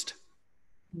socialist.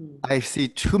 I see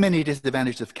too many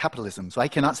disadvantages of capitalism. So I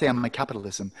cannot say I'm a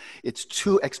capitalism. It's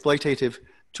too exploitative,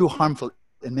 too harmful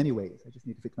in many ways. I just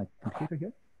need to fix my computer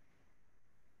here.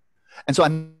 And so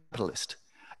I'm a capitalist.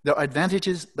 There are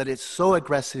advantages, but it's so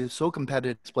aggressive, so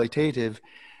competitive, exploitative,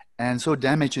 and so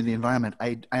damaging the environment.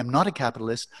 I am not a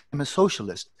capitalist, I'm a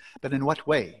socialist. But in what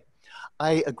way?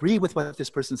 I agree with what this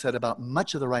person said about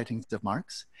much of the writings of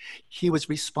Marx. He was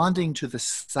responding to the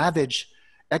savage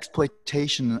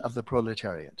exploitation of the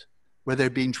proletariat, where they're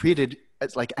being treated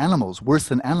as like animals, worse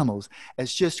than animals,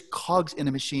 as just cogs in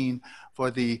a machine for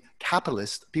the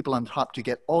capitalists, people on top, to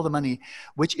get all the money,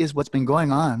 which is what's been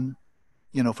going on,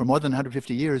 for more than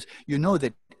 150 years. You know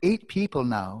that 8 people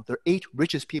now, the 8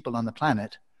 richest people on the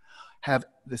planet, have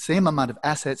the same amount of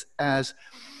assets as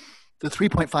the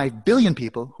 3.5 billion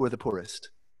people who are the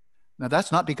poorest. Now,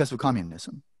 that's not because of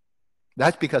communism.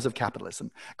 That's because of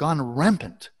capitalism, gone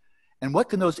rampant. And what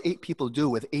can those 8 people do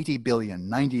with 80 billion,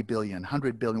 90 billion,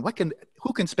 100 billion?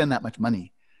 Who can spend that much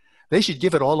money? They should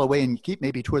give it all away and keep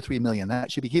maybe 2 or 3 million.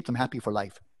 That should keep them happy for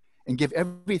life, and give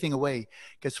everything away,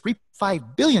 because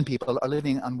 5 billion people are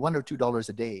living on $1 or $2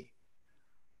 a day.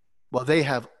 Well, they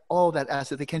have all that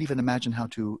asset. They can't even imagine how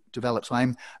to develop. So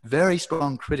I'm very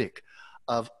strong critic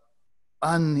of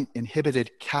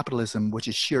uninhibited capitalism, which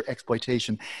is sheer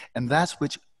exploitation. And that's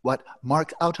what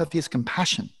Marx, out of his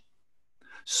compassion,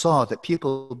 saw that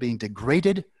people being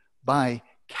degraded by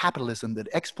capitalism that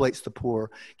exploits the poor,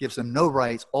 gives them no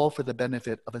rights, all for the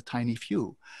benefit of a tiny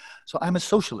few. So I'm a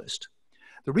socialist.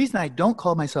 The reason I don't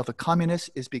call myself a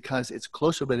communist is because it's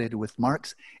closely related with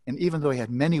Marx. And even though he had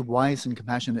many wise and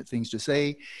compassionate things to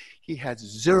say, he had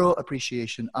zero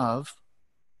appreciation of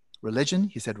religion.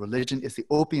 He said religion is the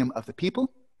opium of the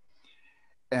people,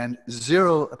 and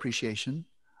zero appreciation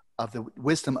of the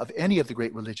wisdom of any of the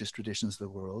great religious traditions of the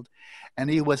world. And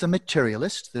he was a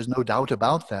materialist. There's no doubt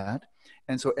about that.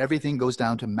 And so everything goes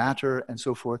down to matter and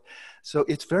so forth. So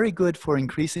it's very good for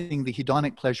increasing the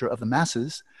hedonic pleasure of the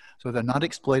masses, so they're not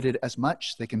exploited as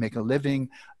much. They can make a living,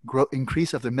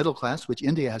 increase of the middle class, which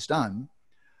India has done.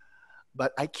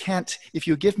 But I can't, if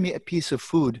you give me a piece of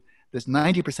food that's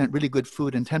 90% really good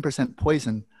food and 10%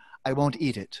 poison, I won't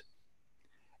eat it.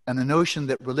 And the notion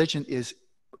that religion is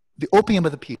the opium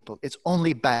of the people, it's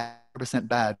only bad, 10%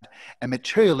 bad, and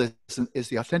materialism is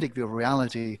the authentic view of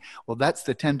reality, well, that's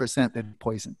the 10% that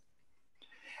poison.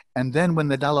 And then when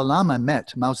the Dalai Lama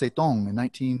met Mao Zedong in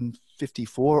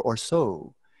 1954 or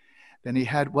so, then he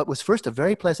had what was first a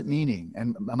very pleasant meeting,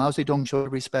 and Mao Zedong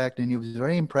showed respect, and he was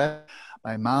very impressed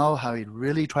by Mao, how he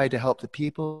really tried to help the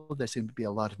people. There seemed to be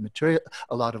a lot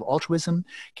of altruism,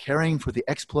 caring for the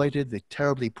exploited, the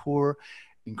terribly poor,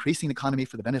 increasing the economy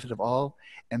for the benefit of all.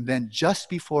 And then just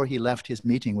before he left his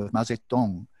meeting with Mao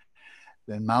Zedong,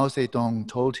 then Mao Zedong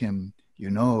told him,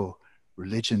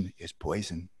 religion is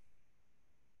poison.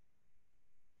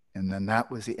 And then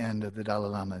that was the end of the Dalai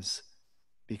Lama's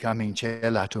becoming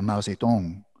Chela to Mao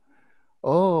Zedong.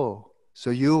 Oh, so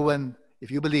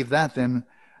if you believe that, then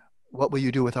what will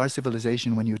you do with our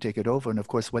civilization when you take it over? And of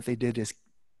course, what they did is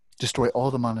destroy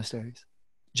all the monasteries,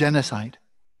 genocide,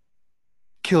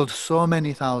 killed so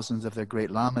many thousands of their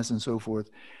great lamas and so forth.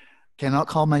 Cannot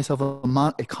call myself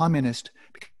a communist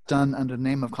because it's done under the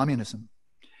name of communism.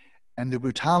 And the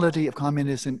brutality of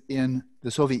communism in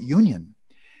the Soviet Union,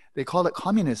 they call it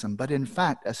communism, but in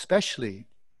fact, especially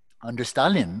under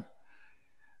Stalin,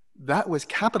 that was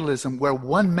capitalism where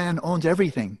one man owns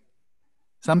everything.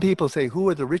 Some people say, who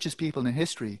are the richest people in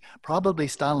history? Probably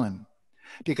Stalin,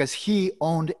 because he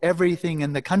owned everything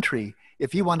in the country.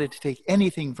 If he wanted to take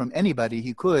anything from anybody,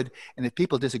 he could. And if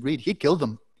people disagreed, he killed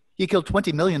them. He killed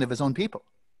 20 million of his own people.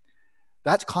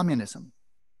 That's communism,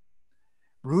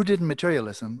 rooted in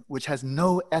materialism, which has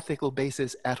no ethical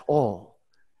basis at all.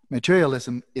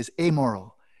 Materialism is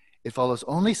amoral. It follows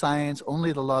only science,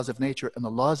 only the laws of nature, and the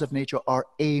laws of nature are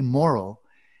amoral.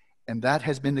 And that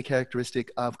has been the characteristic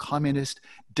of communist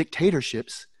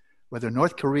dictatorships, whether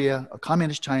North Korea or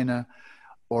Communist China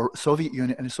or Soviet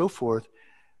Union and so forth.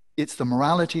 It's the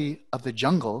morality of the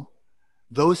jungle.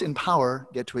 Those in power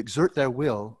get to exert their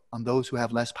will on those who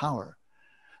have less power.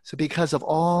 So because of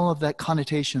all of that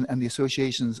connotation and the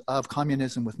associations of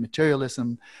communism with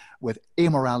materialism, with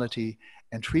amorality,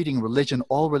 and treating religion,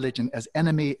 all religion, as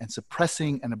enemy and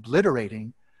suppressing and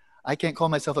obliterating, I can't call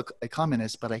myself a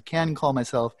communist, but I can call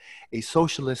myself a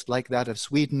socialist like that of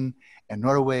Sweden and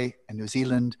Norway and New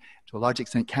Zealand, to a large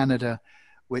extent Canada,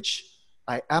 which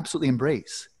I absolutely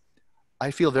embrace.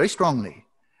 I feel very strongly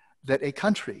that a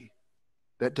country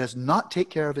that does not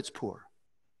take care of its poor,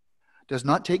 does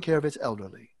not take care of its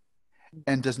elderly,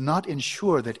 and does not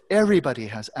ensure that everybody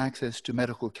has access to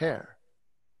medical care,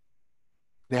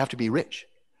 they have to be rich.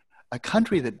 A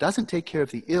country that doesn't take care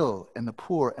of the ill and the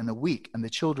poor and the weak and the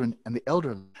children and the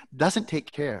elderly, doesn't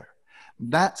take care,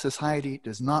 that society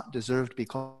does not deserve to be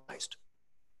civilized.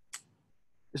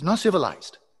 It's not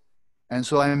civilized. And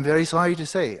so I'm very sorry to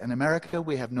say, in America,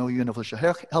 we have no universal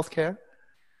health care.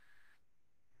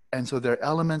 And so there are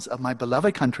elements of my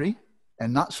beloved country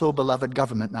and not so beloved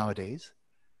government nowadays,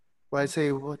 where I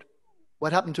say, what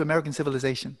happened to American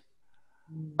civilization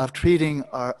of treating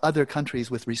our other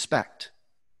countries with respect,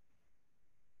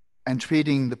 and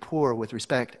treating the poor with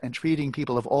respect, and treating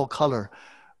people of all color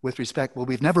with respect? Well,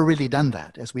 we've never really done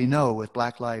that, as we know, with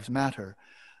Black Lives Matter.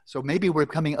 So maybe we're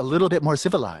becoming a little bit more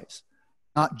civilized,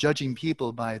 not judging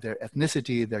people by their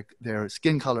ethnicity, their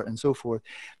skin color, and so forth.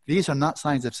 These are not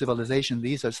signs of civilization.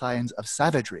 These are signs of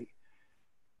savagery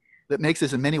that makes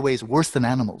us in many ways worse than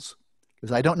animals,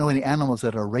 because I don't know any animals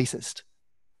that are racist.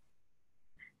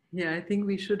 Yeah, I think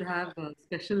we should have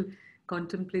special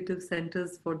contemplative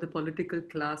centers for the political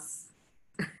class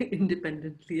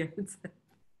independently, I would say.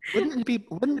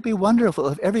 Wouldn't it be wonderful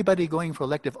if everybody going for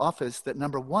elective office, that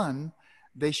number one,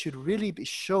 they should really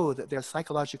show that they're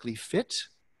psychologically fit,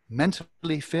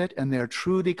 mentally fit, and they're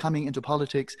truly coming into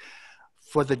politics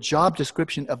for the job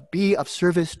description of be of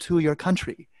service to your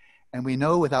country. And we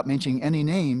know, without mentioning any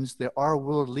names, there are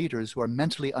world leaders who are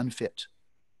mentally unfit.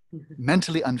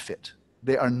 Mentally unfit.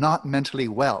 They are not mentally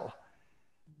well.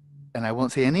 And I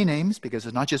won't say any names because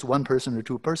it's not just one person or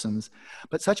two persons,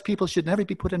 but such people should never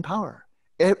be put in power.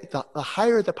 The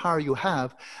higher the power you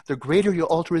have, the greater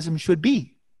your altruism should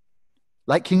be.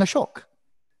 Like King Ashok.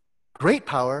 Great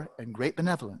power and great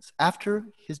benevolence. After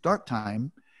his dark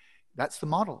time, that's the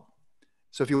model.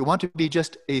 So if you want to be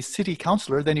just a city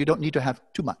councillor, then you don't need to have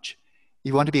too much.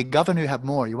 You want to be a governor, you have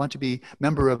more. You want to be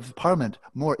member of parliament,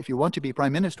 more. If you want to be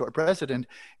prime minister or president,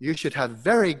 you should have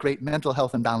very great mental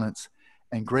health and balance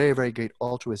and very, very great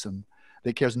altruism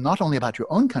that cares not only about your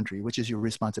own country, which is your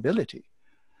responsibility,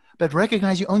 but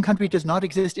recognize your own country does not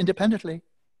exist independently.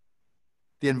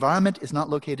 The environment is not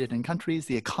located in countries.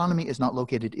 The economy is not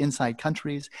located inside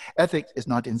countries. Ethics is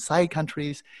not inside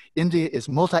countries. India is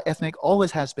multi-ethnic,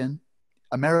 always has been.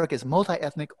 America is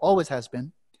multi-ethnic, always has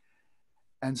been.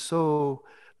 And so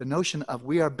the notion of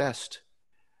we are best,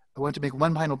 I want to make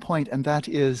one final point, and that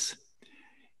is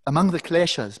among the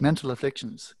kleshas, mental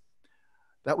afflictions,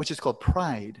 that which is called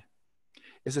pride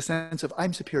is a sense of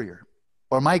I'm superior,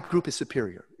 or my group is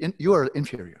superior, you are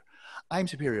inferior. I'm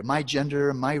superior, my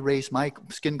gender, my race, my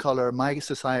skin color, my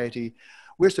society,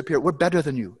 we're superior, we're better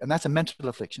than you, and that's a mental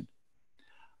affliction.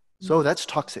 So that's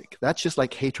toxic. That's just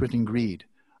like hatred and greed.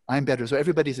 I'm better, so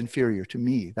everybody's inferior to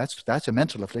me. That's a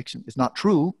mental affliction. It's not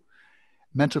true,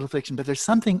 mental affliction, but there's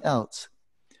something else.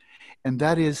 And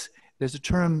that is, there's a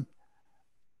term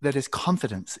that is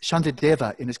confidence.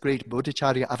 Shantideva, in his great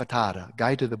Bodhicharya Avatara,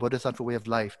 Guide to the Bodhisattva Way of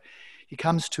Life, he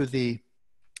comes to the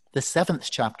 7th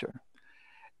chapter,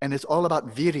 and it's all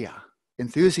about virya,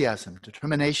 enthusiasm,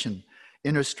 determination,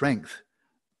 inner strength,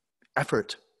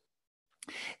 effort.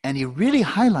 And he really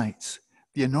highlights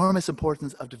the enormous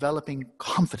importance of developing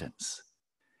confidence.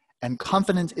 And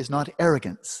confidence is not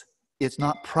arrogance. It's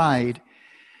not pride.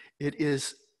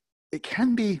 It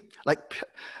can be, like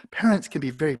parents can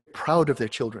be very proud of their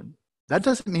children. That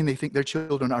doesn't mean they think their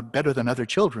children are better than other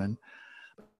children,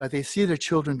 but they see their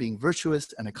children being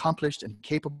virtuous and accomplished and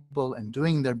capable and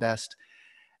doing their best.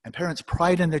 And parents'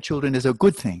 pride in their children is a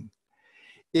good thing.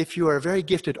 If you are a very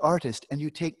gifted artist and you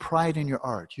take pride in your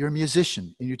art, you're a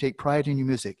musician and you take pride in your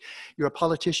music, you're a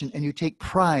politician and you take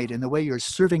pride in the way you're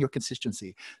serving your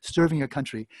constituency, serving your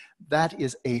country, that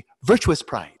is a virtuous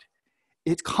pride.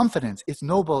 It's confidence, it's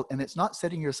noble, and it's not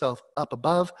setting yourself up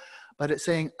above, but it's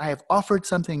saying, I have offered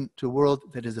something to the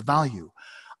world that is of value.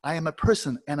 I am a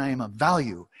person and I am of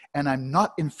value, and I'm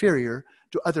not inferior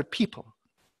to other people.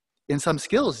 In some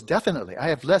skills, definitely. I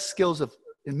have less skills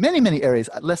in many, many areas,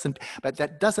 but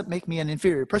that doesn't make me an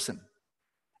inferior person.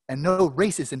 And no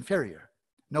race is inferior.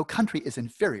 No country is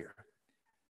inferior.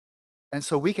 And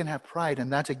so we can have pride,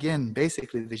 and that's again,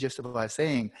 basically the gist of what I was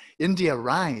saying. India,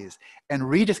 rise and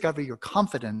rediscover your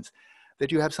confidence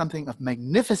that you have something of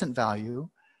magnificent value,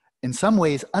 in some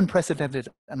ways unprecedented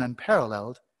and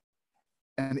unparalleled.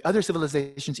 And the other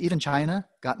civilizations, even China,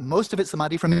 got most of its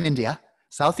samadhi from India,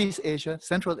 Southeast Asia,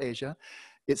 Central Asia.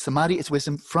 Its samadhi, its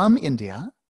wisdom from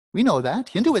India. We know that.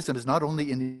 Hinduism is not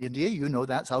only in India, you know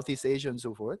that, Southeast Asia and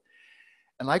so forth.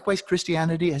 And likewise,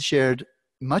 Christianity has shared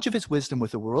much of its wisdom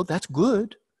with the world. That's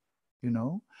good, you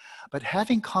know. But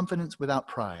having confidence without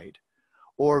pride,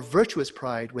 or virtuous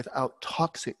pride without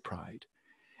toxic pride,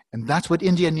 and that's what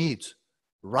India needs.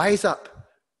 Rise up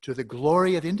to the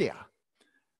glory of India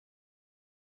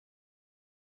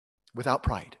without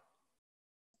pride.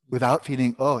 Without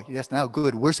feeling, oh, yes, now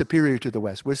good, we're superior to the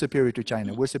West, we're superior to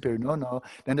China, we're superior. No, no,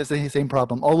 then it's the same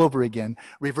problem all over again.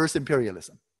 Reverse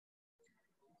imperialism.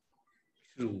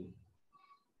 True.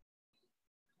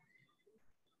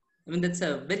 I mean, that's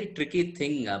a very tricky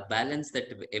thing, a balance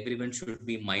that everyone should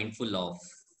be mindful of.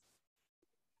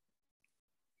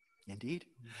 Indeed.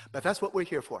 But that's what we're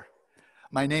here for.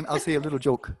 My name, I'll say a little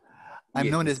joke. I'm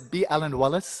known as Yes. B. Alan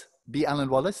Wallace. B. Alan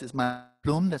Wallace is my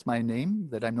plume, that's my name,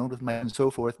 that I'm known with my and so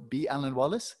forth. B. Alan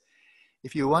Wallace.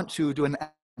 If you want to do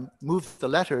move the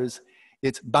letters,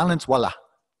 it's Balance Walla.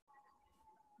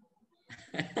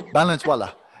 Balance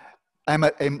Walla. I'm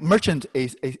a merchant,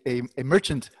 a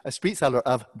merchant, a street seller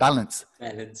of balance.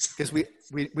 Balance. Because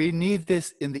we need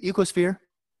this in the ecosphere,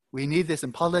 we need this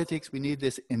in politics, we need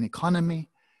this in economy,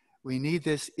 we need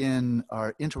this in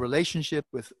our interrelationship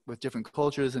with different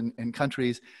cultures and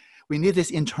countries. We need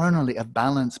this internally of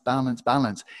balance, balance,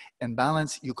 balance. And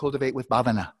balance you cultivate with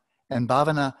bhavana. And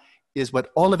bhavana is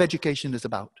what all of education is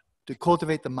about, to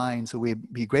cultivate the mind so we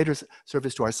be greater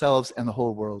service to ourselves and the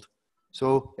whole world.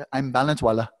 So I'm balance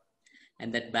wala.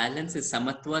 And that balance is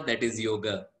samatva, that is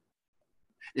yoga.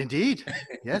 Indeed.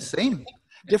 Yes, same.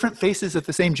 Different faces of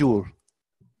the same jewel.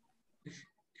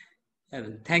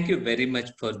 Thank you very much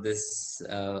for this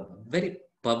very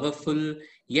powerful,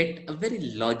 yet a very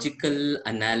logical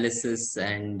analysis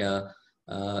and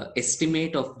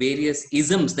estimate of various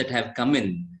isms that have come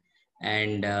in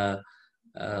and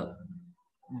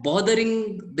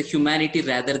bothering the humanity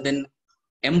rather than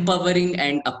empowering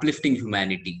and uplifting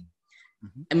humanity.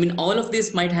 Mm-hmm. I mean, all of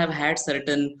this might have had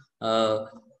certain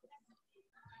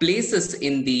places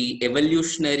in the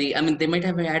evolutionary, I mean, they might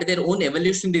have had their own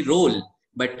evolutionary role,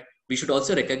 but we should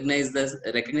also recognize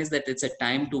that it's a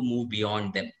time to move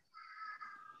beyond them.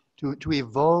 To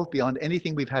evolve beyond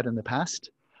anything we've had in the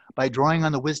past by drawing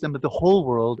on the wisdom of the whole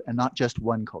world and not just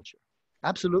one culture.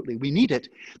 Absolutely, we need it.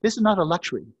 This is not a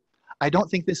luxury. I don't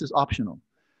think this is optional.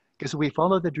 Because if we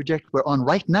follow the trajectory we're on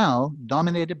right now,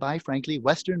 dominated by, frankly,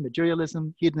 Western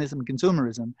materialism, hedonism, and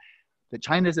consumerism, that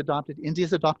China's adopted,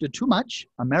 India's adopted too much,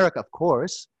 America, of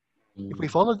course. If we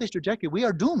follow this trajectory, we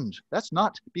are doomed. That's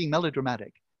not being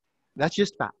melodramatic. That's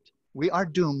just fact. We are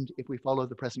doomed if we follow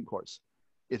the present course.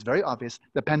 It's very obvious.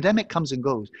 The pandemic comes and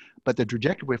goes, but the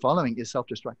trajectory we're following is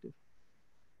self-destructive.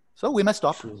 So we must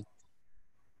stop. True.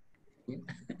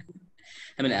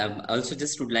 I mean, I also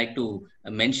just would like to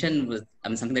mention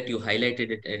something that you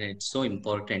highlighted it, and it's so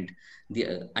important.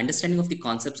 The understanding of the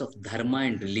concepts of dharma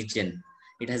and religion.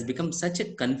 It has become such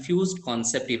a confused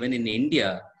concept even in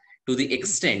India, to the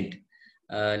extent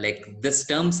like this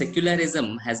term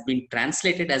secularism has been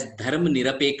translated as dharma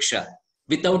nirapeksha,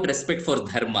 without respect for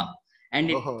dharma. And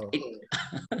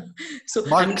so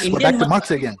Marx, I mean, we're back to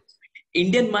Marx again.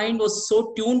 Indian mind was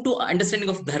so tuned to understanding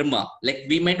of dharma. Like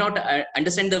we might not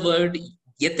understand the word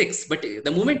ethics, but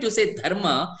the moment you say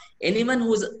dharma, anyone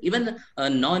who's even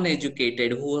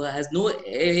non-educated, who has no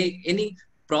any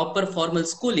proper formal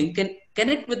schooling, can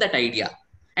connect with that idea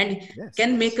and Yes.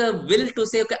 can make a will to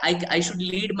say, okay, I should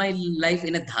lead my life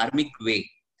in a dharmic way.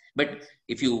 But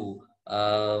if you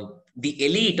the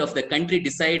elite of the country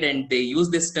decide and they use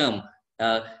this term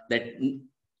that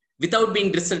without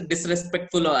being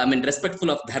disrespectful, or I mean respectful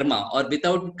of dharma, or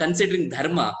without considering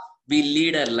dharma, we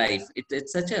lead our life.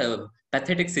 It's such a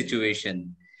pathetic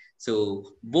situation.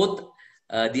 So both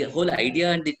the whole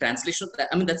idea and the translation,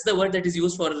 I mean, that's the word that is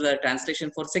used for the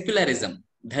translation for secularism,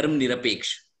 dharma nirapeksh.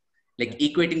 Like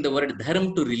equating the word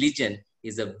dharma to religion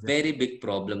is a very big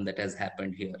problem that has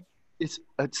happened here. It's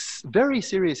a very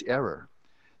serious error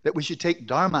that we should take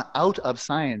dharma out of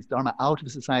science, dharma out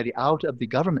of society, out of the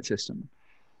government system.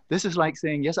 This is like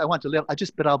saying, yes, I want to live,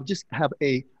 but I'll just have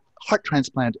a heart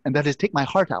transplant, and that is take my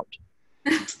heart out.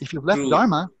 If you've left True.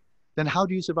 dharma, then how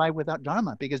do you survive without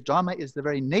dharma? Because dharma is the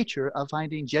very nature of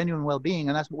finding genuine well-being,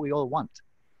 and that's what we all want.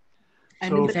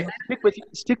 So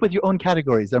stick with your own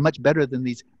categories. They're much better than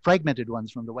these fragmented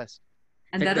ones from the West.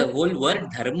 And the whole word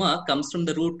dharma comes from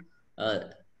the root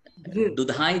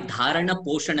dudhai dharana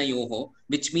poshana yoho,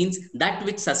 which means that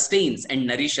which sustains and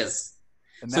nourishes.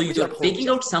 And So that which you're upholds. taking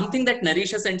out something that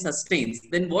nourishes and sustains,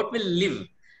 then what will live?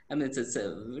 I mean, it's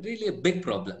a really a big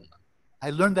problem. I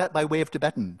learned that by way of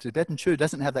Tibetan. Tibetan sure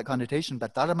doesn't have that connotation,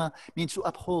 but dharma means to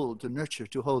uphold, to nurture,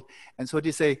 to hold. And so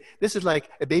they say, this is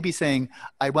like a baby saying,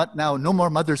 I want now no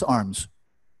more mother's arms.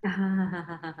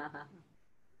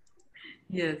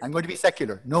 Yes. I'm going to be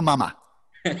secular, no mama.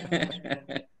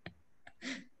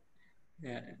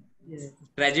 Yeah. Yes.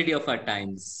 Tragedy of our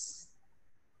times.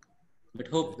 But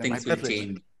hope It's been my things will privilege.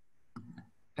 change.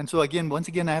 And so again, once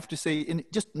again, I have to say, in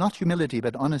just not humility,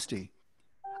 but honesty,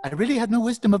 I really had no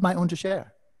wisdom of my own to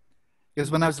share.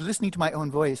 Because when I was listening to my own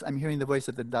voice, I'm hearing the voice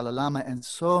of the Dalai Lama and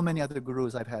so many other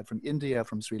gurus I've had from India,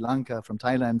 from Sri Lanka, from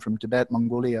Thailand, from Tibet,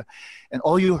 Mongolia. And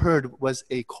all you heard was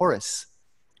a chorus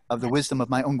of the wisdom of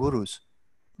my own gurus.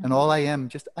 And all I am,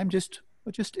 I'm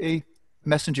just a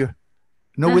messenger.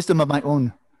 No wisdom of my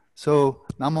own. So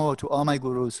Namo to all my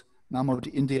gurus. Namo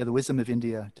to India, the wisdom of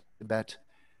India, Tibet.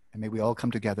 And may we all come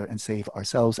together and save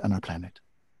ourselves and our planet.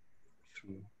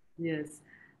 True. Yes.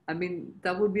 I mean,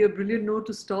 that would be a brilliant note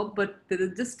to stop, but there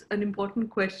is just an important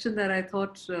question that I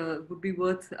thought would be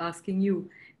worth asking you.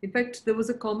 In fact, there was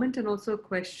a comment and also a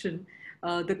question.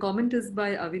 The comment is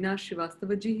by Avinash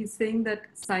Srivastavaji. He's saying that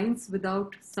science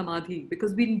without samadhi,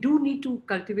 because we do need to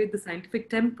cultivate the scientific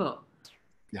temper.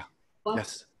 Yeah. But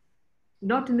Yes.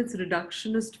 not in its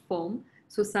reductionist form.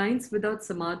 So science without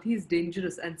samadhi is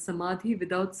dangerous, and samadhi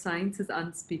without science is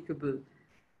unspeakable.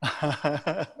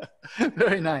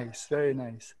 Very nice, very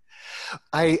nice.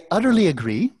 I utterly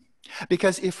agree,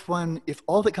 because if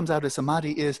all that comes out of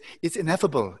samadhi is it's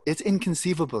ineffable, it's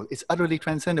inconceivable, it's utterly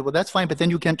transcendent, well, that's fine, but then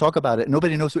you can't talk about it.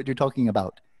 Nobody knows what you're talking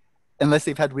about unless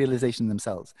they've had realization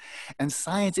themselves. And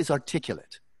science is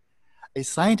articulate. A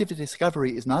scientific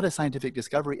discovery is not a scientific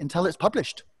discovery until it's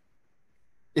published.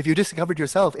 If you discovered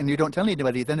yourself and you don't tell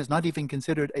anybody, then it's not even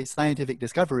considered a scientific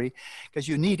discovery, because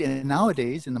you need, and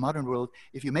nowadays in the modern world,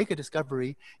 if you make a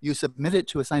discovery, you submit it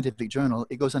to a scientific journal,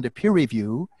 it goes under peer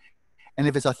review, and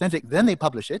if it's authentic, then they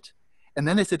publish it, and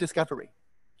then it's a discovery,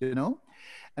 you know?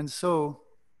 And so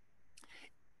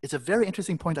it's a very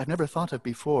interesting point I've never thought of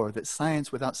before, that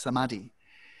science without samadhi.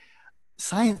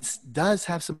 Science does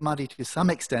have samadhi to some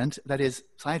extent, that is,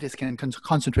 scientists can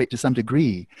concentrate to some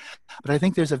degree, but I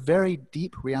think there's a very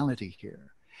deep reality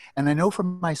here. And I know for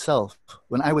myself,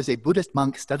 when I was a Buddhist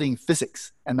monk studying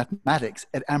physics and mathematics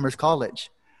at Amherst College,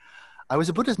 I was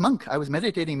a Buddhist monk. I was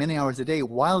meditating many hours a day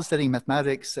while studying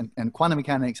mathematics and quantum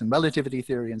mechanics and relativity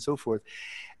theory and so forth.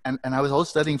 And I was also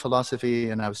studying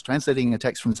philosophy, and I was translating a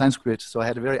text from Sanskrit, so I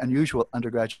had a very unusual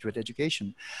undergraduate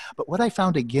education. But what I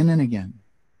found again and again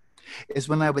is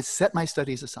when I would set my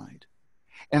studies aside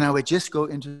and I would just go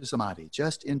into samadhi,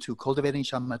 just into cultivating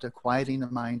shamatha, quieting the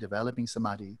mind, developing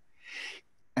samadhi,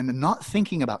 and not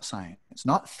thinking about science,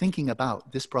 not thinking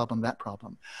about this problem, that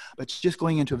problem, but just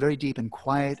going into a very deep and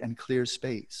quiet and clear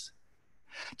space.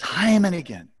 Time and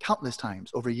again, countless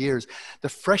times over years, the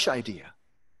fresh idea,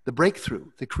 the breakthrough,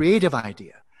 the creative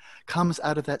idea comes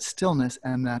out of that stillness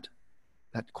and that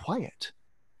quiet.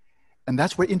 And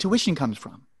that's where intuition comes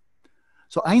from.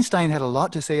 So Einstein had a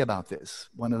lot to say about this,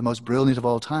 one of the most brilliant of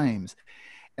all times,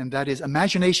 and that is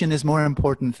imagination is more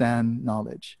important than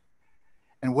knowledge.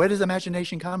 And where does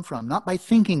imagination come from? Not by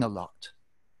thinking a lot.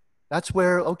 That's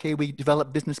where, okay, we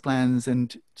develop business plans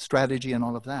and strategy and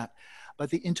all of that. But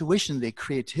the intuition, the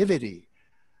creativity,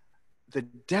 the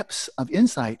depths of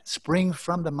insight spring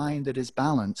from the mind that is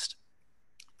balanced,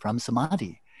 from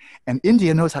samadhi. And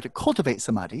India knows how to cultivate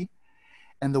samadhi.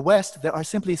 And the West, there are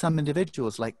simply some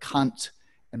individuals like Kant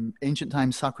and ancient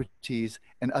times Socrates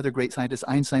and other great scientists,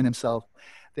 Einstein himself,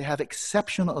 they have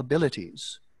exceptional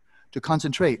abilities to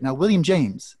concentrate. Now, William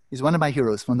James is one of my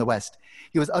heroes from the West.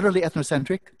 He was utterly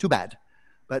ethnocentric, too bad.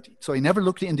 But so he never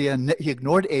looked to India, he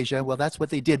ignored Asia. Well, that's what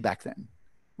they did back then.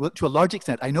 Well, to a large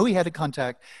extent. I know he had a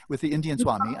contact with the Indian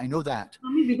Swami, I know that.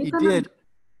 He did,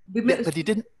 yeah, but he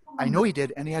didn't, I know he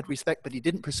did, and he had respect, but he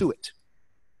didn't pursue it.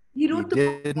 He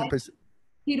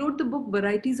wrote the book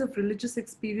Varieties of Religious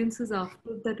Experiences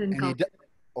after that encounter.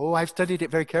 I've studied it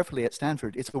very carefully at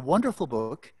Stanford. It's a wonderful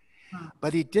book,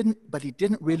 but he didn't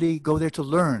really go there to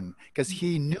learn, because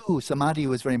he knew samadhi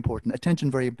was very important, attention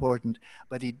very important,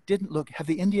 but he didn't look, have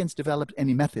the Indians developed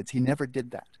any methods? He never did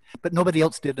that. But nobody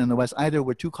else did in the West either.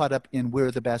 We're too caught up in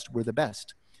we're the best.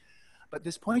 But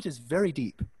this point is very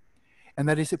deep. And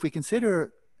that is, if we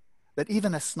consider that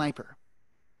even a sniper,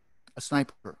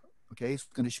 okay, is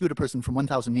going to shoot a person from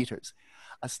 1,000 meters.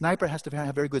 A sniper has to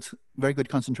have very good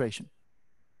concentration.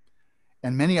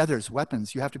 And many others,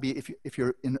 weapons, you have to be, if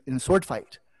you're in a sword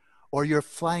fight, or you're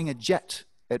flying a jet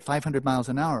at 500 miles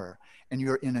an hour, and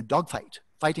you're in a dogfight,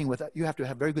 fighting with, you have to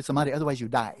have very good samadhi, otherwise you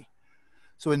die.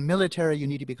 So in military, you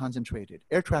need to be concentrated.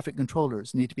 Air traffic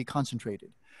controllers need to be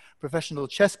concentrated. Professional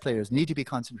chess players need to be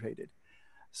concentrated.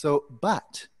 So,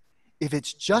 but if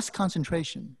it's just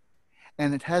concentration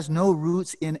and it has no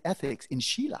roots in ethics, in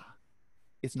Shila,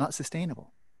 it's not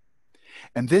sustainable.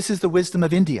 And this is the wisdom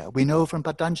of India. We know from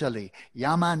Patanjali,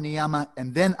 yama, niyama,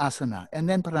 and then asana, and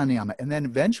then pranayama, and then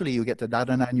eventually you get to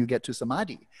dharana and you get to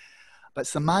samadhi. But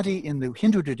samadhi in the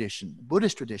Hindu tradition,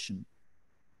 Buddhist tradition,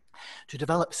 to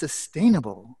develop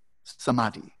sustainable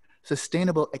samadhi,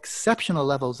 sustainable exceptional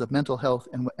levels of mental health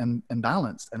and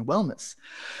balance and wellness,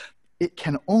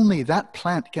 that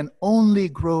plant can only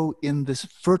grow in this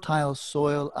fertile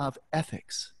soil of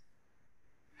ethics.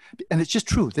 And it's just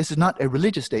true. This is not a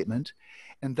religious statement.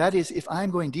 And that is, if I'm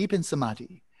going deep in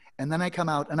samadhi, and then I come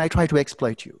out and I try to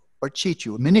exploit you, or cheat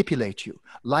you, manipulate you,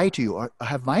 lie to you, or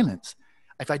have violence,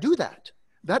 if I do that,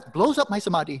 that blows up my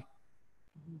samadhi.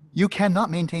 You cannot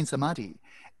maintain samadhi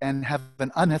and have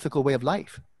an unethical way of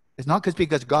life. It's not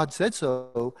because God said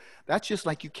so. That's just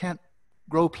like you can't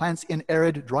grow plants in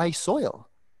arid, dry soil.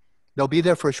 They'll be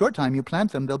there for a short time. You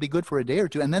plant them, they'll be good for a day or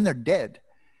two, and then they're dead.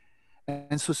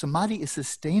 And so samadhi is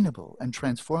sustainable and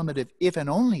transformative if and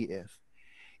only if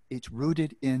it's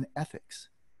rooted in ethics.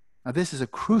 Now, this is a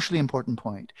crucially important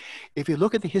point. If you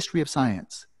look at the history of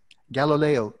science,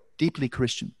 Galileo, deeply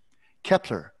Christian.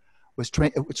 Kepler was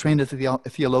trained as a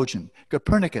theologian.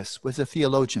 Copernicus was a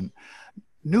theologian.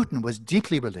 Newton was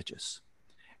deeply religious.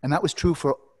 And that was true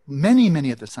for many,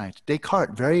 many of the scientists.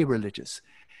 Descartes, very religious,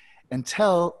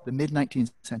 until the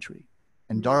mid-19th century.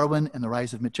 And Darwin and the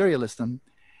rise of materialism.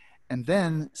 And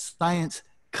then science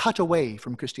cut away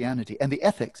from Christianity and the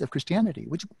ethics of Christianity,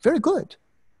 which is very good.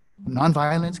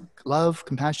 Nonviolence, love,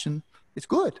 compassion, it's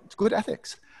good. It's good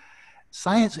ethics.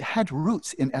 Science had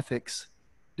roots in ethics.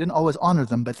 Didn't always honor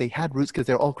them, but they had roots because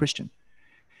they're all Christian.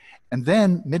 And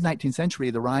then mid-19th century,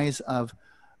 the rise of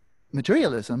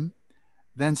materialism,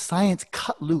 then science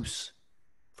cut loose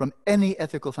from any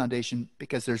ethical foundation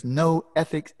because there's no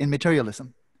ethics in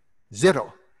materialism.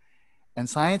 Zero. And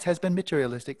science has been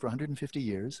materialistic for 150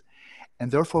 years.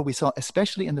 And therefore we saw,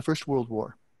 especially in the First World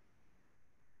War,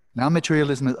 now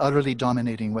materialism is utterly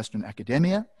dominating Western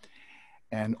academia.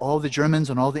 And all the Germans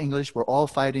and all the English were all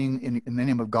fighting in the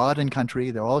name of God and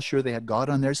country. They're all sure they had God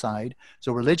on their side.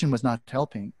 So religion was not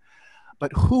helping.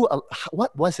 But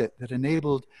what was it that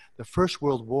enabled the First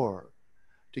World War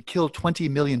to kill 20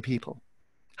 million people?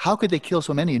 How could they kill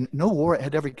so many? No war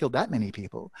had ever killed that many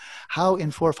people. How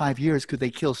in 4 or 5 years could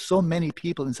they kill so many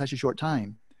people in such a short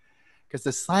time? Because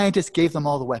the scientists gave them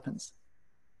all the weapons.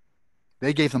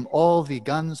 They gave them all the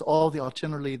guns, all the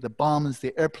artillery, the bombs,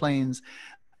 the airplanes,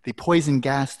 the poison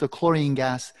gas, the chlorine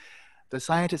gas. The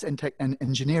scientists and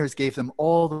engineers gave them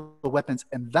all the weapons.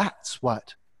 And that's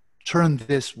what turned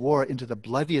this war into the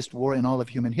bloodiest war in all of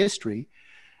human history.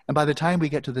 And by the time we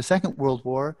get to the Second World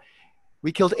War,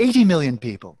 we killed 80 million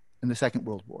people in the Second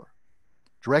World War,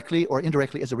 directly or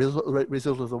indirectly as a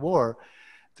result of the war.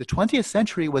 The 20th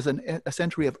century was a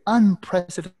century of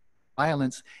unprecedented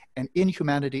violence and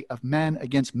inhumanity of man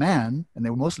against man, and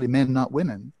they were mostly men, not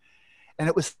women. And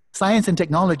it was science and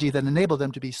technology that enabled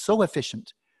them to be so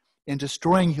efficient in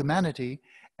destroying humanity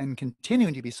and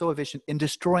continuing to be so efficient in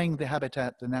destroying the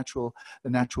habitat, the natural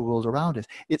world around us.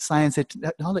 It's science and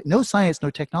technology. No science, no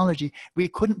technology, we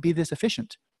couldn't be this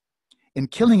efficient in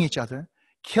killing each other,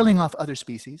 killing off other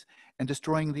species, and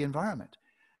destroying the environment.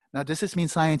 Now, does this mean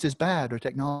science is bad or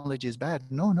technology is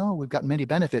bad? No, we've got many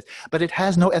benefits, but it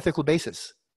has no ethical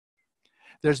basis.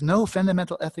 There's no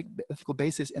fundamental ethical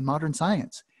basis in modern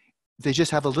science. They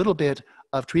just have a little bit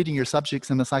of treating your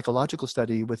subjects in a psychological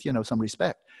study with, some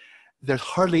respect. There's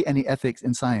hardly any ethics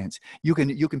in science. You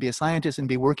can be a scientist and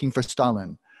be working for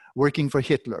Stalin, working for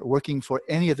Hitler, working for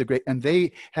any of the great, and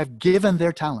they have given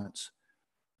their talents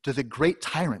to the great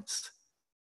tyrants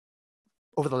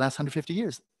over the last 150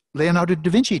 years. Leonardo da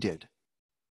Vinci did.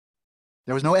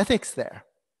 There was no ethics there.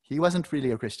 He wasn't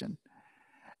really a Christian.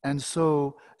 And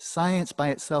so science by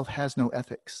itself has no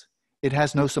ethics. It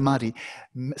has no samadhi.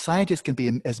 Scientists can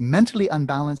be as mentally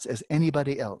unbalanced as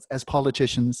anybody else, as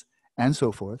politicians and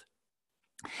so forth.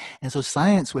 And so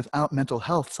science without mental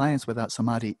health, science without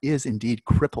samadhi is indeed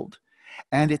crippled.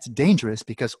 And it's dangerous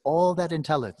because all that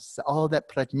intelligence, all that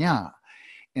prajna,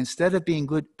 instead of being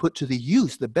put to the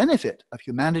use, the benefit of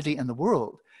humanity and the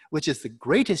world, which is the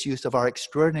greatest use of our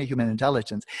extraordinary human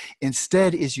intelligence,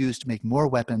 instead is used to make more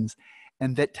weapons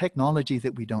and that technology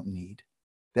that we don't need,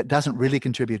 that doesn't really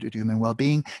contribute to human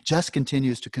well-being, just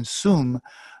continues to consume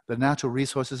the natural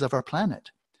resources of our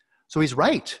planet. So he's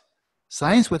right.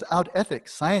 Science without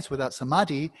ethics, science without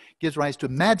samadhi gives rise to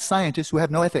mad scientists who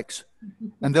have no ethics.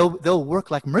 And they'll work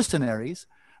like mercenaries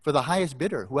for the highest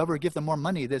bidder. Whoever give them more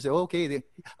money, they say, okay,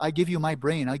 I give you my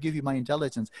brain, I'll give you my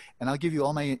intelligence, and I'll give you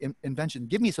all my invention.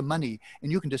 Give me some money,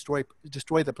 and you can destroy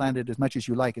the planet as much as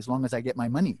you like, as long as I get my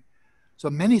money. So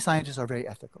many scientists are very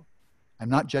ethical. I'm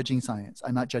not judging science.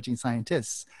 I'm not judging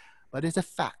scientists, but it's a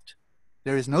fact.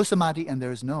 There is no samadhi, and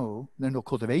there's no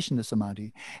cultivation of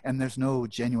samadhi, and there's no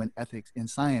genuine ethics in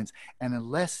science. And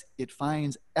unless it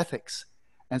finds ethics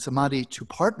and samadhi to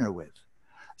partner with,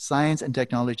 science and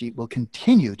technology will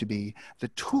continue to be the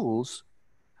tools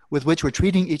with which we're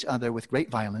treating each other with great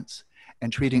violence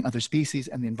and treating other species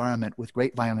and the environment with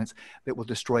great violence that will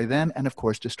destroy them and, of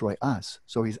course, destroy us.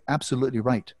 So he's absolutely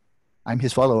right. I'm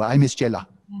his follower. I'm his chela.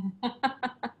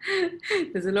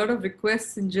 There's a lot of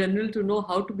requests in general to know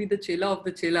how to be the chela of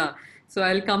the chela. So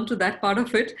I'll come to that part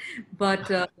of it. But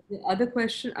the other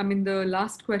question, the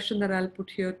last question that I'll put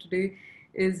here today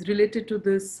is related to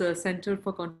this Center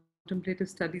for Contemplative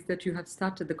Studies that you have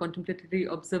started, the Contemplative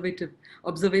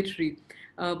Observatory.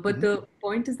 But the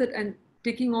point is that, and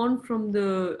taking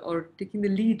the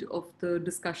lead of the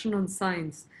discussion on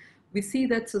science, we see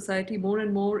that society more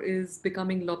and more is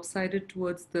becoming lopsided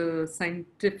towards the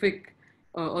scientific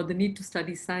or the need to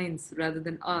study science rather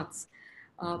than arts.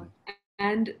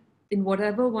 And in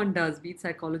whatever one does, be it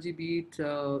psychology, be it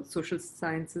social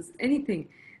sciences, anything,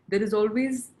 there is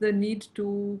always the need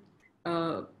to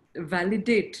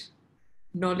validate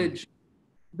knowledge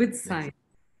with science.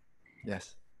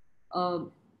 Yes.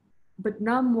 But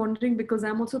now I'm wondering, because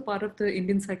I'm also part of the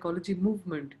Indian psychology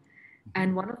movement,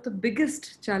 and one of the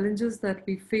biggest challenges that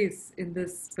we face in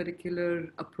this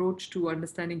particular approach to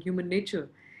understanding human nature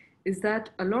is that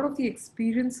a lot of the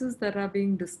experiences that are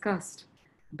being discussed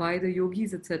by the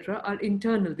yogis, etc., are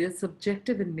internal, they're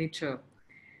subjective in nature.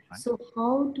 Right. So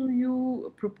how do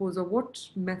you propose, or what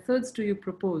methods do you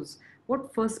propose?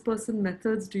 What first-person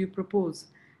methods do you propose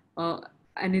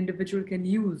an individual can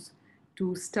use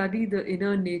to study the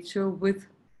inner nature with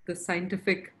the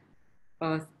scientific,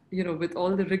 with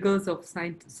all the rigors of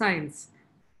science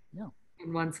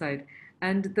on one side?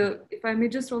 And if I may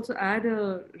just also add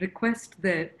a request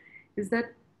there, is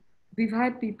that we've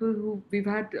had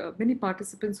many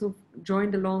participants who've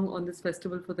joined along on this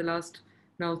festival for the last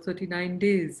now 39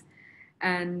 days.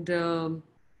 And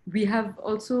we have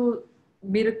also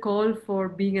made a call for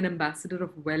being an ambassador of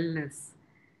wellness.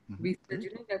 We said,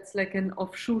 that's like an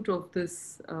offshoot of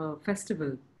this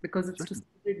festival, because it's to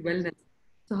celebrate wellness.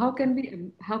 So how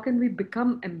can we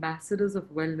become ambassadors of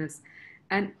wellness?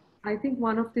 And I think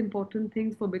one of the important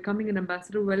things for becoming an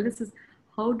ambassador of wellness is,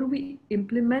 how do we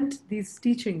implement these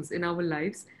teachings in our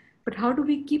lives, but how do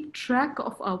we keep track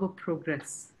of our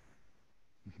progress?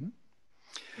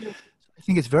 I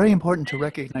think it's very important to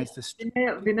recognize this.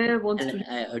 Vinaya wants to.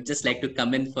 I would just like to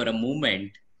come in for a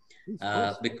moment,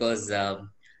 because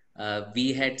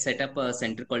we had set up a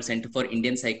center called Center for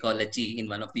Indian Psychology in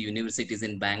one of the universities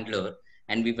in Bangalore,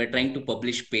 and we were trying to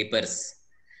publish papers.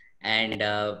 And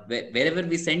wherever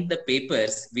we sent the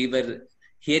papers, we were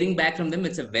hearing back from them,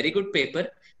 it's a very good paper,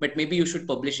 but maybe you should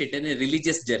publish it in a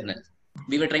religious journal.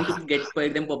 We were trying to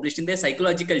get them published in their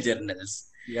psychological journals.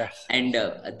 Yes. And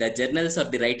the journals or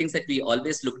the writings that we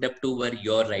always looked up to were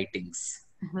your writings.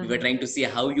 We were trying to see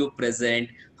how you present,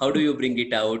 how do you bring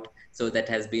it out. So that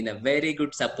has been a very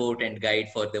good support and guide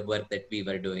for the work that we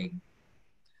were doing.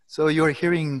 So you're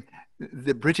hearing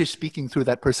the British speaking through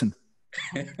that person.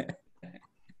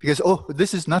 Because,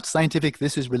 this is not scientific,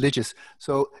 this is religious.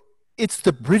 So it's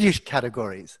the British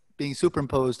categories being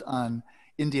superimposed on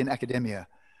Indian academia.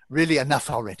 Really enough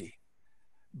already.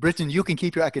 Britain, you can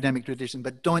keep your academic tradition,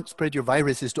 but don't spread your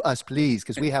viruses to us, please,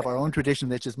 because we have our own tradition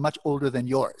that's just much older than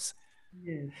yours.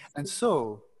 Yes. And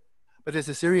so, but it's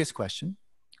a serious question.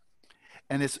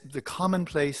 And it's the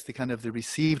commonplace, the kind of the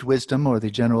received wisdom or the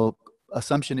general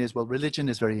assumption is, well, religion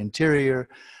is very interior.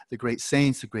 The great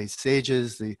saints, the great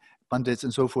sages, the pundits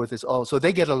and so forth is all, so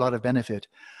they get a lot of benefit.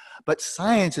 But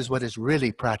science is what is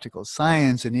really practical.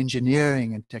 Science and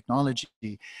engineering and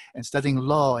technology and studying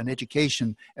law and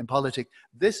education and politics.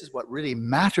 This is what really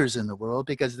matters in the world,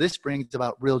 because this brings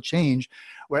about real change.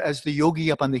 Whereas the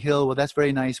yogi up on the hill, well, that's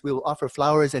very nice. We will offer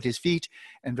flowers at his feet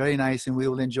and very nice. And we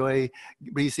will enjoy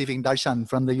receiving darshan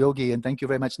from the yogi. And thank you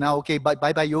very much. Now, okay,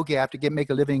 bye-bye yogi. I have to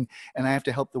make a living and I have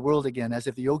to help the world again, as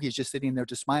if the yogi is just sitting there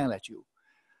to smile at you.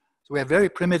 So we have very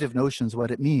primitive notions of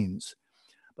what it means.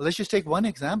 But let's just take one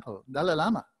example, Dalai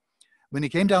Lama. When he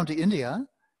came down to India,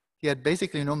 he had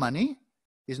basically no money.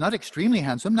 He's not extremely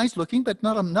handsome, nice looking, but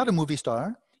not a movie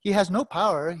star. He has no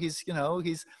power. He's a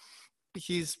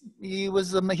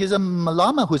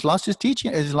Lama who's lost his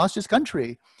teaching, has lost his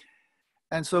country.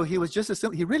 And so he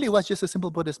really was just a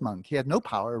simple Buddhist monk. He had no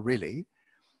power, really.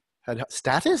 had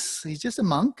status. He's just a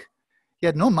monk. He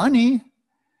had no money.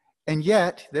 And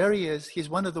yet, there he is. He's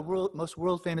one of the most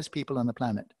world-famous people on the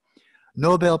planet.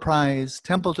 Nobel Prize,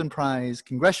 Templeton Prize,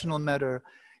 Congressional Medal.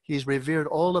 He's revered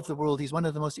all of the world. He's one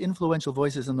of the most influential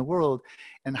voices in the world.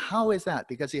 And how is that?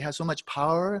 Because he has so much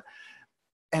power.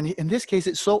 And in this case,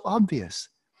 it's so obvious.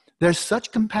 There's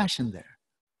such compassion there,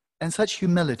 and such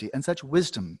humility, and such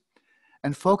wisdom,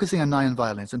 and focusing on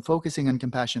nonviolence, and focusing on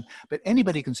compassion. But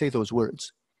anybody can say those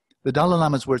words. The Dalai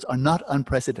Lama's words are not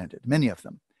unprecedented, many of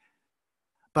them.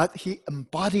 But he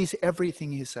embodies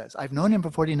everything he says. I've known him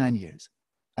for 49 years.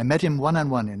 I met him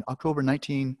one-on-one in October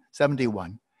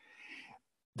 1971.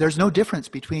 There's no difference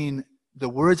between the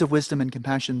words of wisdom and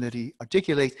compassion that he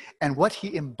articulates and what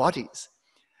he embodies.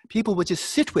 People would just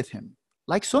sit with him,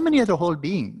 like so many other whole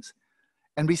beings,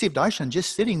 and receive darshan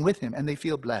just sitting with him, and they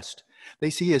feel blessed. They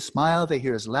see his smile, they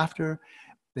hear his laughter,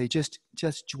 they just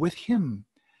with him.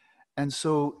 And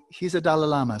so he's a Dalai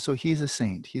Lama, so he's a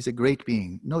saint. He's a great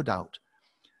being, no doubt.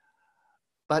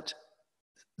 But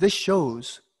this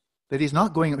shows that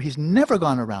he's never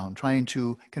gone around trying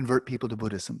to convert people to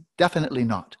Buddhism. Definitely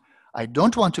not. I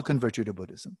don't want to convert you to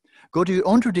Buddhism. Go to your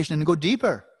own tradition and go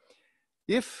deeper.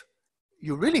 If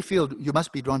you really feel you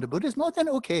must be drawn to Buddhism, well, then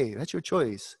okay, that's your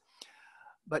choice.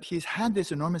 But he's had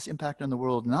this enormous impact on the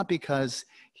world, not because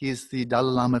he's the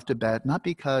Dalai Lama of Tibet, not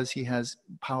because he has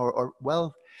power or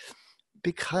wealth,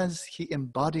 because he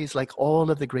embodies, like all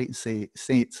of the great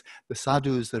saints, the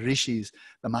sadhus, the rishis,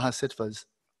 the mahasattvas.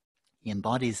 He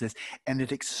embodies this, and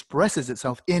it expresses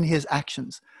itself in his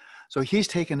actions. So he's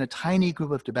taken a tiny group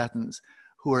of Tibetans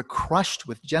who are crushed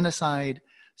with genocide,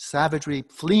 savagery,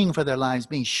 fleeing for their lives,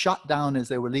 being shot down as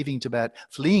they were leaving Tibet,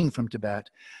 fleeing from Tibet,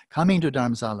 coming to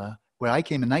Dharamsala, where I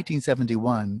came in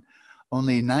 1971,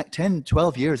 only 10,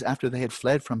 12 years after they had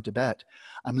fled from Tibet.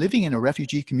 I'm living in a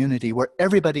refugee community where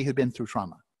everybody had been through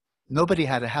trauma. Nobody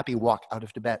had a happy walk out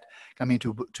of Tibet coming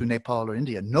to Nepal or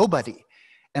India. Nobody.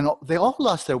 And they all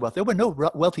lost their wealth. There were no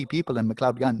wealthy people in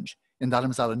McLeod-Ganj, in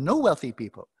Dharamsala, no wealthy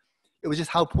people. It was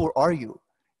just, how poor are you,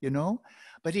 you know?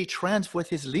 But he with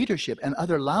his leadership and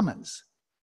other lamas,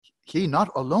 he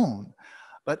not alone,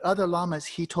 but other lamas,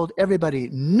 he told everybody,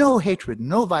 no hatred,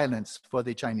 no violence for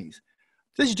the Chinese.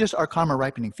 This is just our karma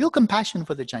ripening. Feel compassion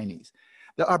for the Chinese.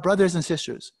 They're our brothers and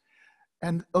sisters.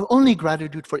 And only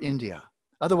gratitude for India.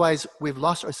 Otherwise, we've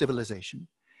lost our civilization.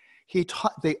 He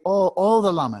taught, all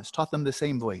the lamas taught them the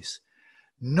same voice.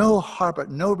 No harbor,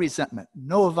 no resentment,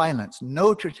 no violence, no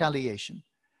retaliation,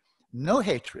 no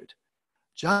hatred.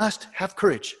 Just have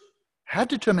courage, have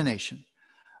determination,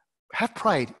 have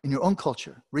pride in your own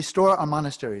culture. Restore our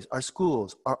monasteries, our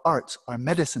schools, our arts, our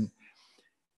medicine.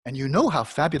 And you know how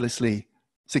fabulously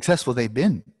successful they've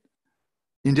been.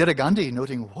 Indira Gandhi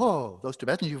noting, whoa, those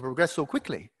Tibetans, you've progressed so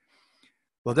quickly.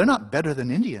 Well, they're not better than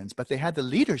Indians, but they had the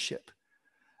leadership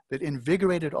that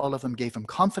invigorated all of them, gave them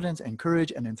confidence and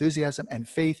courage and enthusiasm and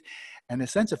faith and a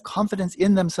sense of confidence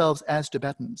in themselves as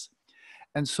Tibetans.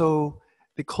 And so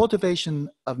the cultivation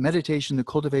of meditation, the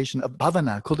cultivation of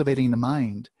bhavana, cultivating the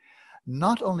mind,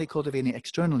 not only cultivating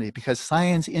externally, because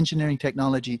science, engineering,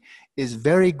 technology is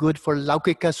very good for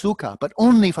laukika sukha, but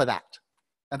only for that.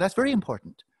 And that's very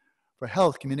important. For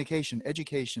health, communication,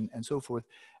 education, and so forth,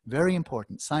 very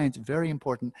important. Science, very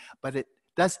important. But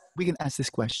we can ask this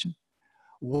question.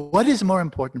 What is more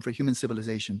important for human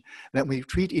civilization? That we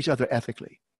treat each other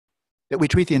ethically, that we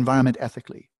treat the environment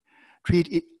ethically,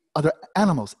 treat other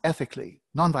animals ethically,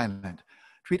 nonviolent,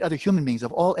 treat other human beings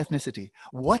of all ethnicity.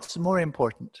 What's more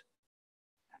important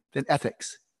than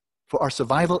ethics for our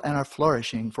survival and our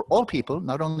flourishing for all people,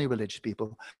 not only religious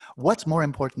people? What's more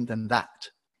important than that?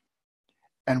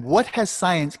 And what has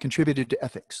science contributed to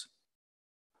ethics?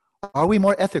 Are we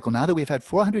more ethical now that we've had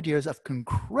 400 years of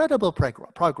incredible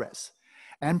progress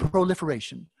and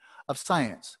proliferation of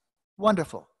science?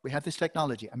 Wonderful. We have this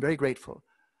technology. I'm very grateful.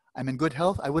 I'm in good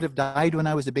health. I would have died when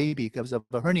I was a baby because of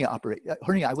a hernia.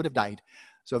 I would have died.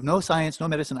 So if no science, no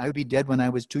medicine, I would be dead when I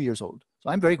was 2 years old. So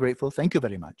I'm very grateful. Thank you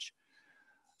very much.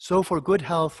 So for good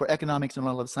health, for economics and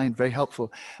all of science, very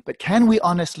helpful. But can we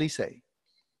honestly say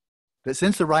that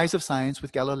since the rise of science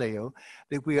with Galileo,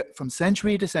 that we, from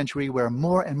century to century, we're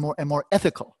more and more and more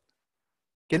ethical?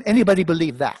 Can anybody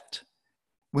believe that?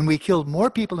 When we killed more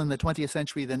people in the 20th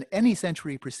century than any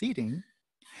century preceding,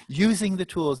 using the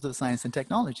tools of science and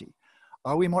technology,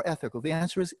 are we more ethical? The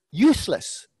answer is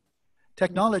useless.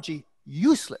 Technology,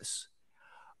 useless.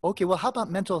 Okay, well, how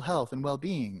about mental health and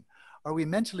well-being? Are we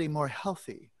mentally more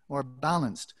healthy, more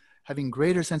balanced, having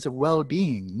greater sense of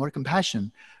well-being, more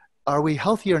compassion? Are we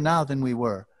healthier now than we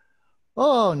were?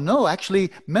 Oh, no,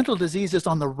 actually, mental disease is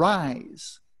on the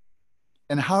rise.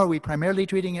 And how are we primarily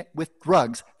treating it? With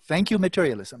drugs. Thank you,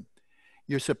 materialism.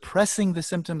 You're suppressing the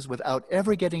symptoms without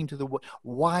ever getting to the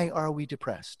why are we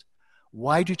depressed?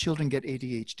 Why do children get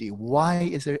ADHD? Why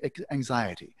is there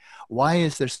anxiety? Why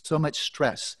is there so much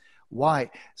stress? Why?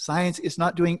 Science is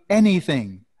not doing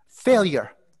anything.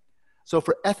 Failure. So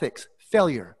for ethics,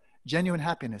 failure. Genuine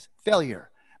happiness, failure.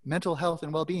 Mental health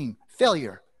and well-being,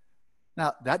 failure.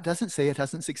 Now, that doesn't say it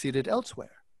hasn't succeeded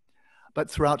elsewhere. But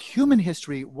throughout human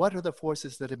history, what are the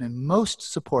forces that have been most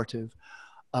supportive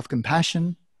of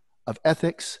compassion, of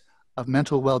ethics, of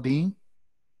mental well-being?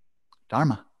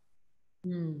 Dharma.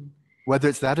 Whether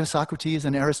it's that of Socrates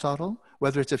and Aristotle,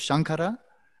 whether it's of Shankara,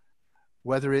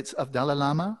 whether it's of Dalai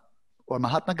Lama or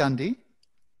Mahatma Gandhi,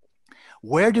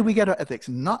 where do we get our ethics?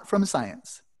 Not from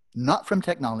science, not from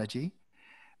technology.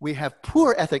 We have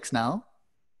poor ethics now,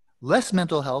 less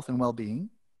mental health and well-being.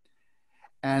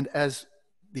 And as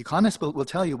the economists will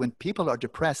tell you, when people are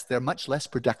depressed, they're much less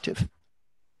productive.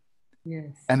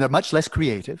 Yes. And they're much less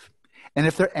creative. And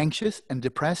if they're anxious and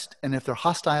depressed, and if they're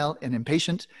hostile and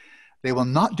impatient, they will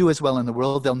not do as well in the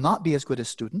world. They'll not be as good as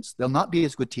students. They'll not be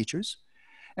as good teachers.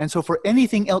 And so for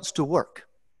anything else to work,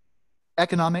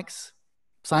 economics,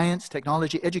 science,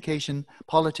 technology, education,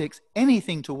 politics,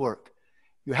 anything to work,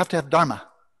 you have to have dharma.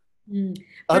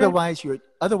 Otherwise, your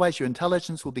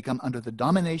intelligence will become under the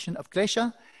domination of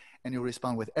klesha, and you'll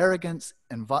respond with arrogance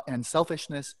and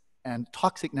selfishness and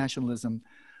toxic nationalism.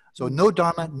 So no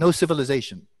dharma, no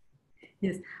civilization.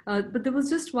 Yes, but there was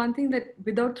just one thing that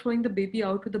without throwing the baby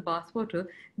out with the bathwater,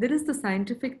 there is the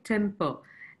scientific temper.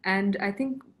 And I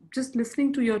think just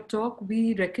listening to your talk,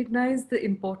 we recognize the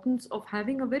importance of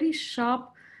having a very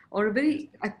sharp or a very,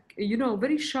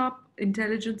 very sharp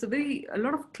intelligence, a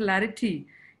lot of clarity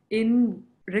in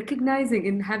recognizing,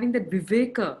 in having that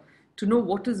viveka to know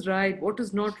what is right, what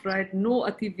is not right, no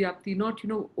ativyapti, not,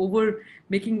 over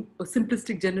making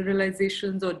simplistic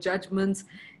generalizations or judgments.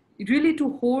 Really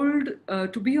to hold,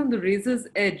 to be on the razor's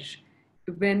edge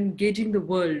when gauging the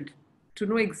world, to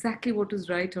know exactly what is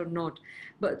right or not.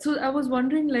 But so I was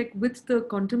wondering, like with the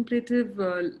contemplative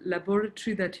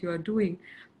laboratory that you are doing,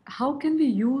 how can we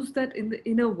use that in the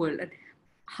inner world? And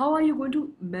how are you going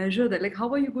to measure that? Like, how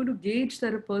are you going to gauge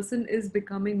that a person is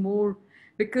becoming more?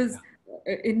 Because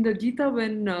in the Gita,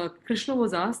 when Krishna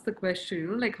was asked the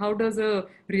question, like, how does a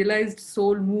realized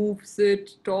soul move,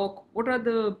 sit, talk? What are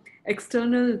the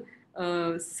external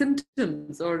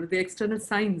symptoms or the external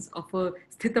signs of a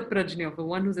sthita prajna, of a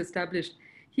one who's established?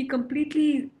 He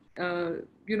completely,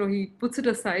 he puts it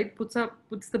aside, puts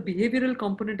the behavioral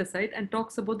component aside and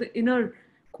talks about the inner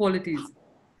qualities.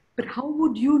 But how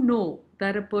would you know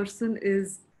that a person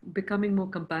is becoming more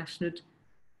compassionate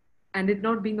and it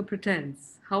not being a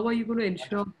pretense? How are you going to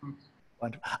ensure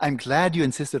that? I'm glad you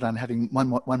insisted on having one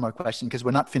more question, because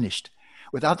we're not finished.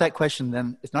 Without that question,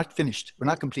 then it's not finished. We're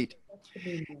not complete.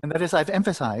 And that is, I've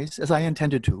emphasized, as I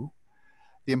intended to,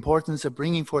 the importance of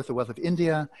bringing forth the wealth of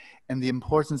India and the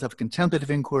importance of contemplative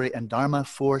inquiry and dharma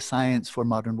for science, for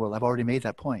modern world. I've already made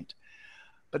that point.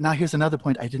 But now here's another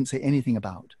point I didn't say anything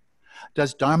about.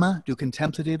 Does dharma, do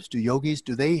contemplatives, do yogis,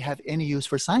 do they have any use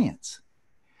for science?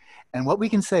 And what we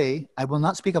can say, I will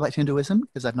not speak about Hinduism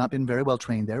because I've not been very well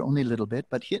trained there, only a little bit,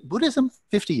 but Buddhism,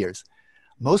 50 years.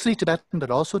 Mostly Tibetan,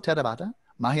 but also Theravada,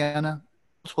 Mahayana,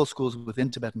 multiple schools within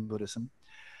Tibetan Buddhism.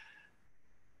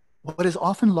 What is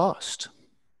often lost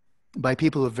by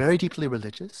people who are very deeply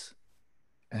religious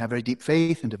and have very deep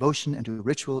faith and devotion and do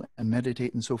ritual and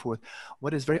meditate and so forth,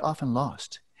 what is very often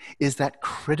lost is that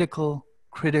critical,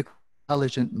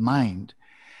 intelligent mind.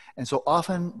 And so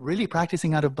often really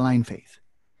practicing out of blind faith.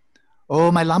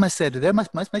 Oh, my Lama said, there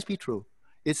must be true.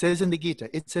 It says in the Gita,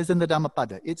 it says in the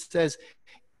Dhammapada, it says,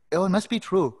 oh, it must be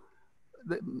true.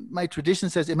 My tradition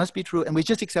says it must be true, and we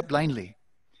just accept blindly.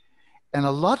 And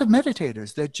a lot of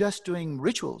meditators, they're just doing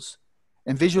rituals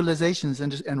and visualizations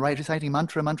and reciting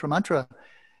mantra.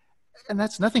 And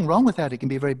that's nothing wrong with that. It can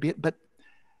be very big. But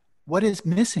what is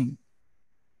missing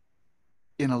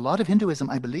in a lot of Hinduism,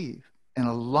 I believe, and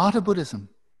a lot of Buddhism,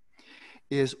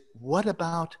 is what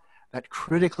about that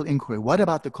critical inquiry? What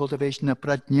about the cultivation of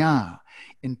prajna,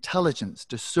 intelligence,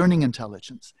 discerning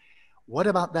intelligence? What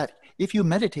about that? If you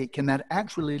meditate, can that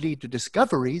actually lead to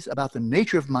discoveries about the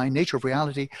nature of mind, nature of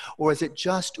reality, or is it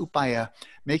just upaya,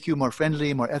 make you more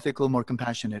friendly, more ethical, more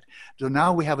compassionate? So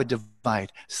now we have a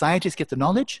divide. Scientists get the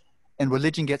knowledge, and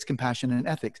religion gets compassion and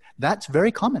ethics. That's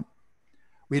very common.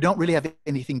 We don't really have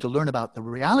anything to learn about the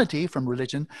reality from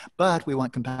religion, but we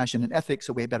want compassion and ethics,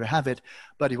 so we better have it.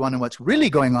 But if you want to know what's really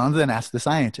going on, then ask the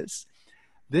scientists.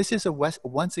 This is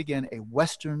once again a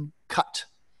Western cut.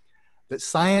 That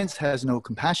science has no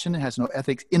compassion, has no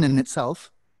ethics in and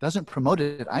itself, doesn't promote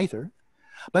it either.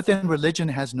 But then religion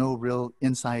has no real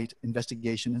insight,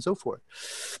 investigation, and so forth.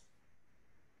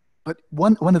 But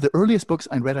one of the earliest books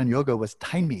I read on yoga was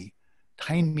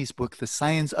Taimi's book, The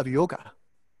Science of Yoga.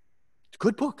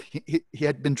 Good book. He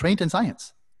had been trained in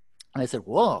science. And I said,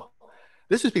 whoa,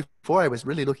 this was before I was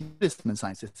really looking at Buddhism and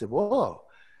science. I said, whoa,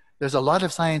 there's a lot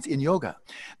of science in yoga.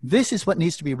 This is what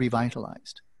needs to be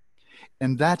revitalized.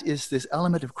 And that is this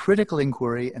element of critical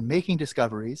inquiry and making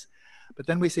discoveries. But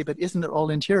then we say, but isn't it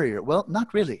all interior? Well,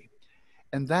 not really.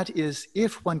 And that is,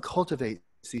 if one cultivates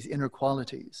these inner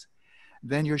qualities,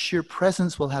 then your sheer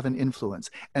presence will have an influence.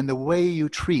 And the way you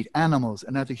treat animals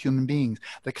and other human beings,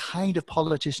 the kind of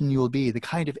politician you will be, the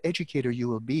kind of educator you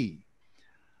will be,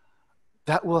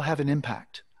 that will have an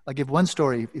impact. I'll give one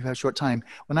story if you have a short time.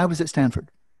 When I was at Stanford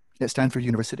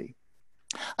University,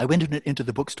 I went into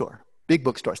the bookstore, big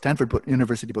bookstore, Stanford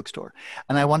University bookstore,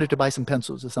 and I wanted to buy some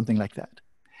pencils or something like that.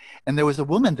 And there was a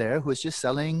woman there who was just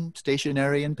selling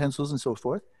stationery and pencils and so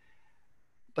forth.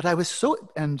 But I was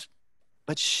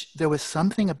there was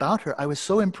something about her. I was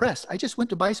so impressed. I just went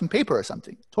to buy some paper or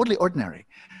something, totally ordinary.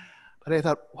 But I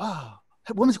thought, wow,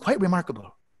 that woman's quite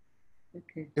remarkable.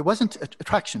 Okay. It wasn't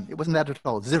attraction. It wasn't that at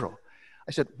all, zero.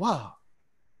 I said, wow,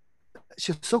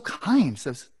 she was so kind.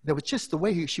 So there was just the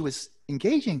way she was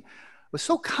engaging was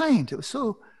so kind. It was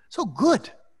so good.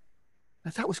 I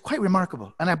thought it was quite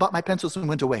remarkable. And I bought my pencils and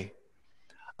went away.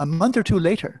 A month or two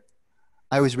later,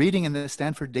 I was reading in the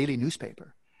Stanford Daily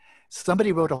newspaper.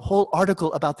 Somebody wrote a whole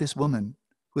article about this woman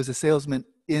who was a salesman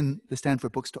in the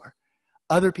Stanford bookstore.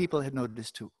 Other people had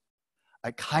noticed too.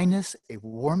 A kindness, a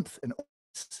warmth,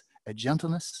 a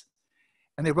gentleness.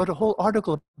 And they wrote a whole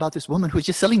article about this woman who was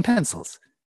just selling pencils.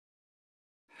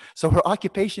 So her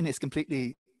occupation is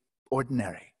completely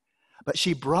ordinary, but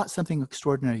she brought something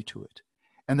extraordinary to it.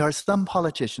 And there are some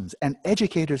politicians and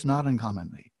educators, not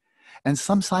uncommonly, and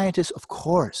some scientists, of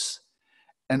course,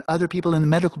 and other people in the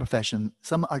medical profession,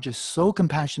 some are just so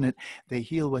compassionate, they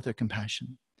heal with their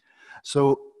compassion.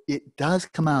 So it does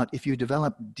come out if you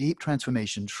develop deep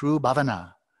transformation, true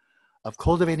bhavana, of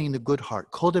cultivating the good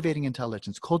heart, cultivating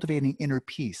intelligence, cultivating inner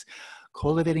peace,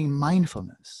 cultivating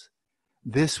mindfulness.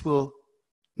 This will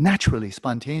naturally,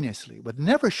 spontaneously, with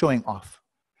never showing off,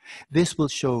 this will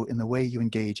show in the way you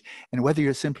engage. And whether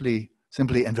you're simply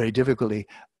and very difficultly,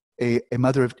 a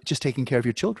mother of just taking care of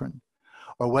your children,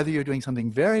 or whether you're doing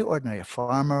something very ordinary, a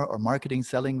farmer or marketing,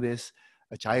 selling this,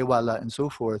 a chaiwala and so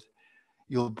forth,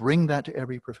 you'll bring that to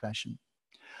every profession.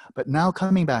 But now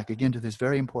coming back again to this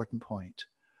very important point,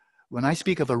 when I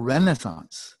speak of a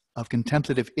renaissance of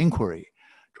contemplative inquiry,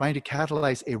 trying to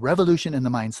catalyze a revolution in the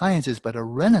mind sciences, but a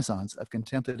renaissance of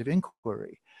contemplative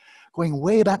inquiry, going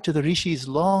way back to the rishis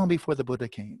long before the Buddha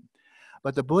came.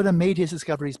 But the Buddha made his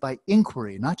discoveries by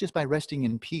inquiry, not just by resting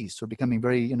in peace or becoming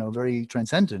very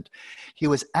transcendent. He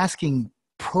was asking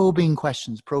probing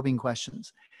questions.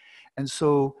 And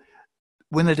so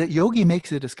when a yogi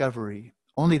makes a discovery,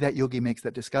 only that yogi makes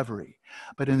that discovery.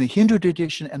 But in the Hindu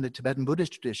tradition and the Tibetan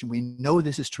Buddhist tradition, we know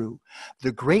this is true.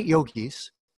 The great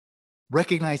yogis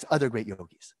recognize other great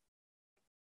yogis.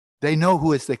 They know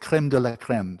who is the creme de la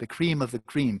creme, the cream of the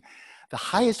cream. The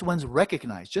highest ones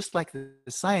recognize, just like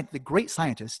the great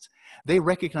scientists, they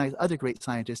recognize other great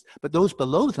scientists, but those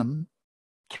below them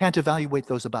can't evaluate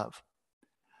those above.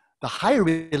 The higher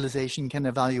realization can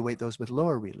evaluate those with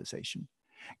lower realization.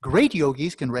 Great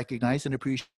yogis can recognize and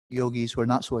appreciate yogis who are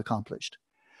not so accomplished.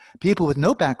 People with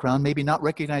no background maybe not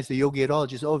recognize the yogi at all,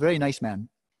 just, oh, very nice man.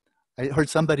 I heard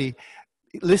somebody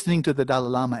listening to the Dalai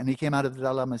Lama, and he came out of the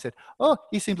Dalai Lama and said, oh,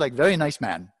 he seemed like a very nice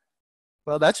man.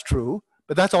 Well, that's true,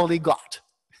 but that's all he got.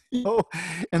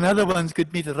 And other ones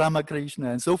could meet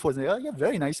Ramakrishna and so forth and say, oh, yeah,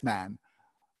 very nice man.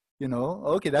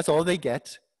 Okay, that's all they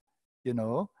get,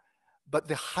 But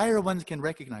the higher ones can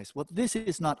recognize, well, this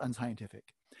is not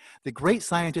unscientific. The great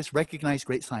scientists recognize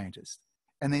great scientists,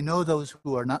 and they know those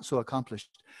who are not so accomplished.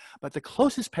 But the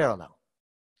closest parallel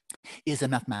is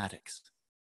in mathematics.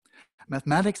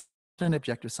 Mathematics is an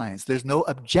objective science. There's no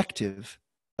objective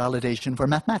validation for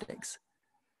mathematics.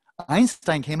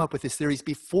 Einstein came up with his theories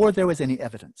before there was any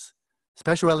evidence.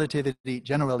 Special relativity,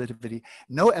 general relativity,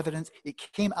 no evidence. It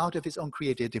came out of his own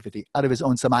creativity, out of his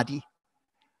own samadhi,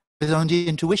 his own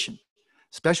intuition.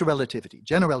 Special relativity,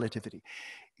 general relativity.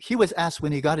 He was asked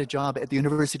when he got a job at the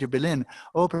University of Berlin,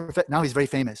 now he's very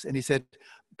famous, and he said,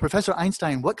 Professor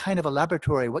Einstein, what kind of a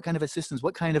laboratory, what kind of assistance,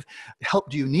 what kind of help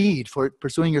do you need for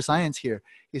pursuing your science here?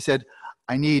 He said,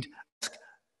 I need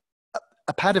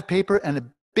a pad of paper and a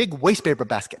big waste paper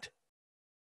basket.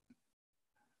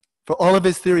 For all of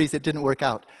his theories, it didn't work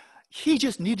out. He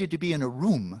just needed to be in a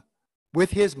room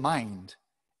with his mind,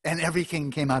 and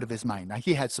everything came out of his mind. Now,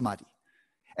 he had samadhi.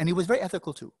 And he was very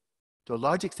ethical too. To a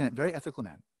large extent, very ethical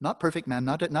man. Not perfect man,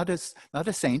 not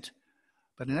a saint,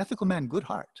 but an ethical man, good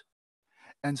heart.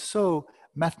 And so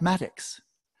mathematics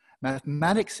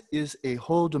is a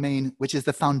whole domain which is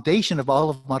the foundation of all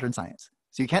of modern science.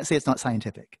 So you can't say it's not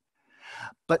scientific.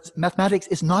 But mathematics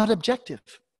is not objective.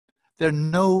 There's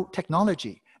no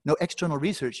technology, no external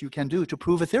research you can do to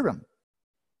prove a theorem,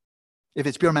 if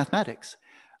it's pure mathematics,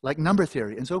 like number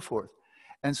theory and so forth.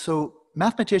 And so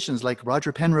mathematicians like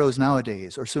Roger Penrose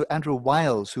nowadays, or Sir Andrew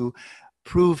Wiles, who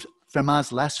proved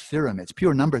Fermat's last theorem, it's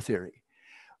pure number theory.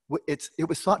 It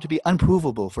was thought to be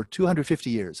unprovable for 250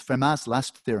 years. Fermat's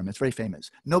last theorem, it's very famous.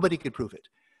 Nobody could prove it.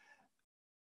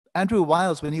 Andrew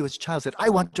Wiles, when he was a child, said, I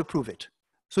want to prove it.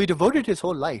 So he devoted his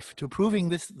whole life to proving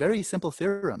this very simple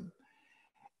theorem.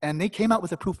 And they came out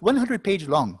with a proof 100-page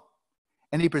long.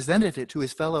 And he presented it to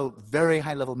his fellow very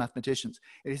high-level mathematicians.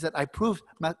 And he said, I proved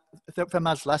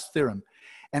Fermat's last theorem.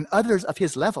 And others of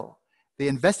his level, they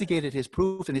investigated his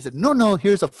proof, and he said, no,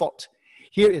 here's a fault.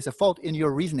 Here is a fault in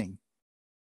your reasoning.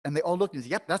 And they all looked and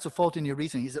said, yep, that's a fault in your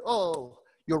reasoning. He said, oh,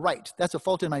 you're right. That's a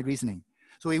fault in my reasoning.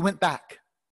 So he went back.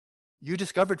 You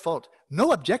discovered fault.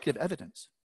 No objective evidence.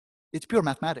 It's pure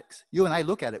mathematics. You and I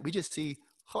look at it. We just see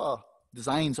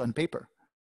designs on paper.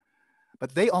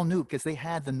 But they all knew because they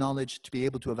had the knowledge to be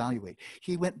able to evaluate.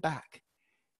 He went back.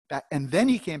 And then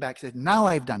he came back and said, now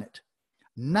I've done it.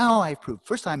 Now I've proved.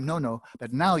 First time, no,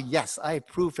 but now, yes, I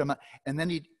proved from it. And then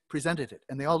he presented it.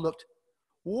 And they all looked,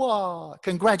 whoa,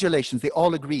 congratulations. They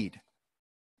all agreed.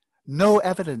 No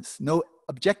evidence, no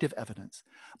objective evidence.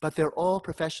 But they're all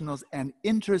professionals, and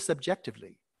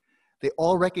intersubjectively, they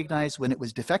all recognized when it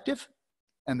was defective,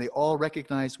 and they all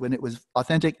recognized when it was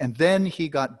authentic. And then he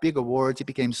got big awards. He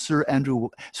became Sir Andrew,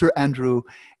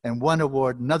 and one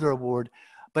award, another award.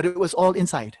 But it was all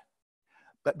inside.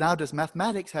 But now does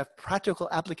mathematics have practical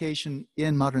application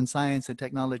in modern science and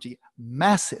technology?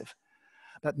 Massive.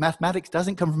 But mathematics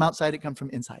doesn't come from outside, it comes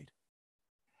from inside.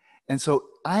 And so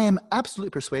I am absolutely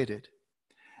persuaded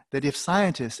that if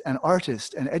scientists and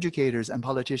artists and educators and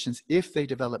politicians, if they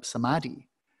develop samadhi,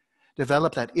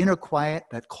 develop that inner quiet,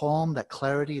 that calm, that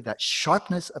clarity, that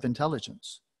sharpness of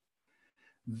intelligence,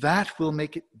 that will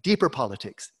make it deeper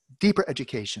politics, deeper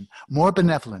education, more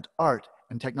benevolent art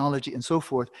and technology and so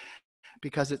forth,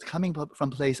 because it's coming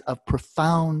from a place of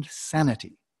profound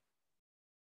sanity.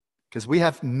 Because we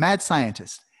have mad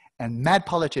scientists and mad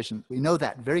politicians. We know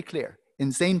that very clear.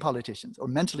 Insane politicians or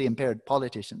mentally impaired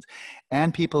politicians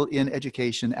and people in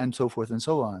education and so forth and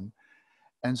so on.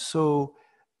 And so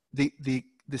the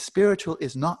spiritual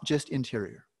is not just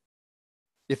interior.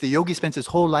 If the yogi spends his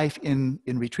whole life in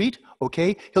retreat,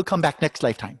 okay, he'll come back next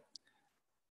lifetime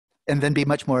and then be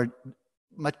much more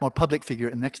public figure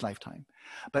in the next lifetime.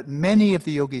 But many of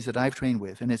the yogis that I've trained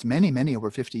with, and it's many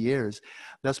over 50 years,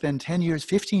 they'll spend 10 years,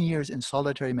 15 years in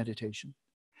solitary meditation.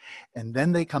 And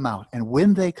then they come out. And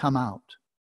when they come out,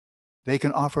 they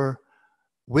can offer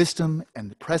wisdom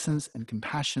and presence and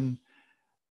compassion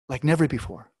like never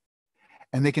before.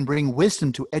 And they can bring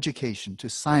wisdom to education, to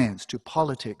science, to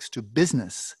politics, to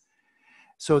business,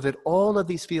 so that all of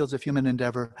these fields of human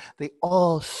endeavor, they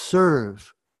all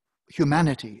serve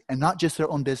humanity and not just their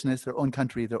own business, their own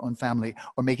country, their own family,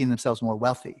 or making themselves more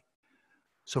wealthy.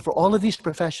 So for all of these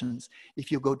professions, if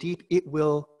you go deep, it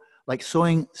will, like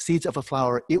sowing seeds of a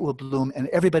flower, it will bloom and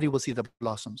everybody will see the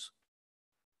blossoms.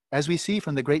 As we see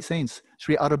from the great saints,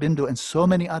 Sri Aurobindo and so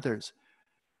many others,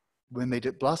 when they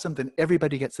blossom, then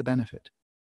everybody gets the benefit.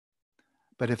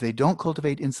 But if they don't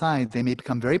cultivate inside, they may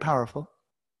become very powerful,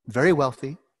 very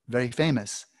wealthy, very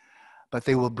famous, but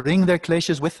they will bring their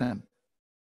kleshas with them.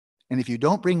 And if you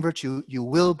don't bring virtue, you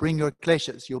will bring your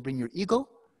kleshas. You'll bring your ego,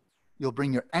 you'll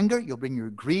bring your anger, you'll bring your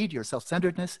greed, your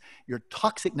self-centeredness, your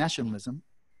toxic nationalism.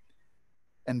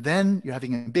 And then you're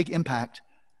having a big impact.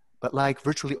 But like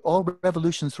virtually all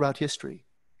revolutions throughout history,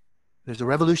 there's a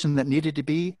revolution that needed to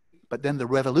be, but then the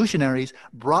revolutionaries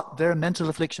brought their mental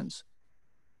afflictions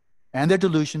and their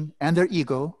delusion and their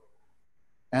ego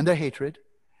and their hatred.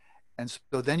 And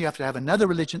so then you have to have another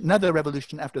religion, another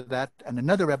revolution after that, and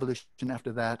another revolution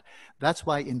after that. That's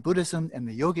why in Buddhism and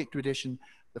the yogic tradition,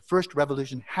 the first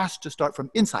revolution has to start from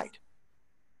inside.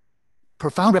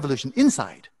 Profound revolution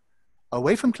inside,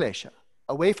 away from klesha,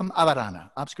 away from avarana,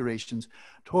 obscurations,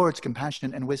 towards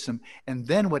compassion and wisdom. And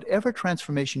then whatever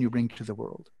transformation you bring to the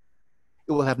world,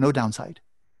 it will have no downside,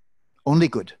 only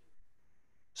good.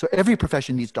 So every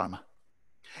profession needs dharma.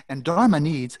 And dharma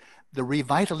needs the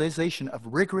revitalization of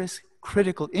rigorous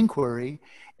critical inquiry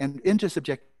and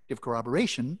intersubjective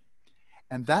corroboration.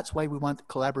 And that's why we want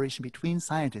collaboration between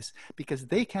scientists, because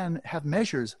they can have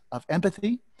measures of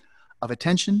empathy, of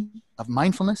attention, of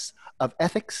mindfulness, of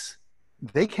ethics,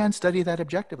 they can study that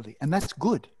objectively, and that's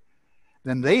good.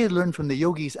 Then they learn from the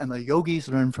yogis, and the yogis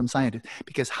learn from scientists.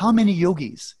 Because how many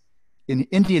yogis in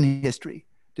Indian history,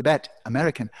 Tibet,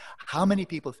 American, how many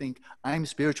people think, I'm a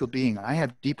spiritual being, I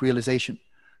have deep realization,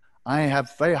 I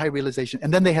have very high realization,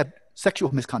 and then they have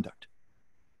sexual misconduct?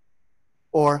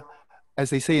 Or, as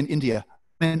they say in India,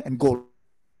 men and gold.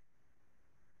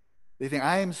 They think,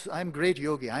 I'm great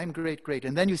yogi, I'm great.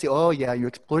 And then you say, oh yeah, you're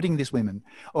exploiting these women.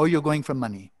 Oh, you're going for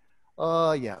money.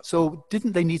 Oh yeah. So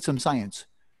didn't they need some science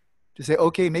to say,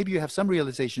 okay, maybe you have some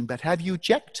realization, but have you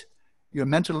checked your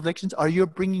mental addictions? Are you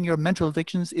bringing your mental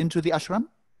addictions into the ashram?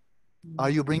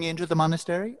 Are you bringing it into the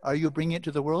monastery? Are you bringing it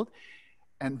to the world?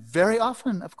 And very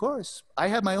often, of course, I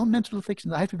have my own mental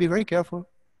afflictions. I have to be very careful.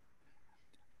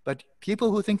 But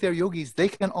people who think they're yogis, they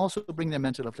can also bring their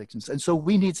mental afflictions. And so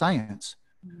we need science.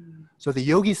 So the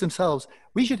yogis themselves,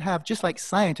 we should have, just like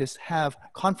scientists have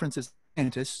conferences with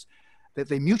scientists, that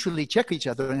they mutually check each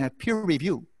other and have peer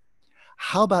review.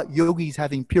 How about yogis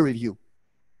having peer review?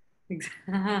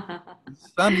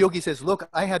 Some yogi says, look,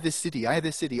 I have this city.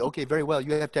 Okay, very well,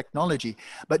 you have technology.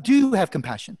 But do you have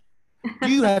compassion? Do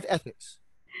you have ethics?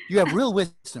 Do you have real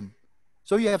wisdom?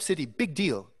 So you have city, big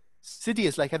deal. City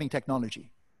is like having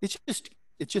technology. It's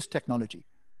just technology.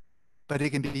 But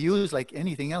it can be used like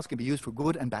anything else, can be used for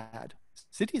good and bad.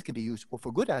 Cities can be used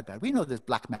for good and bad. We know there's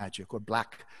black magic or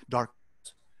black dark.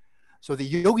 So the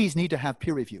yogis need to have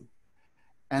peer review.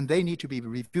 And they need to be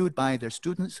reviewed by their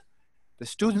students. The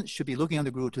students should be looking on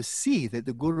the guru to see that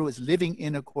the guru is living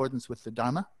in accordance with the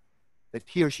dharma that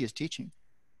he or she is teaching.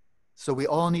 So we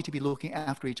all need to be looking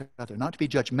after each other, not to be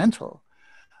judgmental,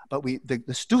 but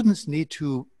the students need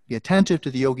to be attentive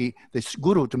to the yogi, the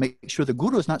guru, to make sure the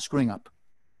guru is not screwing up.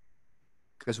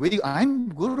 Because I'm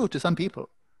guru to some people.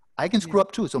 I can screw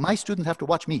up too. So my students have to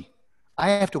watch me. I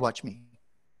have to watch me.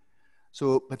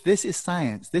 So, but this is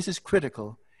science. This is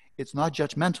critical. It's not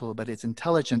judgmental, but it's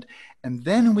intelligent. And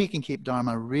then we can keep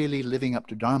Dharma really living up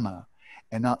to Dharma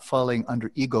and not falling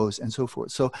under egos and so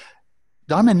forth. So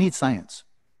Dharma needs science.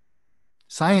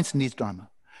 Science needs Dharma.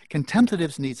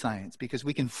 Contemplatives need science because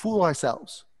we can fool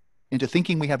ourselves into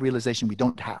thinking we have realization we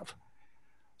don't have.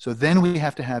 So then we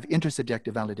have to have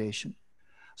intersubjective validation.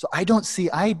 So I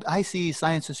see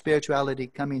science and spirituality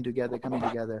coming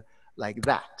together like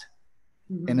that.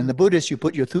 Mm-hmm. And in the Buddhist, you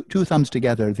put your two thumbs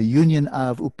together, the union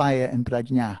of upaya and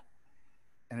prajna.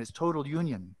 And it's total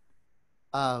union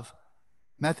of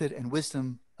method and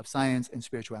wisdom, of science and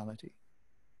spirituality.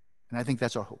 And I think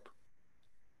that's our hope.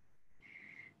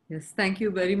 Yes, thank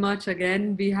you very much.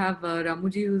 Again, we have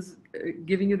Ramuji who's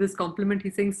giving you this compliment.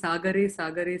 He's saying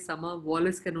Sagare, Sama,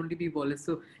 Wallace can only be Wallace.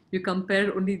 So you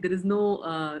compare only, there is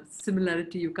no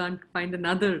similarity. You can't find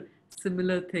another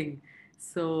similar thing.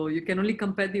 So you can only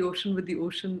compare the ocean with the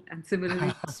ocean, and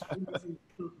similarly.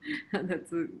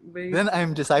 That's a very... Then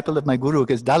I'm disciple of my guru,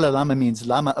 because Dalai Lama means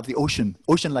Lama of the ocean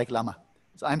like Lama.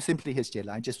 So I'm simply his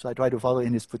chela. I try to follow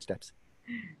in his footsteps.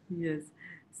 Yes.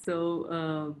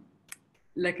 So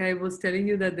like I was telling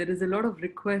you, that there is a lot of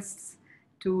requests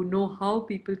to know how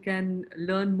people can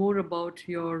learn more about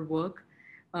your work.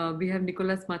 We have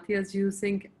Nicolas Matias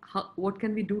saying, what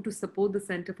can we do to support the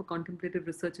Center for Contemplative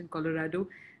Research in Colorado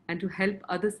and to help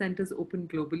other centers open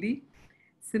globally?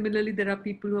 Similarly, there are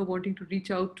people who are wanting to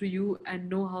reach out to you and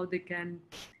know how they can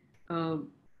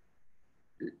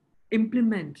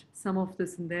implement some of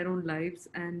this in their own lives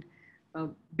and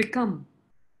become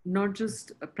not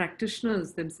just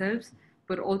practitioners themselves,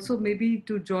 but also maybe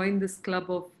to join this club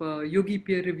of yogi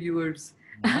peer reviewers.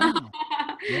 Wow.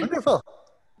 Wonderful.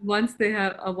 Once they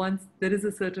have, once there is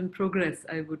a certain progress,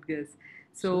 I would guess.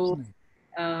 So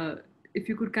if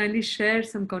you could kindly share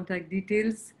some contact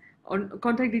details or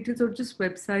just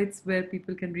websites where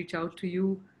people can reach out to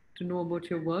you to know about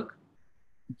your work.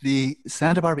 The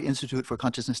Santa Barbara Institute for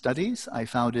Consciousness Studies, I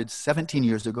founded 17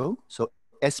 years ago. So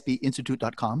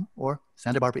sbinstitute.com or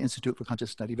Santa Barbara Institute for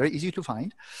Conscious Study. Very easy to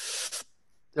find.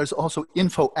 There's also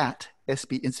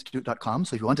info@sbinstitute.com.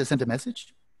 So if you want to send a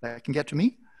message, that can get to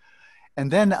me. And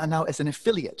then now as an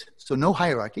affiliate, so no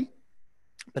hierarchy,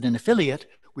 but an affiliate,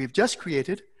 we've just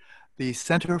created the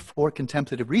Center for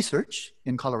Contemplative Research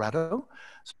in Colorado.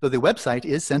 So the website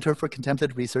is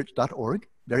centerforcontemplativeresearch.org.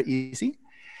 Very easy.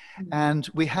 And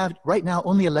we have right now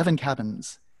only 11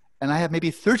 cabins. And I have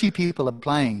maybe 30 people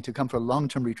applying to come for a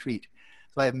long-term retreat.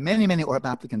 So I have many, many ORP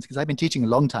applicants because I've been teaching a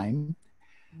long time.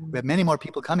 We have many more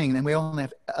people coming and we only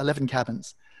have 11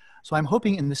 cabins. So I'm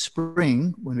hoping in the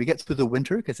spring, when we get through the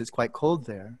winter, because it's quite cold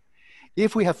there,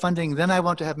 if we have funding, then I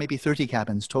want to have maybe 30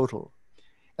 cabins total.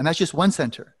 And that's just one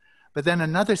center. But then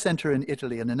another center in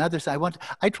Italy and another,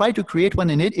 I tried to create one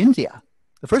in India.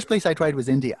 The first place I tried was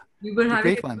India. We were It's a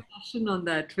having great a one. discussion on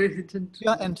that. We didn't.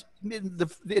 Yeah, and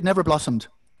it never blossomed.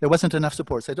 There wasn't enough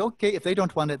support. I said, okay, if they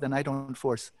don't want it, then I don't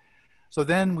force. So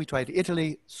then we tried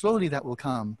Italy. Slowly that will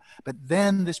come. But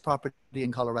then this property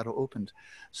in Colorado opened.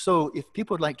 So if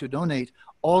people would like to donate,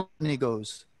 all the money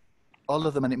goes. All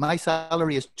of the money. My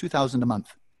salary is $2,000 a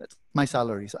month. That's my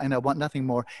salary. And I want nothing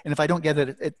more. And if I don't get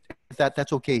it,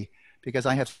 that's okay, because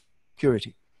I have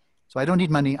security. So I don't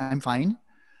need money. I'm fine.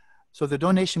 So the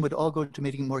donation would all go to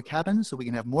making more cabins so we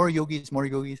can have more yogis,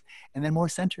 and then more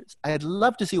centers. I'd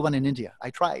love to see one in India. I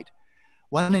tried.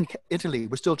 One in Italy,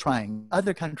 we're still trying.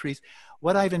 Other countries,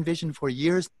 what I've envisioned for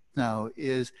years now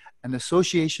is an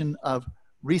association of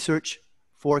research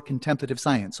for contemplative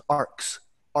science, ARCs.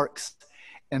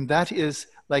 And that is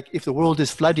like, if the world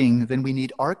is flooding, then we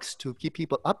need ARCs to keep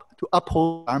people up, to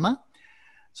uphold Dharma.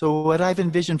 So what I've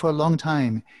envisioned for a long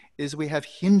time is we have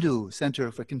Hindu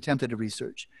Center for Contemplative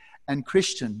Research, and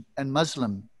Christian and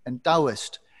Muslim and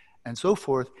Taoist and so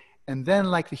forth. And then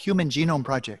like the Human Genome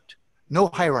Project, no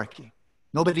hierarchy,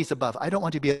 nobody's above. I don't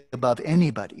want to be above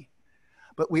anybody,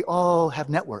 but we all have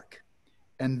network.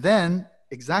 And then,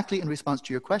 exactly in response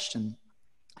to your question,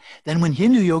 then when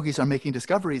Hindu yogis are making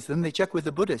discoveries, then they check with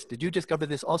the Buddhist. Did you discover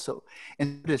this also?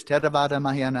 In Buddhist, Theravada,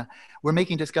 Mahayana, we're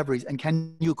making discoveries, and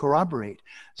can you corroborate?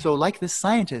 So like the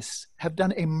scientists have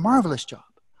done a marvelous job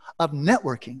of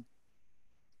networking.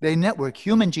 They network,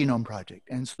 Human Genome Project,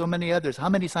 and so many others. How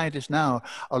many scientists now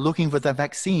are looking for the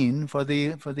vaccine for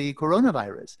the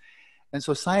coronavirus? And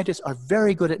so scientists are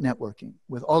very good at networking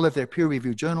with all of their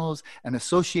peer-reviewed journals and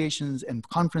associations and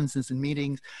conferences and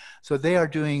meetings. So they are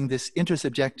doing this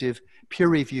intersubjective peer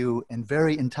review and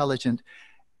very intelligent,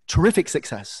 terrific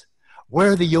success.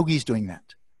 Where are the yogis doing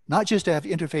that? Not just to have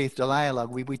interfaith dialogue.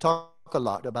 We talk a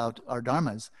lot about our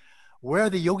dharmas. Where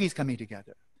are the yogis coming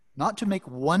together? Not to make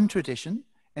one tradition,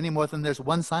 any more than there's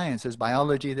one science. There's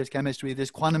biology, there's chemistry,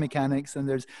 there's quantum mechanics, and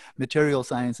there's material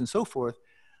science and so forth.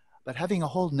 But having a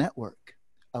whole network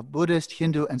of Buddhist,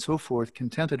 Hindu, and so forth,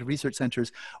 contemplative research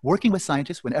centers, working with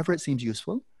scientists whenever it seems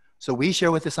useful. So we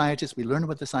share with the scientists, we learn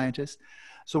with the scientists.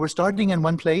 So we're starting in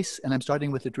one place, and I'm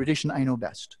starting with the tradition I know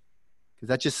best, because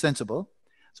that's just sensible.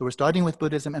 So we're starting with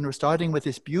Buddhism, and we're starting with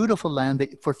this beautiful land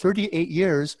that for 38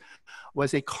 years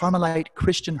was a Carmelite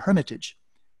Christian hermitage.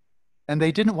 And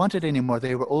they didn't want it anymore.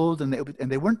 They were old, and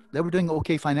they were doing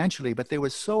okay financially, but they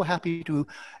were so happy to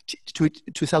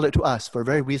sell it to us for a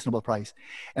very reasonable price.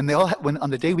 And they all, when on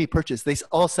the day we purchased, they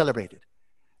all celebrated.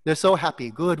 They're so happy.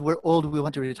 Good, we're old, we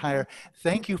want to retire.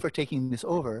 Thank you for taking this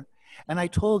over. And I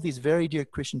told these very dear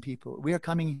Christian people, we are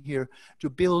coming here to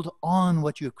build on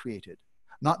what you have created,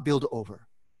 not build over.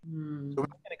 So we're not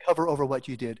going to cover over what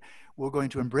you did. We're going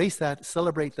to embrace that,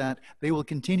 celebrate that. They will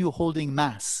continue holding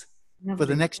Mass for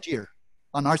the next year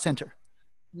on our center.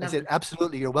 I said,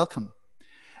 absolutely, you're welcome.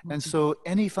 And so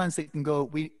any funds that can go,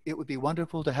 it would be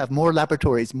wonderful to have more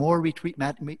laboratories, more retreat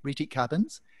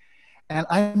cabins. And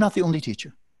I'm not the only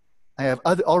teacher. I have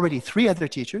already 3 other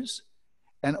teachers,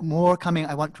 and more coming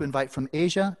I want to invite from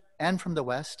Asia and from the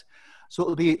West. So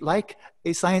it'll be like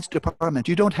a science department.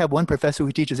 You don't have one professor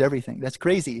who teaches everything. That's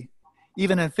crazy.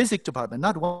 Even in a physics department,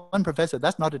 not one professor,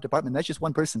 that's not a department, that's just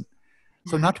one person.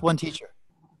 So not one teacher.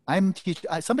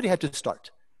 Somebody had to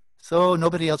start. So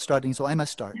nobody else starting, so I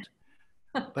must start.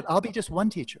 But I'll be just one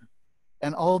teacher.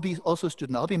 And I'll be also a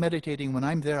student. I'll be meditating. When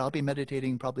I'm there, I'll be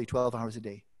meditating probably 12 hours a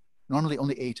day. Normally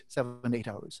only 7, 8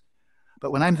 hours.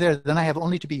 But when I'm there, then I have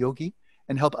only to be yogi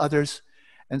and help others.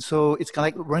 And so it's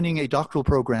kind of like running a doctoral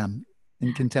program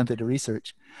in contemplative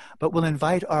research. But we'll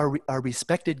invite our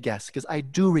respected guests, because I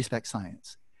do respect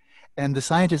science. And the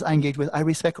scientists I engage with, I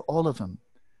respect all of them.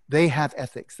 They have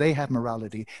ethics, they have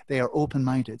morality, they are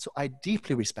open-minded. So I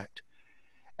deeply respect.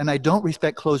 And I don't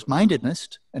respect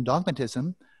closed-mindedness and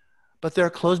dogmatism, but there are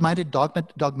closed-minded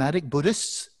dogmatic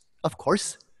Buddhists, of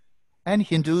course, and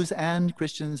Hindus and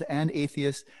Christians and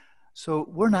atheists. So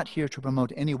we're not here to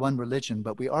promote any one religion,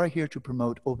 but we are here to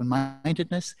promote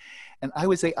open-mindedness. And I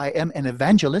would say I am an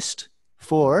evangelist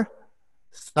for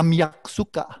samyak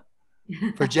sukha,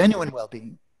 for genuine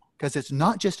well-being, because it's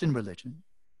not just in religion.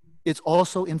 It's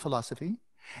also in philosophy,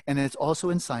 and it's also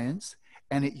in science,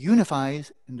 and it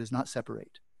unifies and does not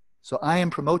separate. So I am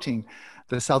promoting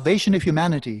the salvation of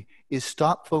humanity is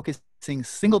stop focusing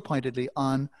single-pointedly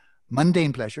on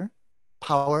mundane pleasure,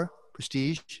 power,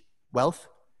 prestige, wealth,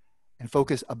 and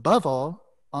focus above all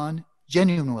on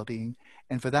genuine well-being.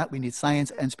 And for that, we need science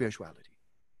and spirituality.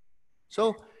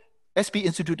 So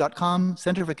sbinstitute.com,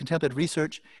 Center for Contemplative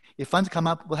Research. If funds come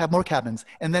up, we'll have more cabins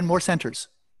and then more centers.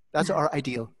 That's our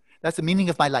ideal. That's the meaning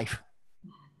of my life.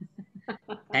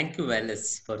 Thank you,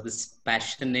 Wallace, for this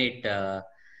passionate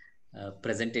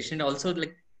presentation. Also,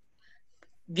 like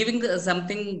giving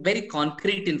something very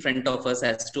concrete in front of us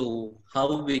as to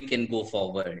how we can go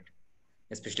forward,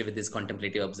 especially with these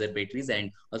contemplative observatories.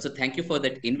 And also thank you for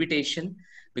that invitation,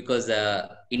 because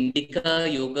Indica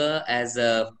Yoga as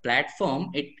a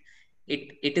platform, it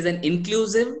is an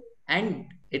inclusive and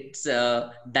it's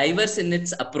diverse in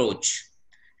its approach,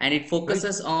 and it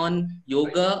focuses on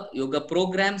yoga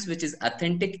programs which is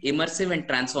authentic, immersive, and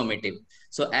transformative.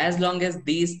 So as long as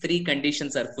these three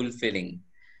conditions are fulfilling,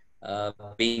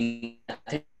 being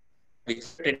authentic,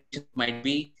 whichever traditions might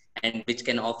be, and which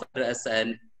can offer us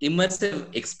an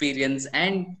immersive experience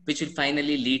and which will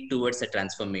finally lead towards a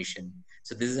transformation.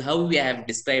 So this is how we have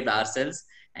described ourselves,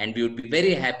 and we would be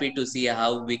very happy to see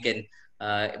how we can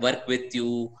work with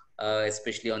you,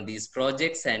 especially on these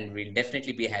projects, and we'll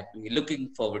definitely be happy, looking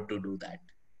forward to do that.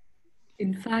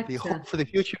 In fact, the hope for the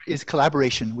future is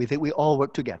collaboration. We all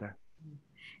work together.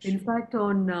 in fact,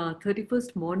 on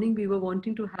 31st morning, we were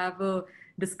wanting to have a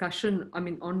discussion, I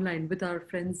mean, online with our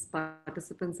friends,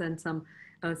 participants, and some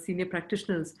senior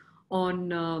practitioners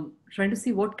on trying to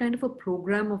see what kind of a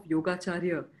program of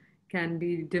Yogacharya can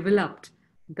be developed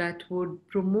that would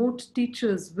promote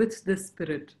teachers with this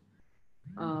spirit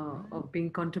of being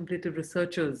contemplative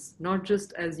researchers, not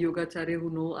just as Yogacharya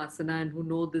who know asana and who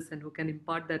know this and who can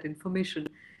impart that information,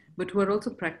 but who are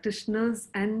also practitioners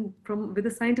and with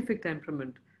a scientific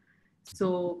temperament.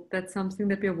 So that's something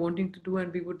that we are wanting to do,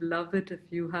 and we would love it if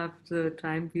you have the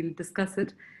time. We'll discuss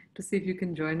it to see if you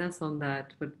can join us on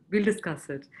that, but we'll discuss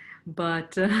it.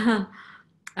 But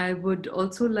I would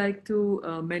also like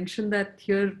to mention that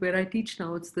here where I teach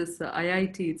now, it's this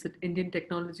IIT, it's an Indian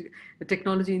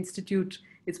Technology Institute.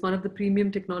 It's one of the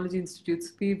premium technology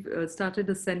institutes. We've started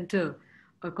a center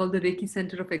called the Reiki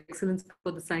Center of Excellence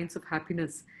for the Science of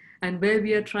Happiness, and where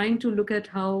we are trying to look at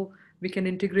how we can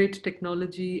integrate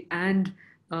technology and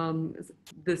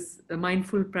this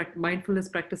mindfulness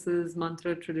practices,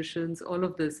 mantra traditions, all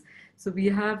of this. So we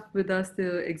have with us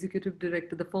the executive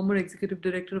director, the former executive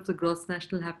director of the Gross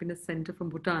National Happiness Center from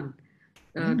Bhutan,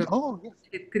 Dr.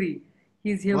 Yes.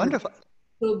 He's here. Wonderful.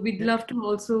 So we'd love to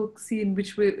also see in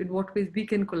what ways we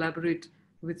can collaborate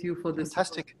with you for this.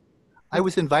 Fantastic. I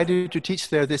was invited to teach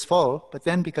there this fall, but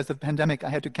then because of the pandemic, I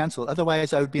had to cancel.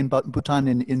 Otherwise, I would be in Bhutan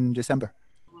in December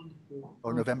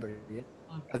or November. Yeah.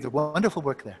 There's a wonderful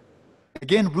work there.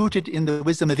 Again, rooted in the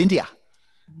wisdom of India,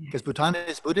 because Bhutan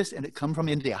is Buddhist and it comes from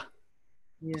India.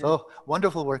 Yeah. So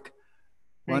wonderful work.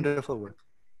 Wonderful work.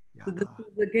 Yeah. So this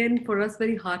is again for us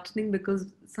very heartening, because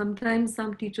sometimes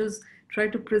some teachers try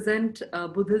to present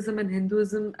Buddhism and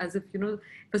Hinduism as if,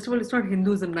 first of all, it's not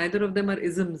Hinduism, neither of them are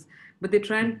isms, but they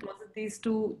try and posit these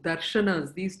two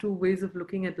darshanas, these two ways of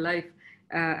looking at life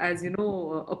as,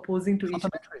 opposing to each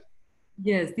other.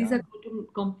 Yes, these are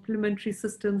complementary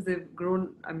systems. They've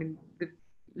grown, they've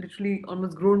literally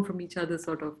almost grown from each other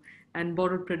sort of, and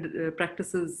borrowed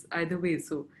practices either way.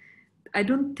 So I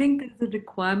don't think there's a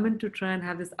requirement to try and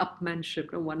have this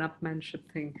upmanship, one-upmanship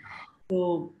thing.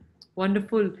 So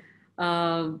wonderful.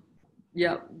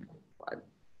 Yeah,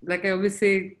 like I always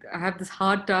say, I have this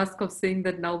hard task of saying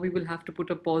that now we will have to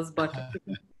put a pause button.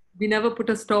 We never put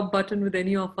a stop button with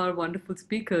any of our wonderful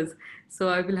speakers. So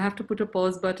I will have to put a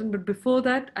pause button. But before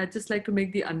that, I'd just like to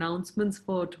make the announcements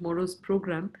for tomorrow's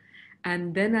program.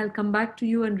 And then I'll come back to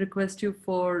you and request you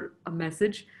for a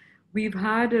message. We've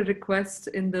had a request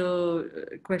in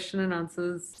the question and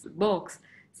answers box.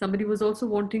 Somebody was also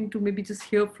wanting to maybe just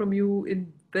hear from you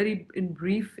in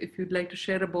brief, if you'd like to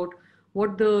share about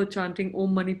what the chanting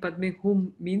Om Mani Padme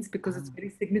Hum means, because it's very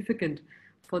significant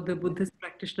for the Buddhist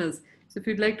practitioners. So if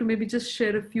you'd like to maybe just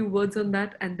share a few words on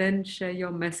that and then share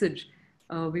your message,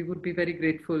 we would be very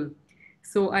grateful.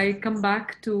 So I come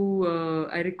back to,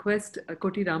 I request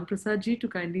Koti Ramprasad ji to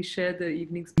kindly share the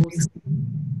evening's post.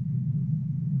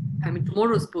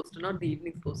 Tomorrow's poster, not the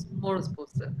evening's poster, tomorrow's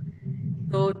poster.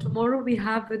 So tomorrow we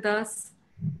have with us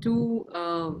two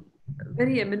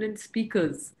very eminent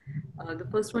speakers. The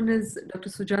first one is Dr.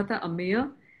 Sujata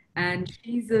Ameya, and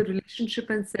she's a relationship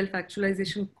and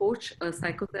self-actualization coach, a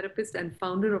psychotherapist, and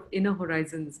founder of Inner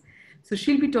Horizons. So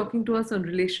she'll be talking to us on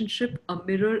relationship, a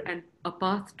mirror, and a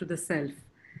path to the self.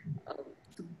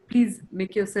 So please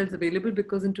make yourselves available,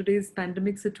 because in today's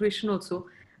pandemic situation also,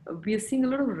 we are seeing a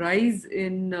lot of rise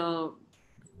in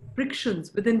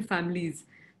frictions within families.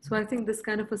 So I think this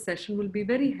kind of a session will be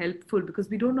very helpful, because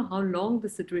we don't know how long the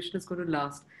situation is going to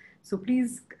last. So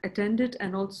please attend it,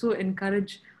 and also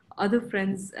encourage other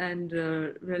friends and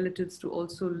relatives to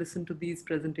also listen to these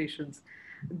presentations.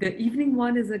 The evening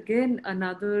one is again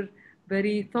another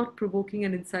very thought-provoking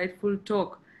and insightful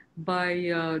talk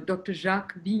by Dr.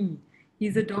 Jacques Vigne.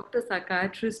 He's a doctor,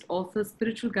 psychiatrist, author,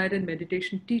 spiritual guide, and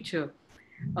meditation teacher.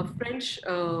 A French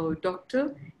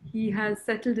doctor. He has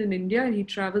settled in India. He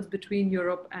travels between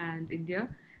Europe and India.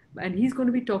 And he's going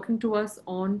to be talking to us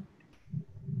on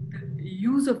the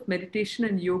use of meditation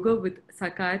and yoga with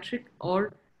psychiatric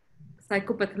or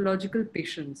psychopathological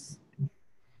patients.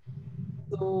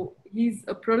 So he's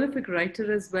a prolific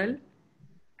writer as well,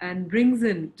 and brings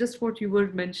in just what you were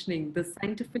mentioning, the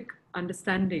scientific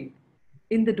understanding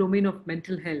in the domain of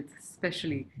mental health,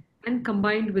 especially, and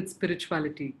combined with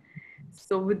spirituality.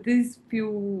 So, with these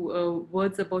few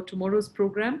words about tomorrow's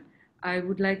program, I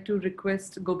would like to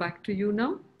go back to you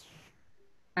now,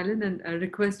 Alan, and I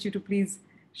request you to please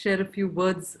share a few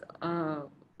words,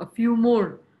 a few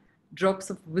more drops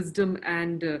of wisdom,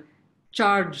 and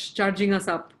charging us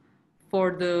up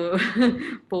for the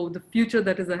for the future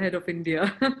that is ahead of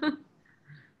India.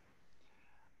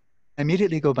 I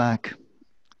immediately go back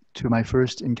to my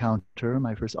first encounter,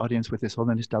 my first audience with His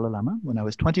Holiness Dalai Lama when I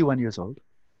was 21 years old.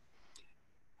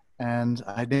 And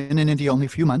I'd been in India only a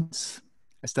few months.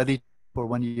 I studied for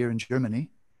 1 year in Germany,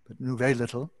 but knew very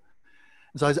little.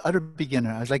 And so I was an utter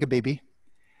beginner. I was like a baby.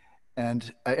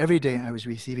 And every day I was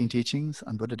receiving teachings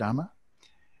on Buddha Dharma.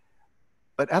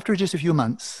 But after just a few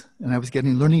months, and I was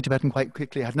learning Tibetan quite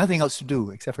quickly, I had nothing else to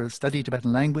do except for study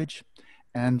Tibetan language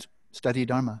and study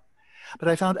Dharma. But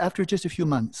I found after just a few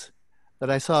months that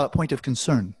I saw a point of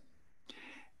concern.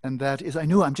 And that is, I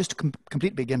knew I'm just a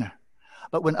complete beginner.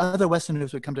 But when other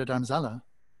Westerners would come to Dharamsala,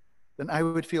 then I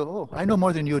would feel, oh, I know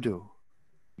more than you do.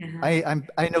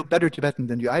 I know better Tibetan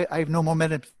than you. I know more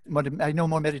I know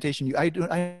more meditation than you.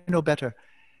 I know better.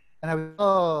 And I was,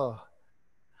 oh,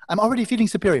 I'm already feeling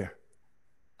superior.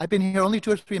 I've been here only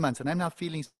 2 or 3 months, and I'm now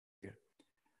feeling superior.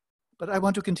 But I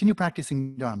want to continue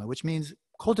practicing Dharma, which means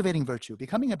cultivating virtue,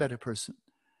 becoming a better person,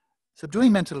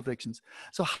 subduing mental afflictions.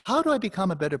 So how do I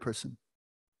become a better person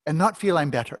and not feel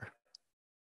I'm better?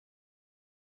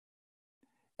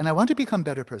 And I want to become a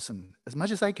better person as much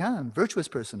as I can, virtuous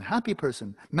person, happy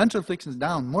person, mental afflictions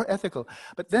down, more ethical.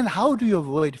 But then how do you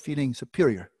avoid feeling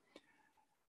superior?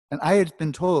 And I had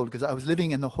been told, because I was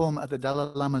living in the home of the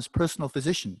Dalai Lama's personal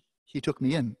physician, he took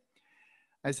me in.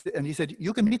 And he said,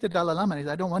 you can meet the Dalai Lama. And he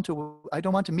said, I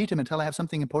don't want to meet him until I have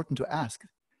something important to ask.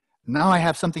 Now I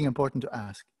have something important to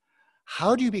ask.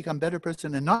 How do you become a better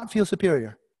person and not feel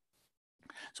superior?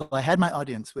 So I had my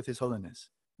audience with His Holiness,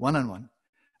 one-on-one.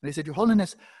 And he said, Your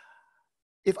Holiness,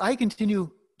 if I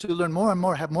continue to learn more and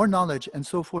more, have more knowledge and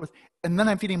so forth, and then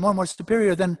I'm feeling more and more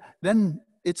superior, then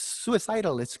it's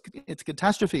suicidal, it's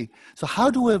catastrophe. So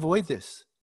how do we avoid this?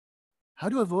 How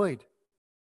do we avoid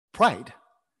pride?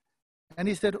 And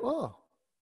he said, oh,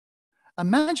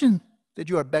 imagine that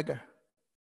you are a beggar.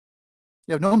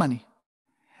 You have no money.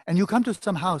 And you come to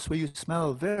some house where you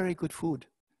smell very good food.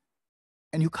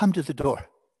 And you come to the door.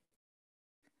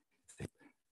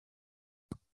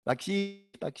 Bakshish,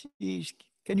 bakshish,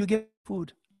 can you get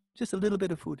food? Just a little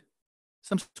bit of food.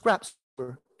 Some scraps.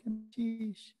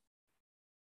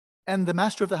 And the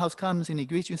master of the house comes and he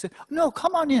greets you and says, no,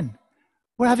 come on in.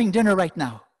 We're having dinner right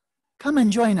now. Come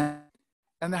and join us.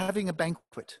 And they're having a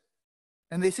banquet.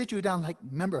 And they sit you down like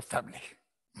a member of family.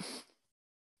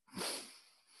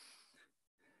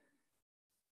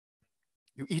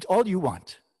 You eat all you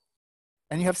want.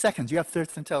 And you have seconds. You have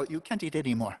thirst until you can't eat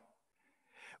anymore.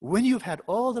 When you've had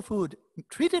all the food,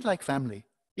 treated like family,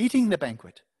 eating the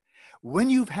banquet, when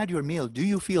you've had your meal, do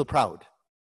you feel proud?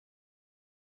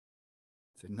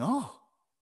 I said, no.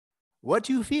 What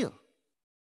do you feel?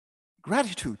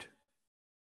 Gratitude.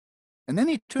 And then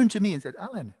he turned to me and said,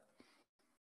 Alan,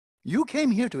 you came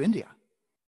here to India.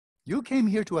 You came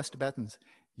here to us Tibetans.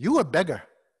 You were a beggar.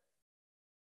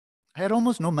 I had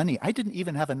almost no money. I didn't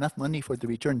even have enough money for the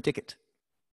return ticket.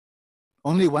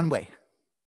 Only one way.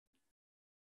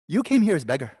 You came here as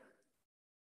beggar.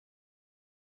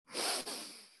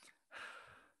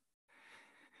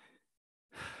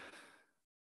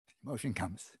 Emotion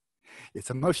comes. It's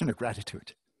a motion of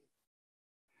gratitude.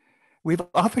 We've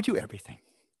offered you everything.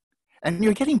 And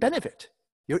you're getting benefit.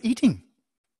 You're eating.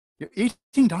 You're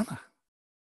eating Dharma.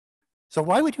 So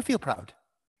why would you feel proud?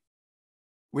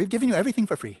 We've given you everything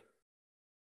for free.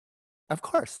 Of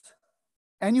course.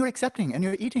 And you're accepting and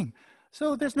you're eating.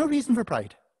 So there's no reason for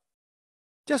pride.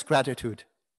 Just gratitude.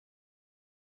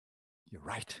 You're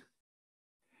right.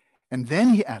 And then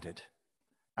he added,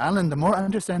 Alan, the more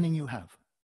understanding you have,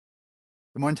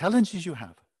 the more intelligence you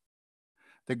have,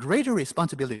 the greater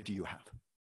responsibility you have.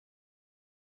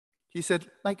 He said,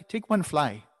 like, take one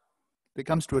fly that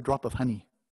comes to a drop of honey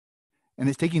and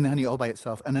is taking the honey all by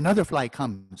itself, and another fly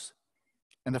comes,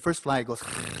 and the first fly goes,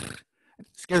 and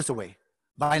scares away.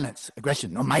 Violence,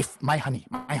 aggression, no, my honey,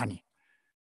 my honey.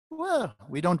 Well,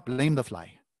 we don't blame the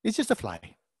fly. It's just a fly.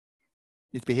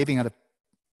 It's behaving out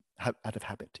of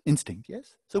habit, instinct,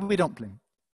 yes? So we don't blame.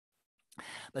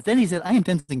 But then he said, I am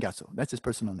Tenzin Gyatso. That's his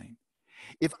personal name.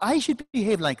 If I should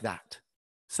behave like that,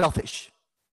 selfish,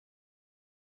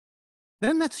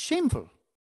 then that's shameful.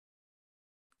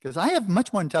 Because I have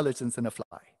much more intelligence than a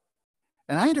fly.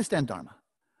 And I understand Dharma.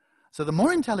 So the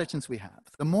more intelligence we have,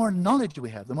 the more knowledge we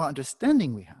have, the more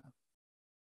understanding we have,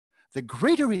 the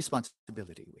greater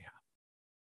responsibility we have.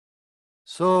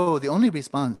 So the only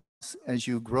response as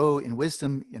you grow in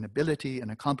wisdom, in ability,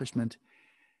 and accomplishment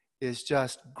is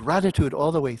just gratitude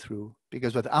all the way through,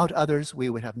 because without others, we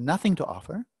would have nothing to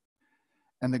offer.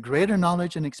 And the greater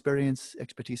knowledge and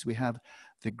expertise we have,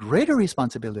 the greater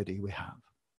responsibility we have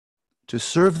to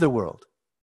serve the world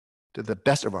to the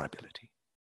best of our ability.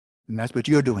 And that's what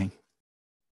you're doing.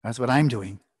 That's what I'm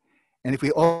doing. And if we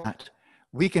all do that,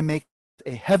 we can make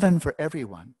a heaven for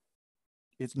everyone.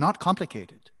 It's not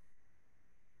complicated.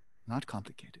 Not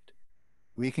complicated.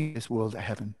 We can make this world a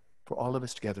heaven for all of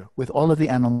us together, with all of the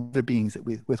animal other beings that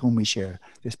with whom we share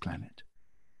this planet.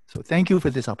 So thank you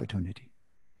for this opportunity.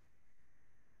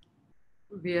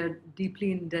 We are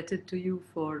deeply indebted to you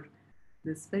for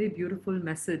this very beautiful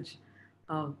message.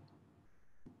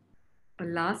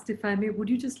 Last, if I may, would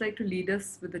you just like to lead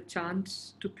us with a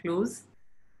chant to close?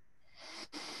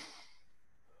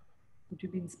 Would you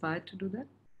be inspired to do that?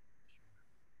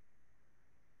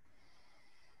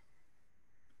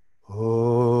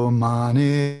 Om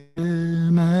Mani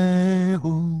Padme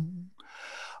Hum.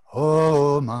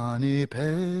 Om Mani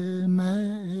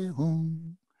Padme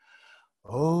Hum.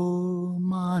 Om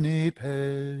Mani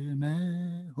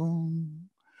Padme Hum.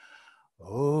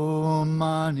 Om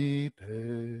Mani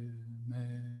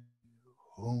Padme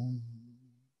Hum.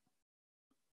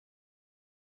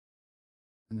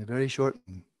 And the very short,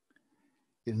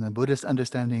 in the Buddhist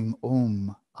understanding,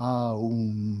 Om,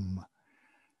 Aum,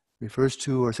 refers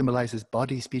to or symbolizes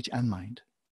body, speech, and mind.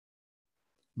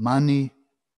 Mani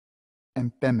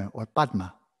and Padme, or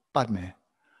Padma, Padme,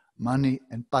 Mani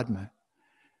and Padma,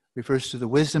 refers to the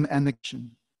wisdom and the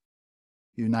action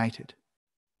united.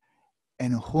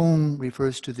 And Hum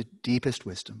refers to the deepest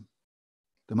wisdom,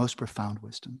 the most profound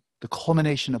wisdom, the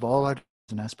culmination of all our desires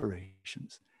and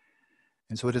aspirations.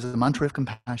 And so it is a mantra of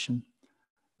compassion,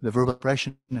 the verbal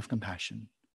expression of compassion.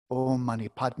 Om Mani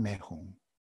Padme Hum.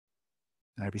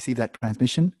 And I received that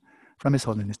transmission from His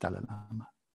Holiness Dalai Lama.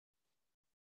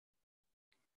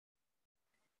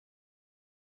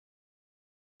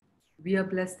 We are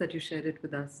blessed that you shared it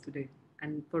with us today,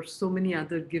 and for so many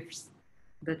other gifts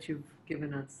that you've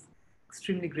given us.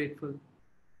 Extremely grateful.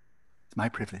 It's my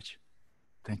privilege.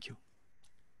 Thank you.